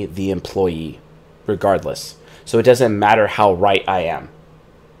on me, the employee, regardless. So it doesn't matter how right I am.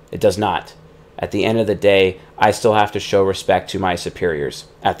 It does not. At the end of the day, I still have to show respect to my superiors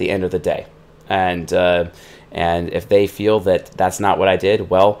at the end of the day. And if they feel that that's not what I did,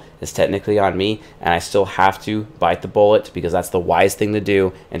 well, it's technically on me, and I still have to bite the bullet, because that's the wise thing to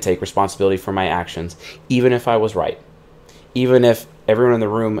do, and take responsibility for my actions, even if I was right. Even if everyone in the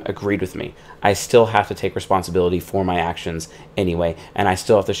room agreed with me, I still have to take responsibility for my actions anyway, and I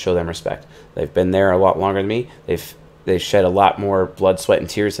still have to show them respect. They've been there a lot longer than me. They've shed a lot more blood, sweat, and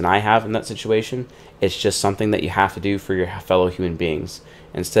tears than I have in that situation. It's just something that you have to do for your fellow human beings,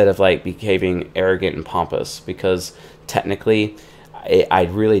 instead of behaving arrogant and pompous, because technically I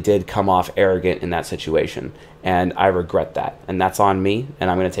really did come off arrogant in that situation, and I regret that, and that's on me, and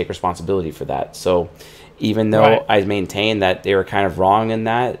I'm going to take responsibility for that. So even though I maintain that they were kind of wrong in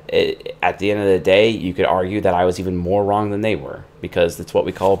that, at the end of the day, you could argue that I was even more wrong than they were, because it's what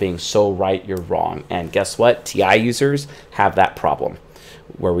we call being so right you're wrong. And guess what? TI users have that problem,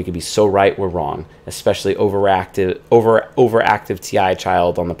 where we could be so right we're wrong, especially overactive TI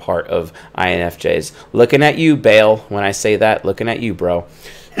child on the part of INFJs. Looking at you, Bale, when I say that, looking at you, bro.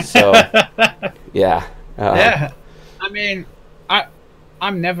 So, yeah. Yeah. I mean,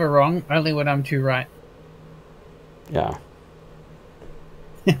 I'm never wrong, only when I'm too right. Yeah.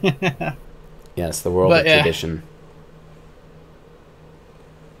 Yes, the world of tradition.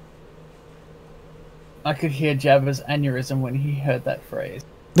 I could hear Jabba's aneurysm when he heard that phrase.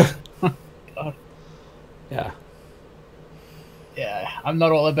 God. Yeah. Yeah, I'm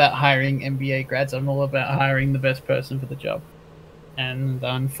not all about hiring MBA grads. I'm all about hiring the best person for the job. And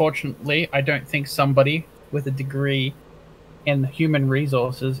unfortunately, I don't think somebody with a degree in human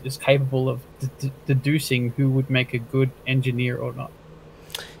resources is capable of deducing who would make a good engineer or not.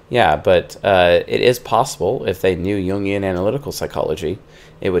 Yeah, but it is possible, if they knew Jungian analytical psychology,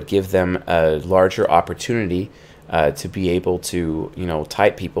 it would give them a larger opportunity to be able to,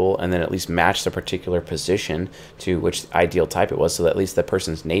 type people, and then at least match the particular position to which ideal type it was, so that at least the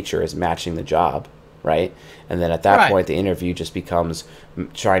person's nature is matching the job, right? And then at that point, the interview just becomes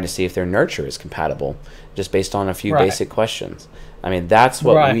trying to see if their nurture is compatible, just based on a few basic questions. I mean, that's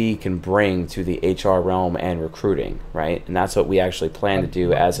what we can bring to the HR realm and recruiting, right? And that's what we actually plan to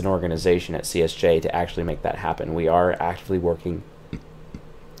do as an organization at CSJ to actually make that happen. We are actively working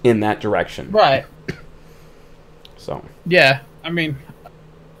in that direction. Right. So. Yeah, I mean,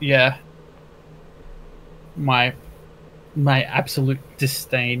 yeah. My absolute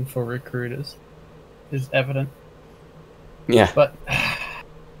disdain for recruiters is evident. Yeah. But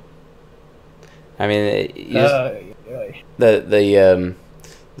I mean,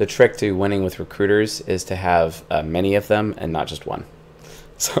 the trick to winning with recruiters is to have many of them and not just one.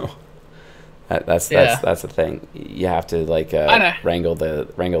 So that's the thing. You have to wrangle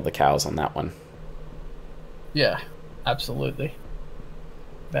the cows on that one. Yeah, absolutely.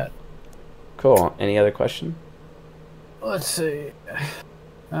 Bet. Cool. Any other question? Let's see.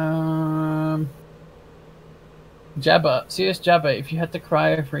 Jabba, CS Jabba, if you had to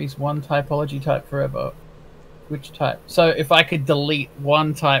cryo-freeze one typology type forever, which type? So if I could delete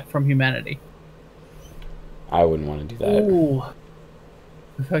one type from humanity. I wouldn't want to do that. Ooh.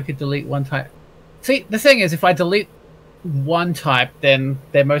 If I could delete one type. See, the thing is, if I delete one type, then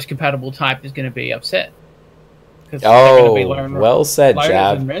their most compatible type is going to be upset. Oh, well said,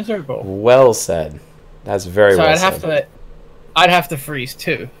 Jab. Well said. That's very well said. I'd have to freeze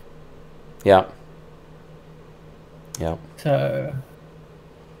two. Yeah. Yeah. So,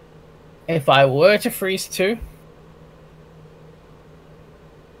 if I were to freeze too,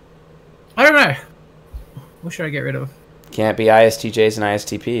 I don't know. What should I get rid of? Can't be ISTJs and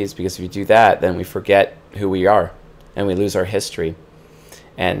ISTPs, because if you do that, then we forget who we are and we lose our history.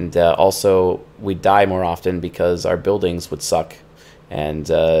 And also, we die more often because our buildings would suck, and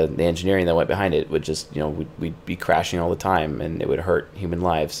the engineering that went behind it would just, we'd be crashing all the time, and it would hurt human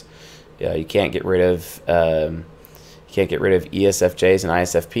lives. You can't get rid of ESFJs and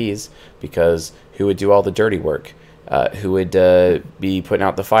ISFPs, because who would do all the dirty work? Who would be putting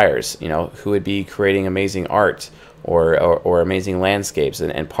out the fires? Who would be creating amazing art or amazing landscapes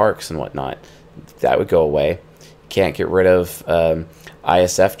and parks and whatnot? That would go away. Can't get rid of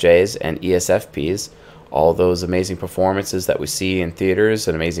ISFJs and ESFPs. All those amazing performances that we see in theaters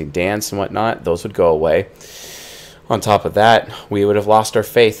and amazing dance and whatnot, those would go away. On top of that, we would have lost our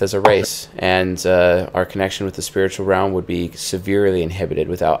faith as a race, and our connection with the spiritual realm would be severely inhibited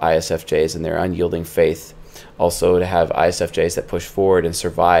without ISFJs and their unyielding faith. Also, to have ISFJs that push forward and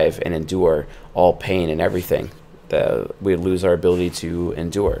survive and endure all pain and everything, we'd lose our ability to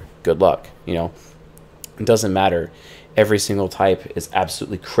endure. Good luck. It doesn't matter. Every single type is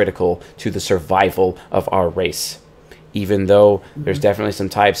absolutely critical to the survival of our race. Even though there's definitely some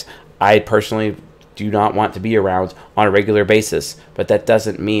types I personally do not want to be around on a regular basis, but that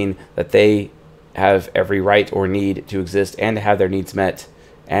doesn't mean that they have every right or need to exist and to have their needs met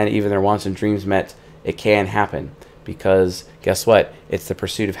and even their wants and dreams met. It can happen, because guess what? It's the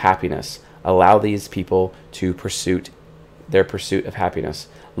pursuit of happiness. Allow these people to pursue their pursuit of happiness.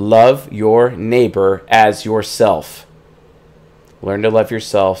 Love your neighbor as yourself. Learn to love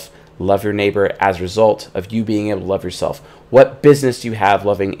yourself. Love your neighbor as a result of you being able to love yourself. What business do you have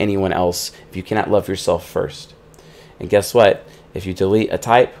loving anyone else if you cannot love yourself first? And guess what? If you delete a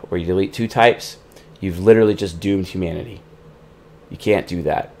type or you delete two types, you've literally just doomed humanity. You can't do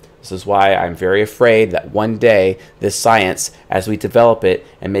that. This is why I'm very afraid that one day this science, as we develop it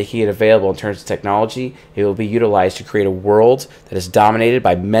and making it available in terms of technology, it will be utilized to create a world that is dominated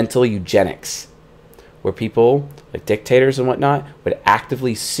by mental eugenics, where people, like dictators and whatnot, would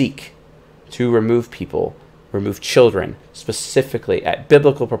actively seek to remove people, remove children, specifically at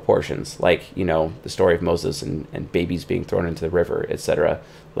biblical proportions, like, the story of Moses and babies being thrown into the river, etc.,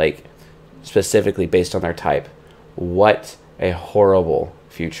 like specifically based on their type. What a horrible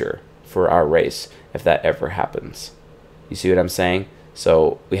future for our race if that ever happens. You see what I'm saying?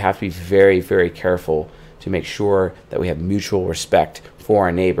 So we have to be very, very careful to make sure that we have mutual respect for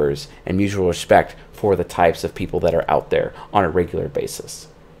our neighbors and mutual respect for the types of people that are out there on a regular basis.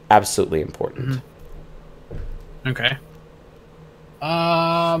 Absolutely important. Okay.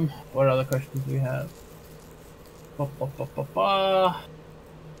 What other questions do we have?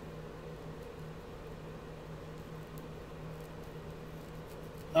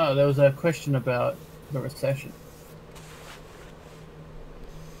 Oh, there was a question about the recession.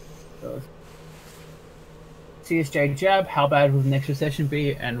 So, CSJ Jab, how bad will the next recession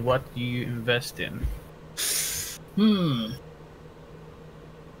be, and what do you invest in?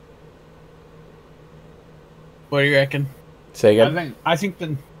 What do you reckon? Say again? I think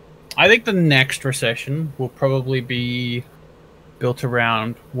the next recession will probably be built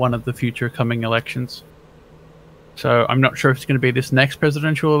around one of the future coming elections. So I'm not sure if it's going to be this next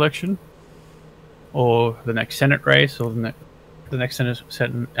presidential election, or the next Senate race, or the next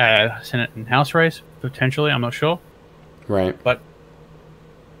Senate and House race, potentially. I'm not sure. Right. But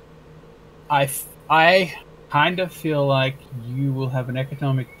I kind of feel like you will have an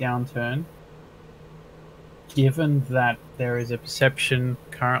economic downturn, given that there is a perception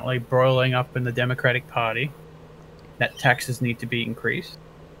currently broiling up in the Democratic Party that taxes need to be increased,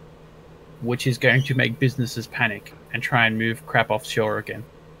 which is going to make businesses panic and try and move crap offshore again.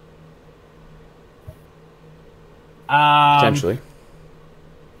 Potentially.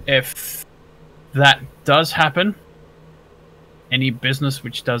 If that does happen, any business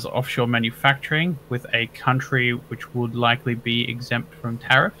which does offshore manufacturing with a country which would likely be exempt from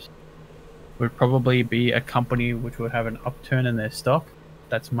tariffs would probably be a company which would have an upturn in their stock.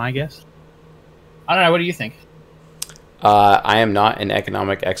 That's my guess. I don't know. What do you think? I am not an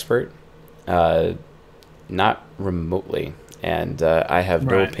economic expert, not remotely, and I have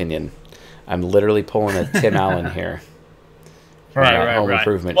no opinion. I'm literally pulling a Tim Allen here. Home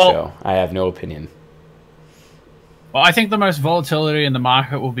Improvement show. I have no opinion. Well, I think the most volatility in the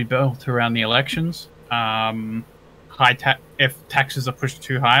market will be built around the elections. If taxes are pushed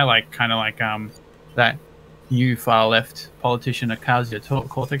too high, like that new far left politician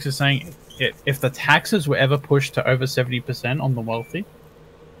Ocasio-Cortez is saying, if the taxes were ever pushed to over 70% on the wealthy,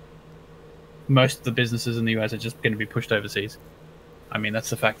 most of the businesses in the US are just going to be pushed overseas. I mean, that's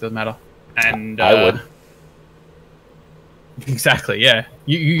the fact of the matter. And I would. Exactly, yeah.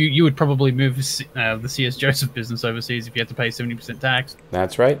 You would probably move the C.S. Joseph business overseas if you had to pay 70% tax.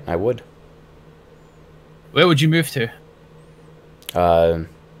 That's right, I would. Where would you move to?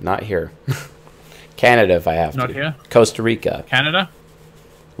 Not here. Canada, if I have Not to. here? Costa Rica. Canada?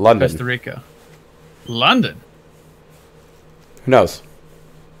 London. Costa Rica. London? Who knows?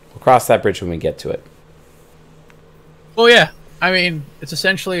 We'll cross that bridge when we get to it. Well, yeah. I mean, it's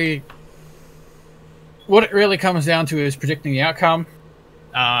essentially... What it really comes down to is predicting the outcome.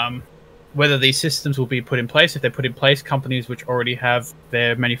 Whether these systems will be put in place. If they're put in place, companies which already have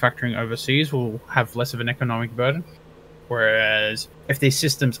their manufacturing overseas will have less of an economic burden. Whereas if these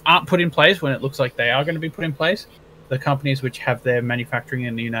systems aren't put in place when it looks like they are going to be put in place, the companies which have their manufacturing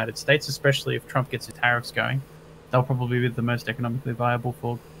in the United States, especially if Trump gets the tariffs going, they'll probably be the most economically viable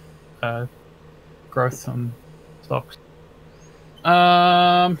for growth on stocks.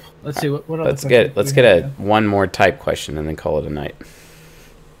 Let's see what let's get a one more type question and then call it a night.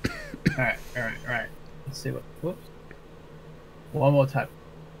 All right. Let's see what. Whoops. One more type.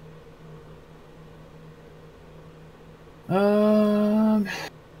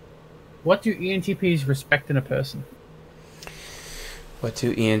 What do ENTPs respect in a person? What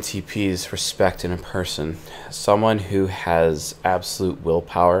do ENTPs respect in a person? Someone who has absolute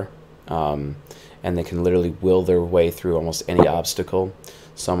willpower, and they can literally will their way through almost any obstacle.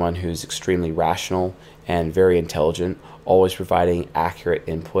 Someone who's extremely rational and very intelligent, always providing accurate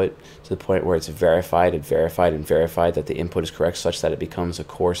input to the point where it's verified and verified and verified that the input is correct, such that it becomes a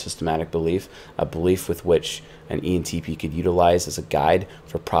core systematic belief, a belief with which an ENTP could utilize as a guide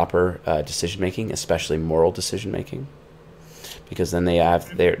for proper decision making, especially moral decision making. Because then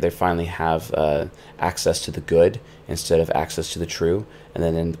they finally have access to the good instead of access to the true, and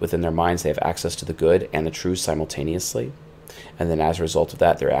then within their minds they have access to the good and the true simultaneously, and then as a result of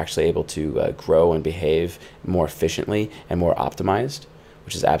that they're actually able to grow and behave more efficiently and more optimized,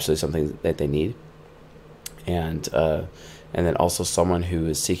 which is absolutely something that they need. And then also someone who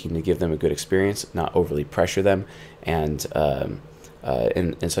is seeking to give them a good experience, not overly pressure them, and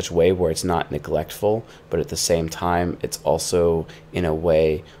in such a way where it's not neglectful, but at the same time it's also in a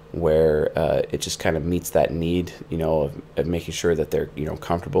way where it just kind of meets that need, of making sure that they're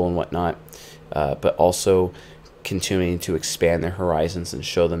comfortable and whatnot, but also continuing to expand their horizons and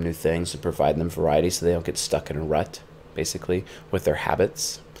show them new things and provide them variety so they don't get stuck in a rut, basically, with their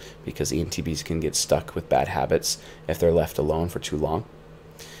habits, because ENTPs can get stuck with bad habits if they're left alone for too long.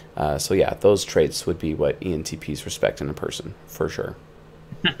 So yeah, those traits would be what ENTPs respect in a person, for sure.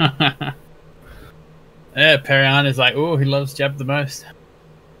 Yeah, Perion is like, oh, he loves Jeb the most.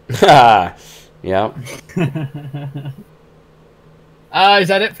 Yeah. Is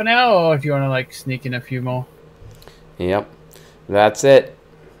that it for now, or do you want to sneak in a few more? Yep, that's it.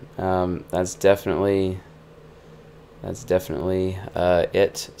 That's definitely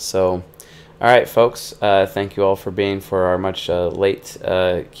it. So, all right, folks. Thank you all for being for our much late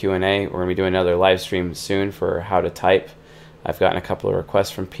Q&A. We're gonna be doing another live stream soon for how to type. I've gotten a couple of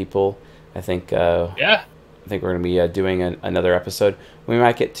requests from people. I think yeah. I think we're gonna be doing another episode. We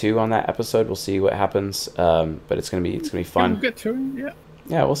might get 2 on that episode. We'll see what happens. But it's gonna be fun. We'll get 2, yeah.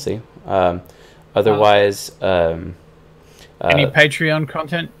 Yeah, we'll see. Otherwise, any Patreon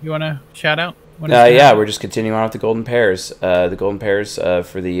content you want to shout out? Yeah, we're just continuing on with the Golden Pairs. The Golden Pairs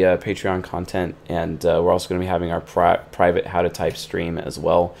for the Patreon content, and we're also going to be having our private How to Type stream as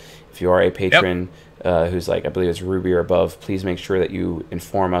well. If you are a patron who's I believe it's Ruby or above, please make sure that you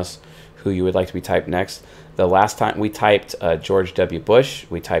inform us who you would like to be typed next. The last time we typed George W. Bush,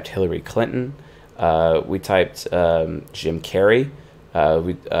 we typed Hillary Clinton, we typed Jim Carrey.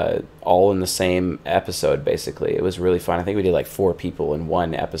 We all in the same episode. Basically, it was really fun. I think we did 4 people in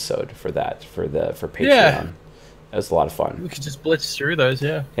one episode for Patreon. Yeah. It was a lot of fun. We could just blitz through those.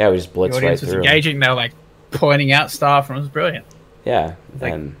 Yeah, we just blitzed right through. The audience was engaging. They were pointing out stuff, and it was brilliant. Yeah,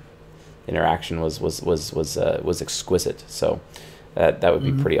 and interaction was exquisite. So that would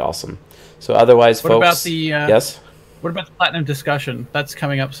be pretty awesome. So otherwise, what folks, about the yes? What about the Platinum discussion? That's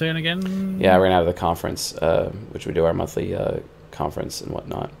coming up soon again. Yeah, we're gonna have the conference, which we do our monthly conference and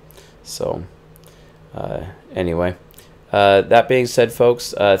whatnot. So anyway, that being said,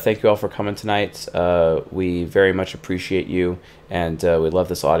 folks, thank you all for coming tonight. We very much appreciate you, and we love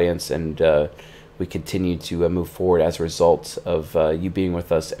this audience, and we continue to move forward as a result of you being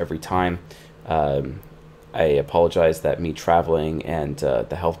with us every time. I apologize that me traveling and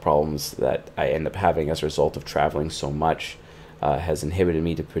the health problems that I end up having as a result of traveling so much has inhibited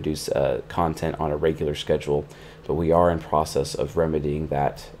me to produce content on a regular schedule, but we are in process of remedying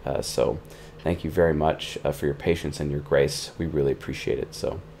that. So thank you very much for your patience and your grace. We really appreciate it.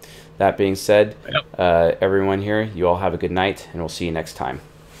 So, that being said, everyone here, you all have a good night, and we'll see you next time.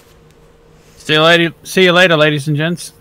 See you later, ladies and gents.